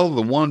 Well,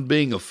 the one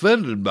being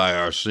offended by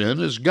our sin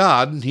is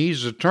God, and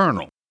He's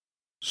eternal.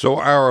 So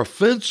our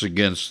offense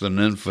against an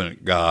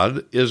infinite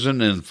God is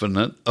an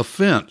infinite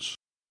offense.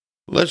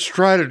 Let's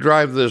try to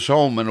drive this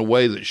home in a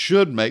way that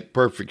should make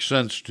perfect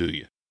sense to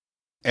you.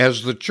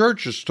 As the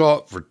Church has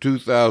taught for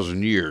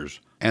 2,000 years,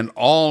 and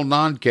all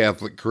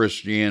non-Catholic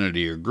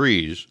Christianity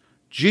agrees,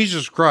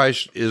 Jesus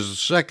Christ is the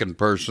second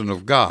person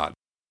of God.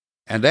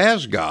 And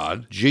as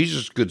God,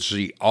 Jesus could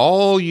see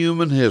all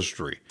human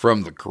history,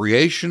 from the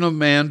creation of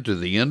man to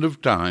the end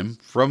of time,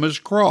 from His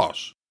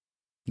cross.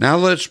 Now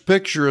let's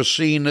picture a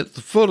scene at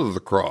the foot of the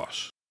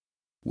cross.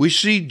 We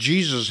see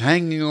Jesus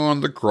hanging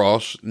on the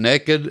cross,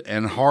 naked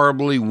and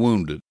horribly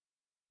wounded.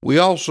 We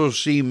also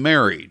see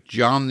Mary,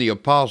 John the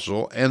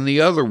Apostle, and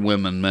the other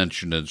women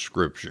mentioned in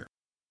Scripture.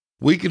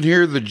 We can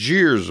hear the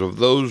jeers of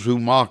those who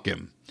mock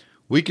Him.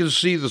 We can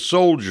see the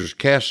soldiers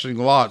casting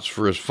lots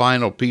for His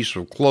final piece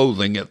of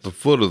clothing at the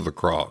foot of the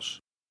cross.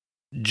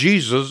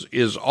 Jesus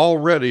is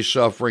already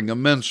suffering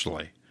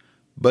immensely.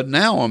 But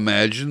now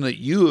imagine that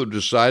you have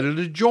decided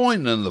to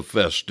join in the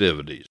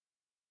festivities.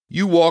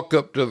 You walk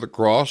up to the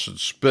cross and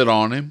spit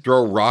on Him,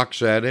 throw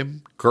rocks at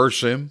Him,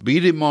 curse Him,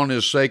 beat Him on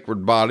His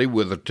sacred body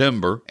with a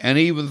timber, and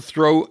even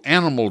throw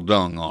animal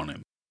dung on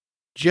Him.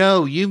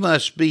 Joe, you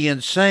must be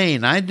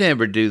insane. I'd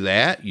never do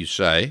that, you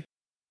say.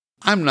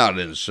 I'm not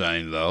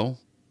insane, though.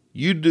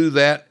 You do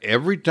that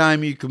every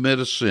time you commit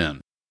a sin.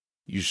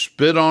 You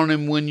spit on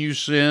Him when you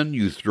sin.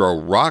 You throw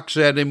rocks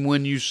at Him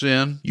when you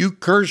sin. You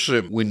curse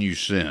Him when you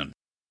sin.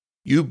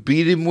 You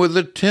beat Him with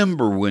a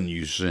timber when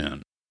you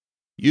sin.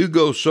 You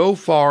go so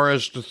far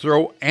as to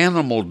throw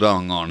animal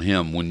dung on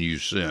Him when you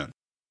sin.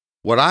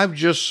 What I've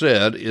just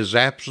said is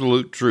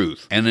absolute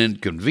truth, an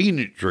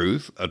inconvenient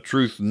truth, a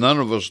truth none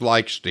of us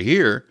likes to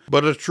hear,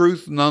 but a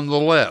truth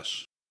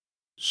nonetheless.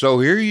 So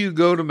here you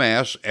go to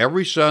Mass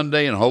every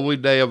Sunday and holy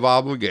day of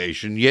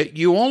obligation, yet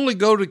you only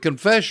go to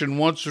confession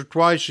once or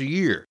twice a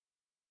year.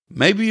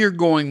 Maybe you're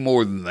going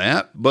more than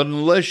that, but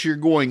unless you're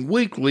going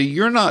weekly,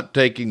 you're not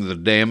taking the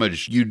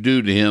damage you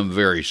do to Him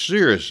very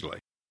seriously.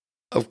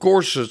 Of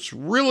course, it's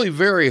really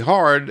very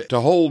hard to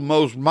hold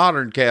most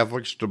modern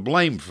Catholics to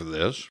blame for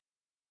this.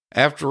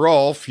 After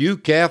all, few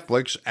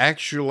Catholics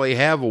actually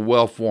have a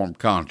well-formed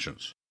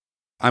conscience.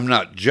 I'm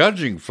not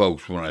judging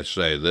folks when I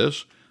say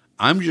this.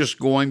 I'm just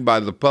going by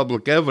the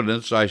public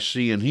evidence I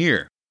see and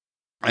hear.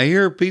 I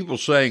hear people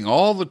saying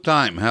all the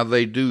time how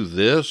they do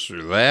this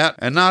or that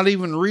and not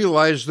even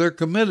realize they're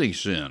committing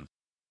sin.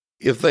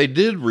 If they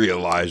did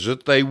realize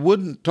it, they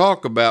wouldn't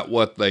talk about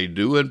what they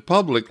do in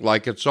public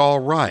like it's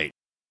all right.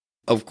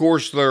 Of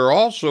course, there are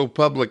also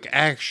public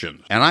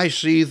actions, and I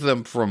see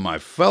them from my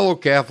fellow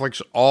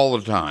Catholics all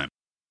the time.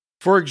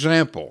 For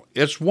example,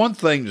 it's one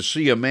thing to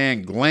see a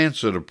man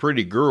glance at a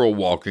pretty girl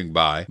walking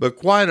by, but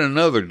quite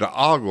another to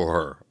ogle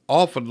her,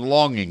 often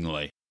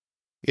longingly.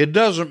 It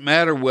doesn't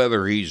matter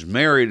whether he's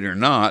married or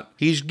not,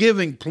 he's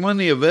giving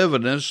plenty of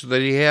evidence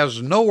that he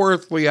has no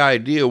earthly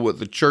idea what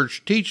the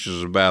church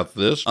teaches about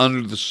this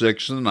under the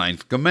 6th and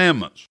 9th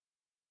commandments.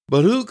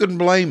 But who can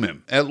blame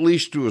him, at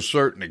least to a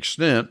certain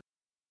extent?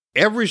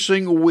 Every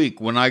single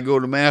week when I go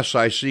to Mass,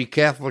 I see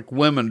Catholic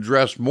women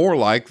dressed more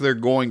like they're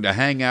going to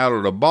hang out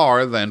at a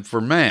bar than for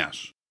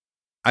Mass.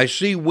 I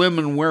see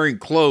women wearing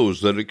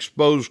clothes that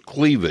expose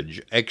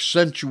cleavage,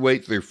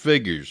 accentuate their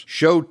figures,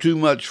 show too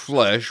much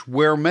flesh,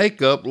 wear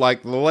makeup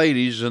like the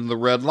ladies in the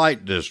red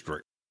light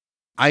district.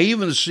 I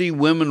even see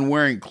women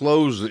wearing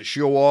clothes that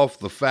show off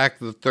the fact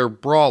that they're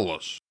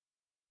braless.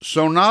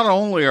 So not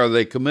only are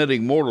they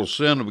committing mortal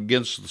sin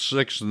against the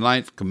 6th and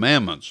 9th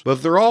commandments,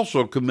 but they're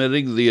also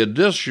committing the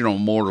additional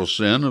mortal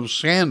sin of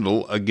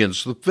scandal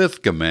against the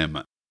 5th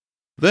commandment.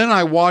 Then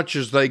I watch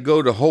as they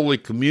go to Holy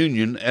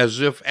Communion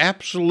as if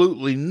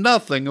absolutely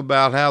nothing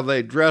about how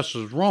they dress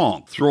is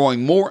wrong,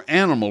 throwing more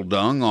animal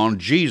dung on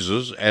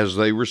Jesus as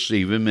they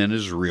receive him in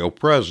his real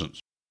presence.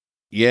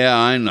 Yeah,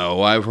 I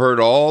know, I've heard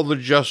all the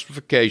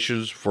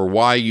justifications for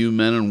why you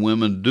men and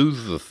women do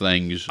the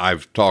things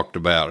I've talked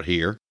about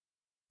here.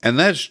 And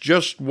that's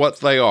just what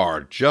they are,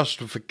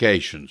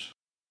 justifications.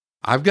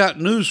 I've got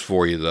news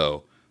for you,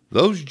 though.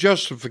 Those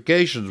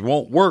justifications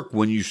won't work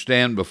when you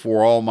stand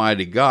before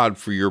Almighty God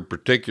for your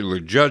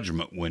particular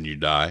judgment when you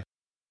die.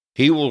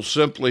 He will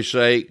simply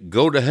say,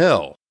 "Go to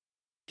hell."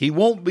 He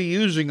won't be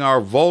using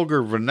our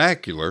vulgar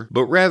vernacular,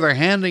 but rather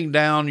handing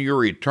down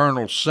your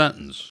eternal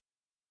sentence.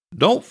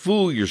 Don't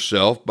fool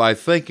yourself by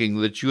thinking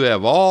that you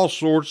have all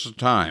sorts of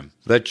time,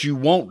 that you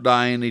won't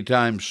die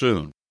anytime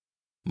soon.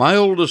 My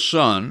oldest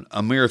son,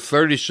 a mere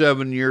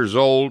 37 years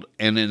old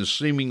and in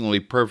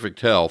seemingly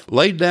perfect health,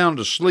 laid down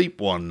to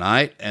sleep one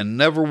night and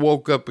never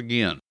woke up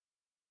again.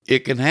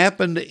 It can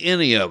happen to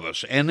any of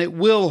us, and it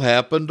will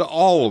happen to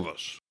all of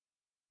us.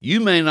 You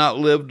may not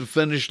live to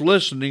finish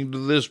listening to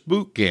this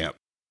boot camp.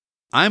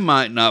 I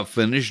might not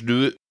finish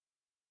do it.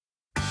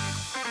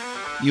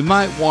 You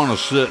might want to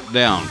sit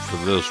down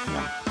for this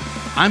one.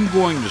 I'm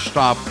going to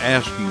stop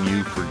asking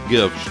you for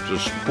gifts to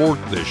support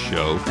this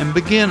show and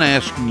begin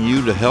asking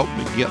you to help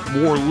me get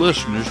more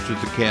listeners to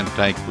the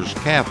Cantankerous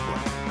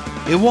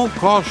Catholic. It won't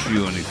cost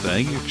you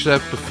anything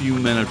except a few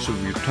minutes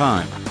of your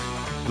time.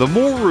 The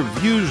more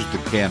reviews the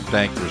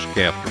Cantankerous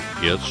Catholic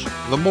gets,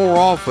 the more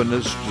often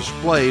it's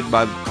displayed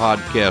by the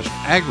podcast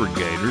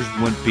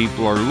aggregators when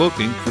people are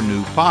looking for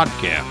new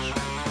podcasts.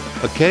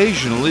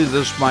 Occasionally,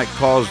 this might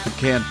cause the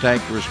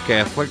Cantankerous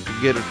Catholic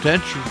to get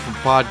attention from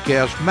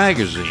Podcast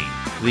Magazine,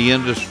 the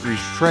industry's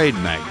trade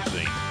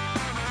magazine.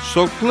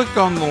 So click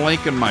on the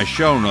link in my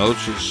show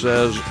notes that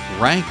says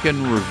Rank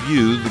and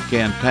Review the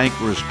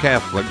Cantankerous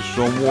Catholic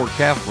so more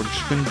Catholics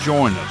can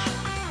join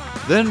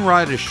us. Then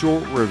write a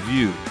short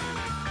review.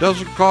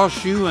 Doesn't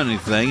cost you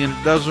anything and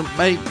it doesn't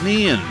make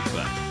me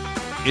anything.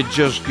 It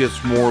just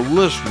gets more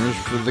listeners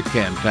for the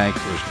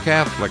Cantankerous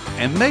Catholic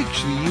and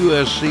makes the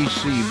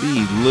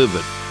USCCB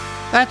livid.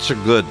 That's a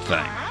good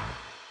thing.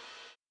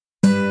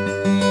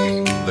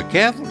 The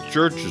Catholic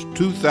Church is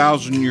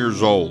 2,000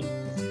 years old.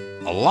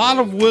 A lot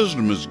of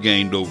wisdom is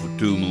gained over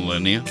 2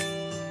 millennia.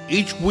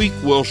 Each week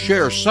we'll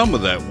share some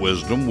of that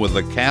wisdom with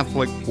a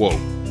Catholic quote.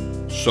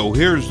 So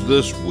here's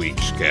this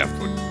week's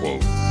Catholic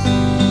quote.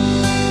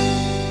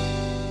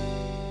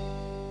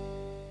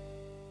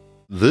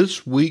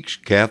 This week's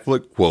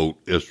Catholic quote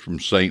is from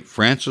St.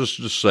 Francis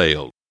de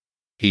Sales.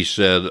 He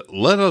said,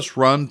 "Let us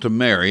run to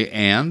Mary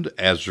and,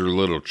 as her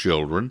little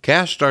children,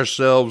 cast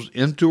ourselves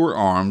into her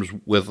arms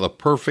with a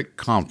perfect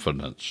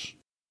confidence."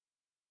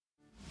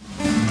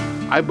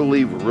 I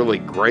believe a really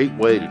great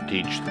way to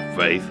teach the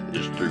faith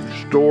is through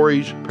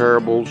stories,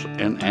 parables,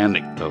 and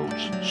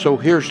anecdotes. So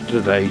here's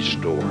today's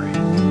story.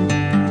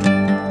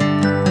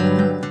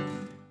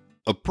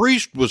 A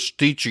priest was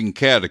teaching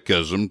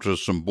catechism to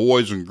some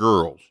boys and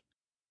girls.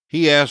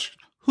 He asked,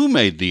 "Who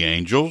made the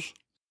angels?"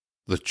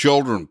 The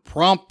children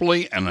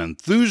promptly and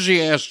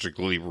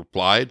enthusiastically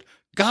replied,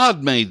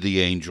 "God made the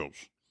angels."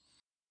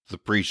 The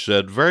priest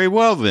said, "Very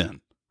well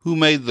then, who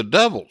made the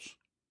devils?"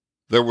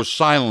 There was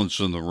silence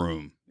in the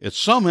room. It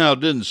somehow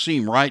didn't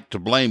seem right to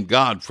blame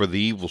God for the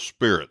evil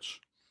spirits.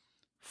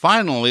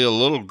 Finally, a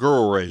little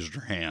girl raised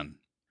her hand.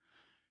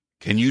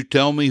 "Can you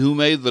tell me who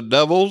made the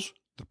devils?"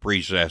 the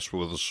priest asked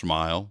with a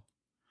smile.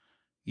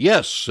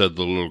 "Yes," said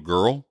the little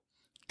girl.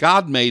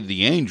 "God made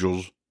the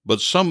angels, but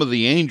some of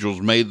the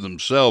angels made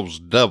themselves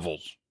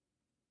devils.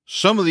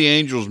 Some of the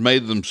angels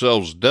made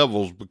themselves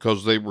devils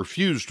because they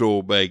refused to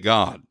obey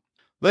God.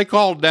 They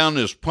called down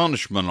his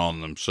punishment on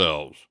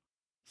themselves.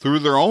 Through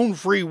their own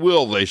free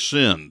will, they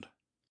sinned.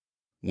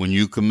 When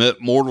you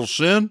commit mortal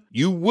sin,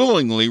 you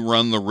willingly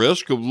run the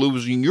risk of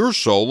losing your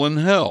soul in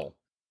hell.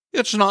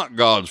 It's not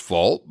God's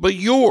fault, but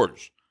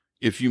yours,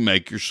 if you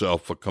make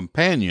yourself a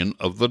companion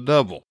of the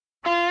devil."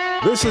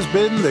 This has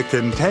been The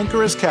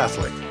Cantankerous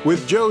Catholic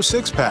with Joe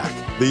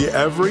Sixpack, the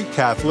Every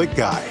Catholic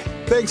Guy.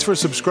 Thanks for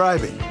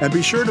subscribing, and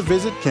be sure to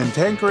visit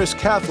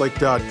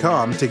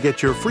cantankerouscatholic.com to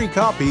get your free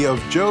copy of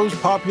Joe's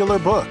popular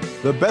book,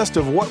 The Best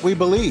of What We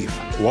Believe,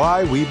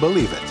 Why We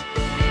Believe It.